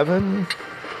 47.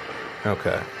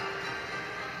 Okay.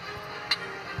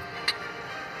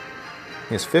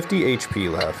 He has 50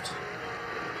 HP left.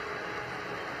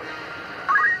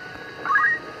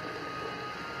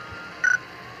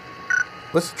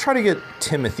 Let's try to get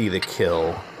Timothy the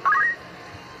kill.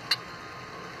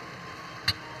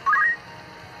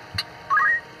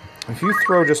 If you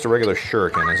throw just a regular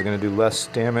shuriken, is it going to do less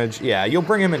damage? Yeah, you'll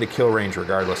bring him into kill range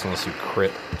regardless unless you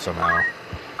crit somehow.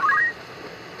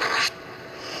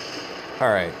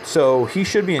 Alright, so he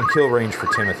should be in kill range for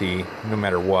Timothy no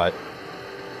matter what.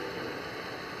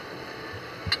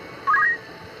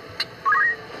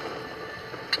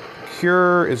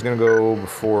 Cure is going to go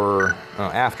before...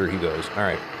 after he goes.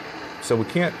 Alright, so we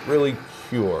can't really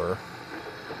cure.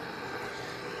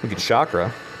 We could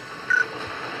chakra.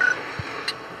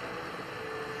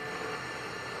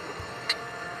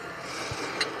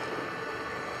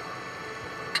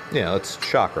 Yeah, let's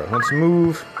chakra. Let's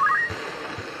move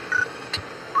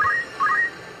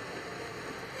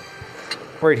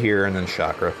right here and then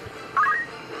chakra.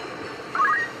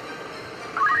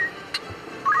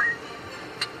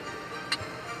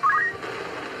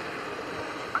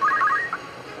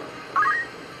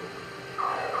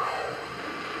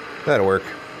 That'll work.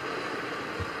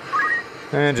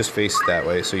 And just face that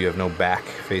way so you have no back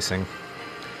facing.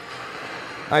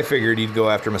 I figured he'd go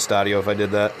after Mustadio if I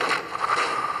did that.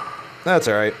 That's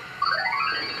alright.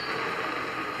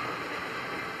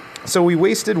 So we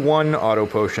wasted one auto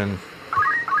potion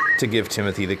to give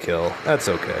Timothy the kill. That's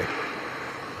okay.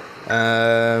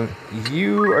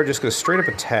 You are just going to straight up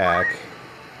attack.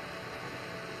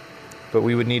 But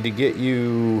we would need to get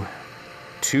you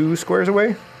 2 squares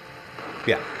away?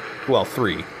 Yeah. Well,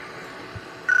 3.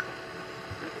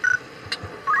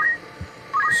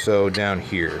 So down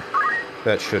here.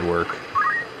 That should work.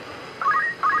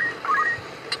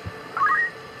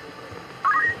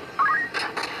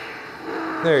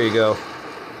 There you go.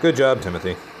 Good job,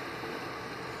 Timothy.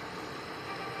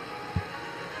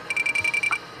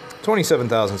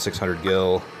 27,600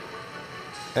 gil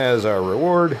as our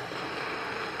reward.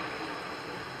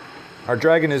 Our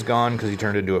dragon is gone because he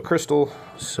turned into a crystal,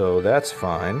 so that's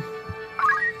fine.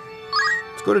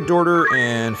 Let's go to Dorter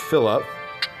and fill up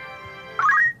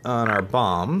on our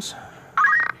bombs.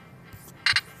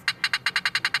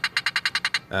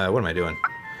 What am I doing?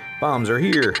 Bombs are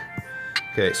here.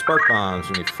 Okay, spark bombs,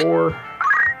 we need 4.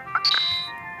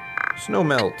 Snow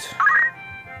melt.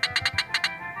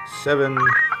 7.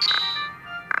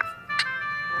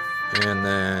 And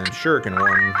then shuriken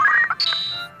 1.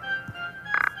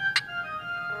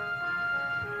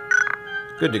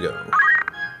 Good to go.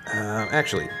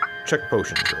 Actually, check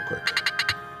potions real quick.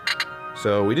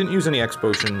 So we didn't use any X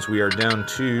potions. We are down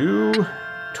to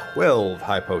 12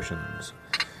 high potions.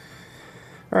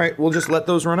 Alright, we'll just let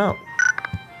those run out.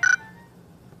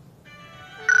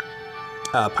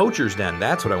 Poacher's Den,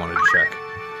 that's what I wanted to check.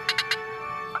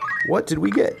 What did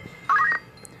we get?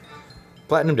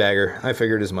 Platinum Dagger, I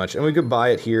figured as much. And we could buy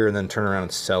it here and then turn around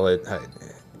and sell it.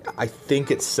 I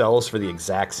think it sells for the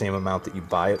exact same amount that you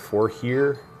buy it for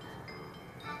here.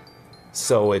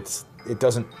 So it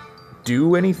doesn't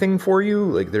do anything for you.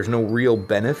 Like, there's no real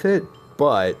benefit.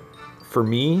 But for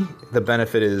me, the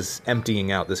benefit is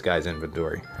emptying out this guy's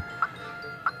inventory.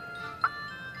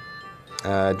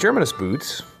 Germanus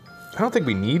Boots. I don't think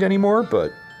we need any more,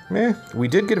 but meh. We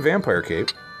did get a Vampire Cape,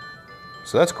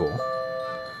 so that's cool.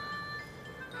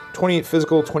 28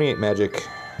 physical, 28 magic.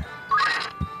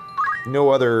 No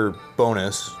other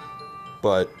bonus,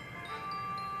 but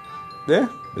yeah,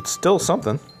 it's still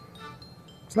something.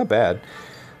 It's not bad.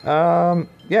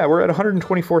 Yeah, we're at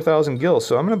 124,000 gil,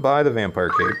 so I'm going to buy the Vampire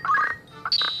Cape.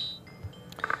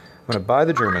 I'm going to buy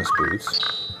the Germanus Boots.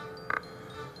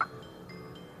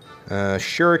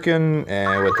 Shuriken,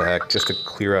 and what the heck, just to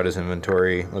clear out his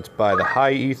inventory. Let's buy the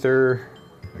High Ether.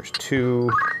 There's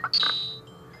 2.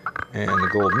 And the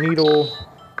Gold Needle.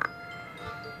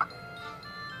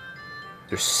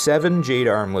 There's 7 Jade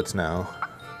Armlets now.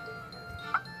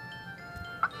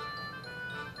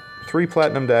 3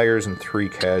 Platinum Daggers and 3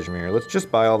 Cashmere. Let's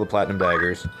just buy all the Platinum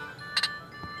Daggers.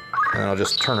 And then I'll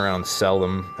just turn around and sell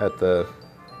them at the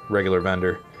regular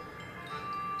vendor.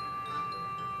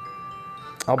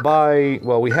 I'll buy...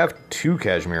 Well, we have 2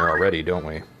 Cashmere already, don't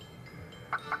we?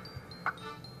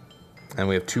 And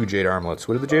we have 2 Jade Armlets.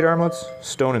 What are the Jade Armlets?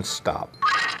 Stone and Stop.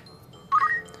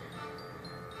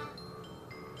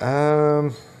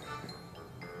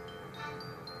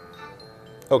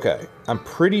 Okay, I'm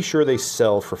pretty sure they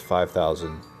sell for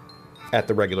 5,000 at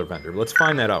the regular vendor. Let's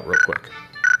find that out real quick.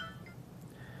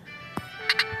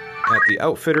 At the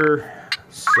outfitter,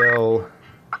 sell...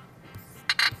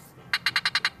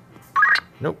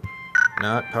 Nope,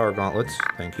 not power gauntlets.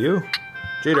 Thank you.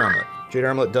 Jade armlet. Jade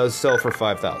armlet does sell for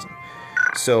 5,000.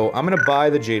 So I'm gonna buy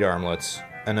the jade armlets,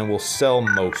 and then we'll sell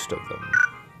most of them,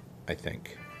 I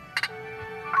think,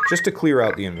 just to clear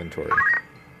out the inventory.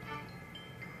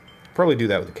 Probably do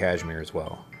that with the cashmere as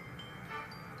well.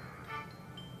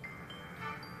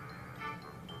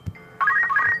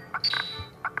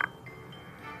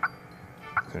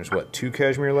 There's what, 2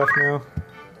 cashmere left now?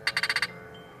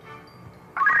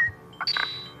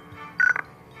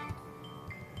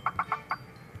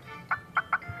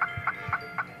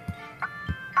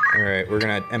 Alright, we're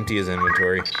gonna empty his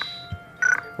inventory.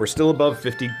 We're still above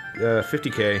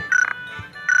 50k,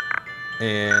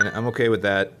 and I'm okay with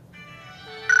that.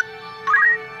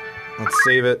 Let's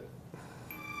save it.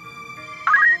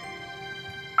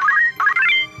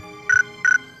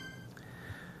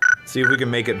 See if we can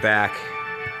make it back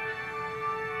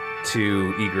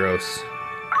to Egros.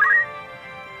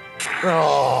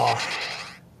 Oh,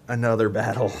 another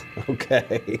battle.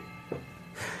 Okay.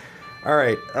 All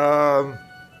right.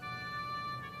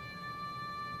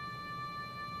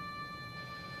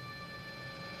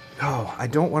 Oh, I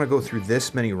don't want to go through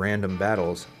this many random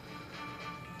battles.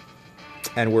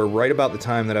 And we're right about the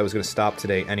time that I was going to stop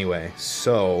today anyway.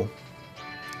 So,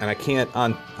 and I can't,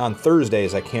 on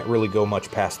Thursdays, I can't really go much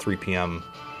past 3 p.m.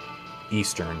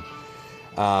 Eastern.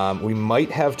 We might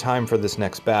have time for this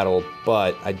next battle,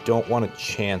 but I don't want to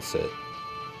chance it.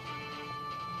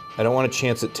 I don't want to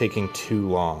chance it taking too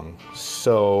long.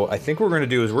 So I think what we're going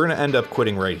to do is we're going to end up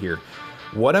quitting right here.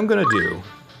 What I'm going to do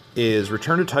is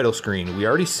return to title screen. We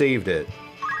already saved it.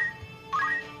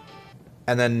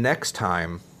 And then next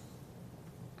time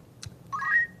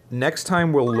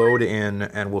we'll load in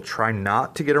and we'll try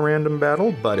not to get a random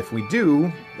battle, but if we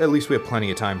do, at least we have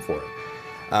plenty of time for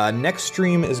it. Next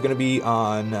stream is going to be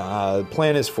on,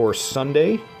 plan is for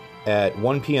Sunday at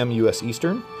 1 p.m. US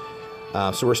Eastern.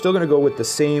 So we're still going to go with the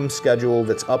same schedule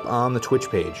that's up on the Twitch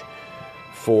page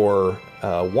for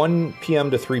 1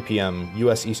 p.m. to 3 p.m.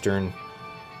 US Eastern,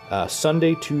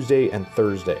 Sunday, Tuesday, and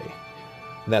Thursday.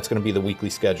 And that's going to be the weekly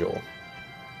schedule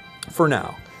for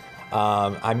now.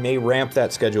 I may ramp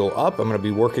that schedule up. I'm going to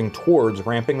be working towards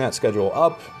ramping that schedule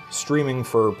up, streaming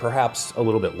for perhaps a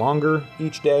little bit longer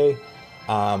each day,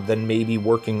 then maybe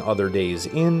working other days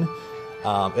in.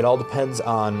 It all depends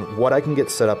on what I can get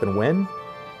set up and when.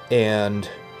 And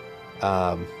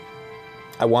I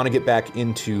want to get back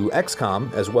into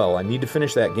XCOM as well. I need to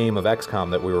finish that game of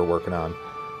XCOM that we were working on.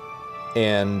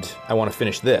 And I want to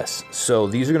finish this. So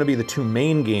these are going to be the 2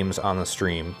 main games on the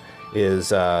stream. Is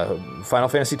Final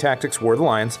Fantasy Tactics War of the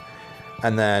Lions,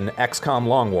 and then XCOM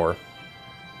Long War.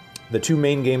 The 2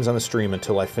 main games on the stream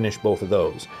until I finish both of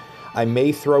those. I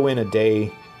may throw in a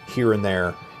day here and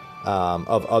there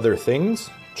of other things,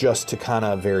 just to kind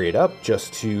of vary it up,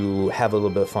 just to have a little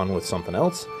bit of fun with something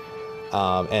else,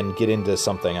 and get into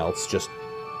something else, just,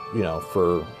 you know,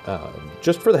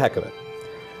 just for the heck of it.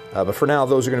 But for now,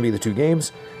 those are going to be the 2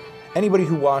 games. Anybody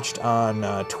who watched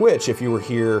on Twitch, if you were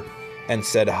here and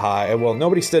said hi, well,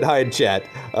 nobody said hi in chat,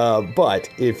 but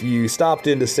if you stopped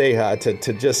in to say hi,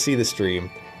 to just see the stream,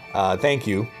 thank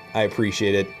you. I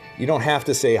appreciate it. You don't have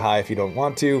to say hi if you don't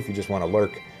want to. If you just want to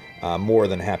lurk, more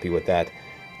than happy with that.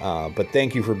 But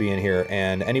thank you for being here.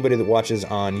 And anybody that watches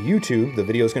on YouTube, the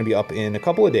video is going to be up in a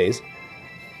couple of days.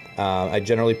 I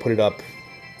generally put it up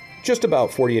just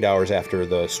about 48 hours after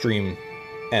the stream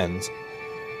ends.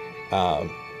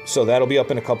 So that'll be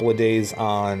up in a couple of days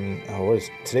on,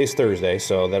 today's Thursday,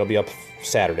 so that'll be up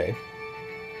Saturday.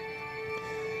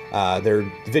 Their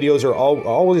videos are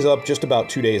always up just about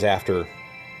 2 days after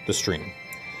the stream.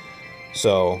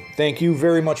 So thank you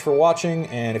very much for watching,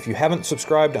 and if you haven't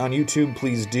subscribed on YouTube,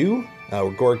 please do.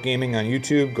 We're Goric Gaming on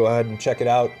YouTube. Go ahead and check it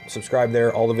out. Subscribe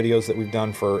there. All the videos that we've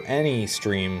done for any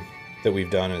stream that we've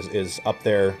done is up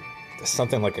there.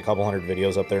 Something like a couple hundred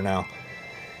videos up there now.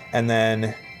 And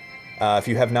then if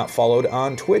you have not followed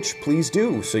on Twitch, please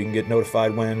do, so you can get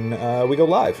notified when we go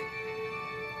live.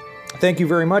 Thank you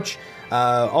very much.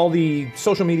 All the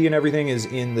social media and everything is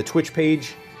in the Twitch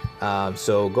page.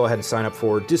 So go ahead and sign up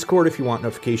for Discord if you want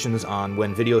notifications on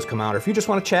when videos come out, or if you just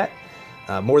want to chat.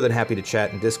 More than happy to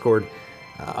chat in Discord.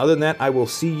 Other than that, I will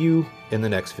see you in the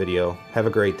next video. Have a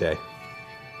great day.